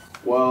saying,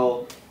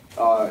 well,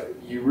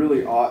 you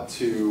really ought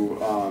to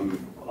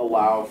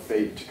allow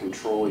fate to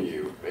control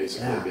you,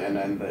 basically, and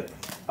then that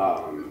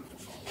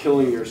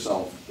killing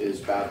yourself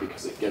is bad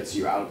because it gets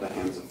you out of the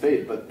hands of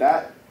fate. But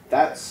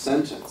that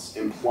sentence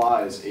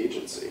implies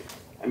agency.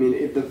 I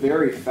mean, the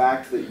very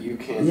fact that you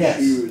can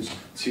choose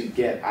to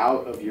get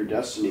out of your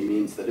destiny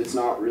means that it's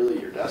not really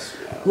your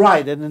destiny.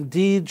 Right, and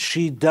indeed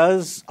she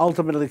does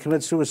ultimately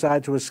commit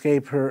suicide to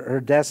escape her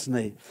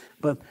destiny.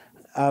 But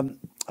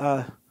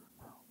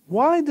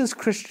why does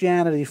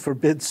Christianity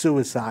forbid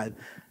suicide?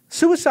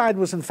 Suicide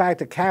was in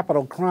fact a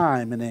capital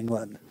crime in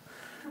England,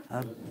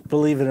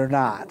 believe it or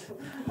not.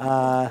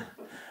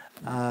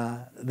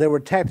 There were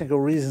technical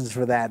reasons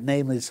for that,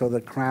 namely so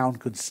the crown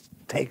could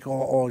take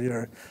all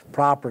your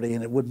property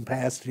and it wouldn't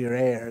pass to your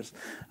heirs.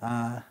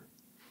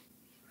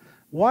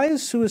 Why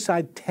is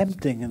suicide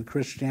tempting in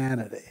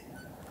Christianity?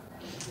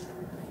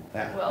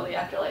 Well, the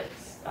afterlife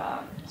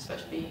is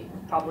supposed to be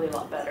probably a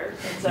lot better.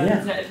 And so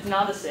if it's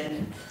not a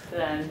sin,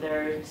 then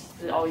there's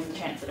always a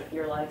chance that if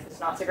your life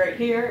is not so great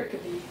here, it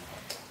could be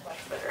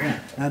much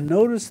better. Now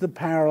notice the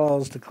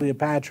parallels to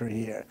Cleopatra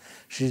here.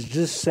 She's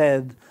just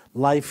said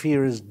life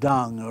here is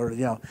dung, or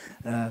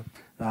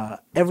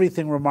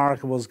everything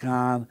remarkable is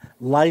gone,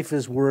 life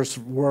is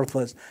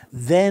worthless.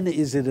 Then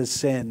is it a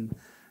sin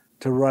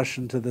to rush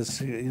into this?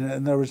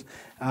 In other words,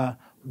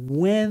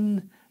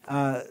 when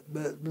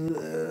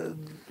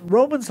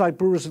Romans like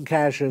Brutus and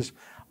Cassius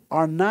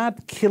are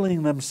not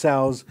killing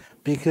themselves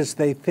because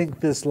they think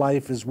this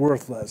life is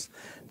worthless.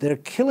 They're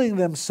killing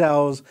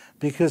themselves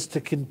because to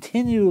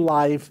continue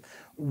life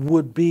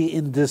would be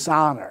in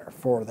dishonor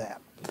for them.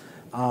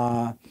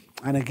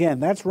 And again,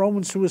 that's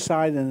Roman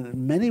suicide, and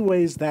in many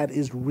ways that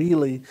is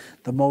really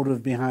the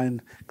motive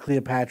behind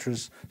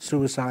Cleopatra's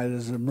suicide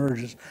as it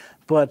emerges.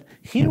 But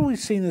here we've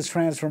seen this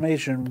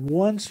transformation.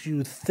 Once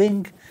you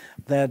think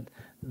that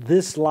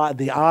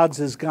the odds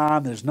is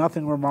gone, there's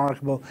nothing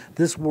remarkable,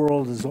 this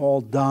world is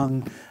all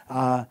dung,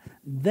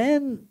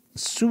 then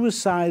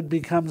suicide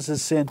becomes a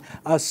sin,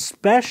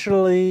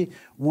 especially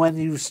when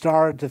you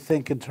start to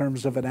think in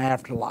terms of an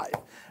afterlife,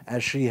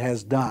 as she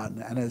has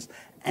done, and as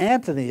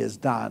Antony has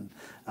done.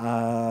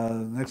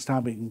 Next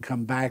time we can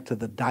come back to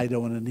the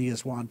Dido and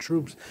Aeneas want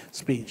troops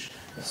speech.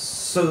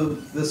 So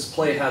this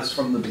play has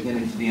from the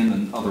beginning to the end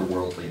an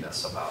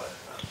otherworldliness about it.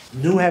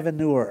 New heaven,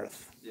 new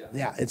earth.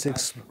 Yeah, it's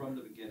from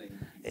the beginning.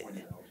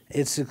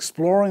 It's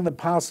exploring the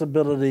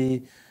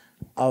possibility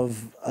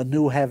of a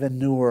new heaven,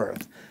 new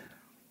earth,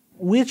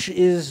 which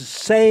is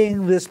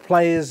saying this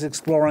play is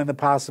exploring the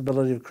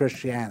possibility of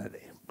Christianity.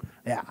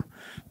 Yeah,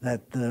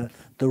 that the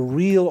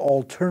real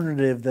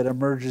alternative that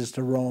emerges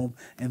to Rome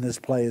in this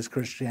play is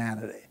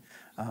Christianity.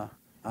 If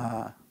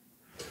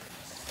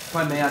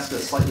I may ask a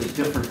slightly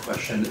different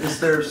question,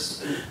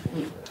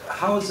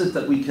 how is it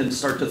that we can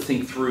start to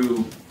think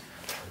through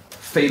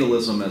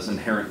fatalism as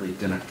inherently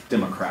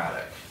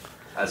democratic,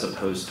 as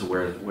opposed to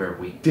where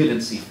we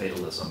didn't see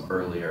fatalism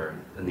earlier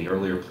in the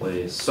earlier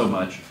plays so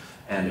much,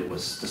 and it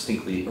was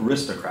distinctly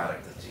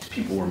aristocratic that these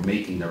people were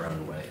making their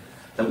own way?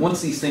 That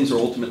once these things are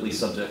ultimately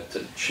subject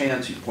to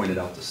chance, you pointed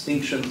out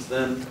distinctions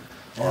then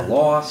are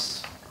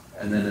lost,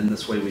 and then in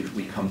this way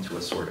we come to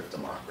a sort of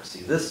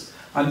democracy.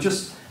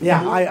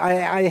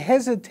 I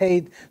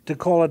hesitate to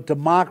call it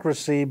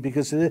democracy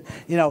because it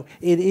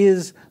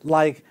is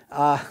like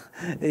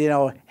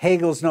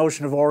Hegel's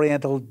notion of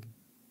Oriental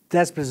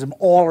despotism,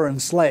 all are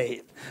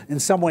enslaved. In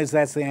some ways,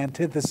 that's the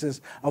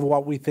antithesis of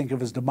what we think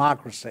of as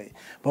democracy.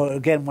 But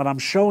again, what I'm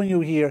showing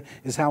you here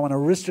is how an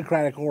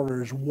aristocratic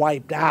order is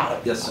wiped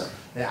out. Yes, sir.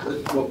 Yeah.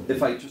 Well,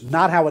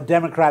 not how a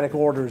democratic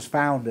order is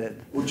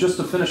founded. Well, just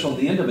to finish on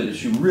the end of it,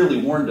 is you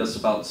really warned us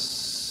about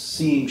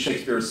seeing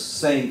Shakespeare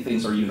saying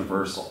things are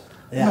universal.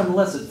 Yeah.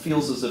 Nonetheless, it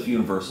feels as if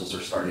universals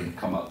are starting to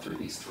come up through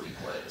these three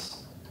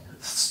plays.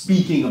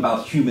 speaking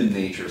about human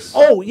nature.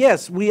 Oh,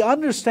 yes, we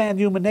understand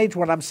human nature.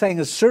 What I'm saying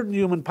is certain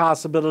human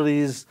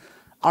possibilities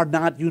are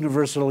not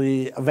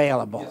universally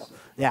available. Yes, sir.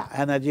 Yeah,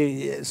 and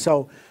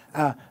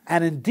that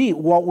and indeed,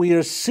 what we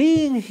are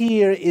seeing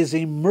here is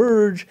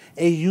emerge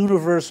a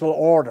universal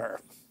order.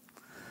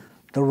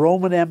 The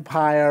Roman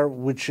Empire,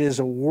 which is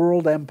a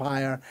world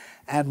empire,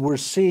 and we're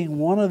seeing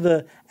one of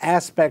the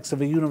aspects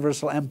of a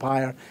universal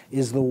empire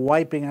is the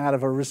wiping out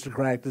of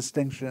aristocratic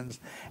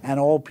distinctions, and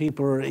all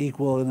people are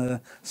equal in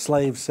a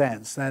slave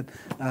sense.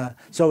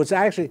 So it's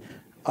actually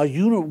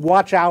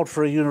watch out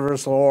for a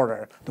universal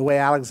order, the way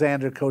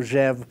Alexander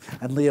Kojève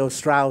and Leo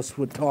Strauss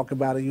would talk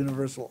about a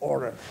universal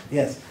order.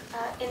 Yes?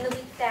 In the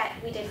week that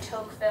we did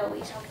Tocqueville, we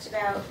talked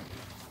about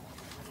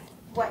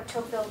what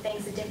Tocqueville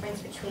thinks the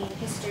difference between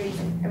histories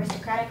and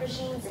aristocratic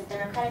regimes and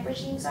democratic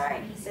regimes are,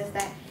 and he says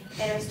that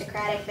in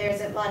aristocratic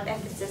there's a lot of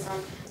emphasis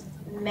on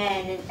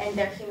men and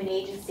their human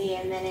agency,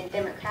 and then in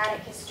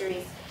democratic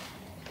histories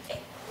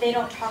they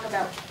don't talk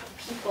about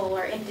people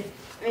or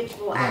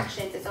individual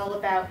actions. It's all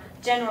about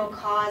general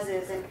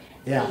causes and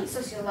the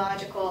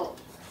sociological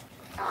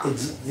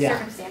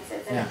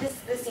circumstances, and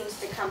this seems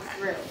to come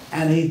through.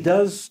 And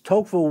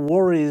Tocqueville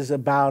worries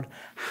about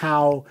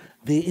how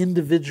the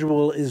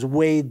individual is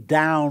weighed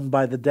down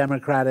by the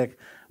democratic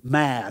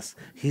mass.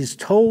 He's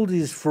told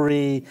he's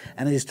free,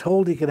 and he's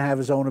told he can have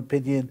his own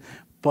opinion,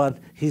 but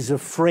he's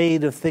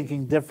afraid of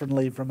thinking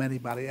differently from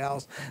anybody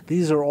else.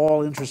 These are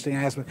all interesting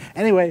aspects.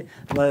 Anyway,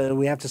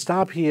 we have to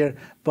stop here,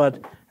 but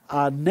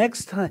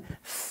next time,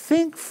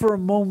 think for a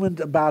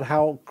moment about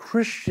how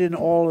Christian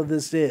all of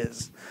this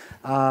is.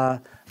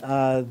 That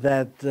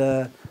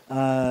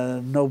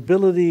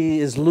nobility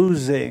is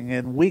losing,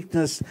 and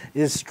weakness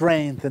is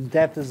strength, and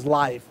death is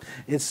life.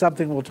 It's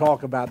something we'll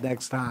talk about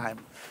next time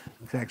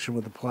in connection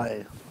with the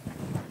play.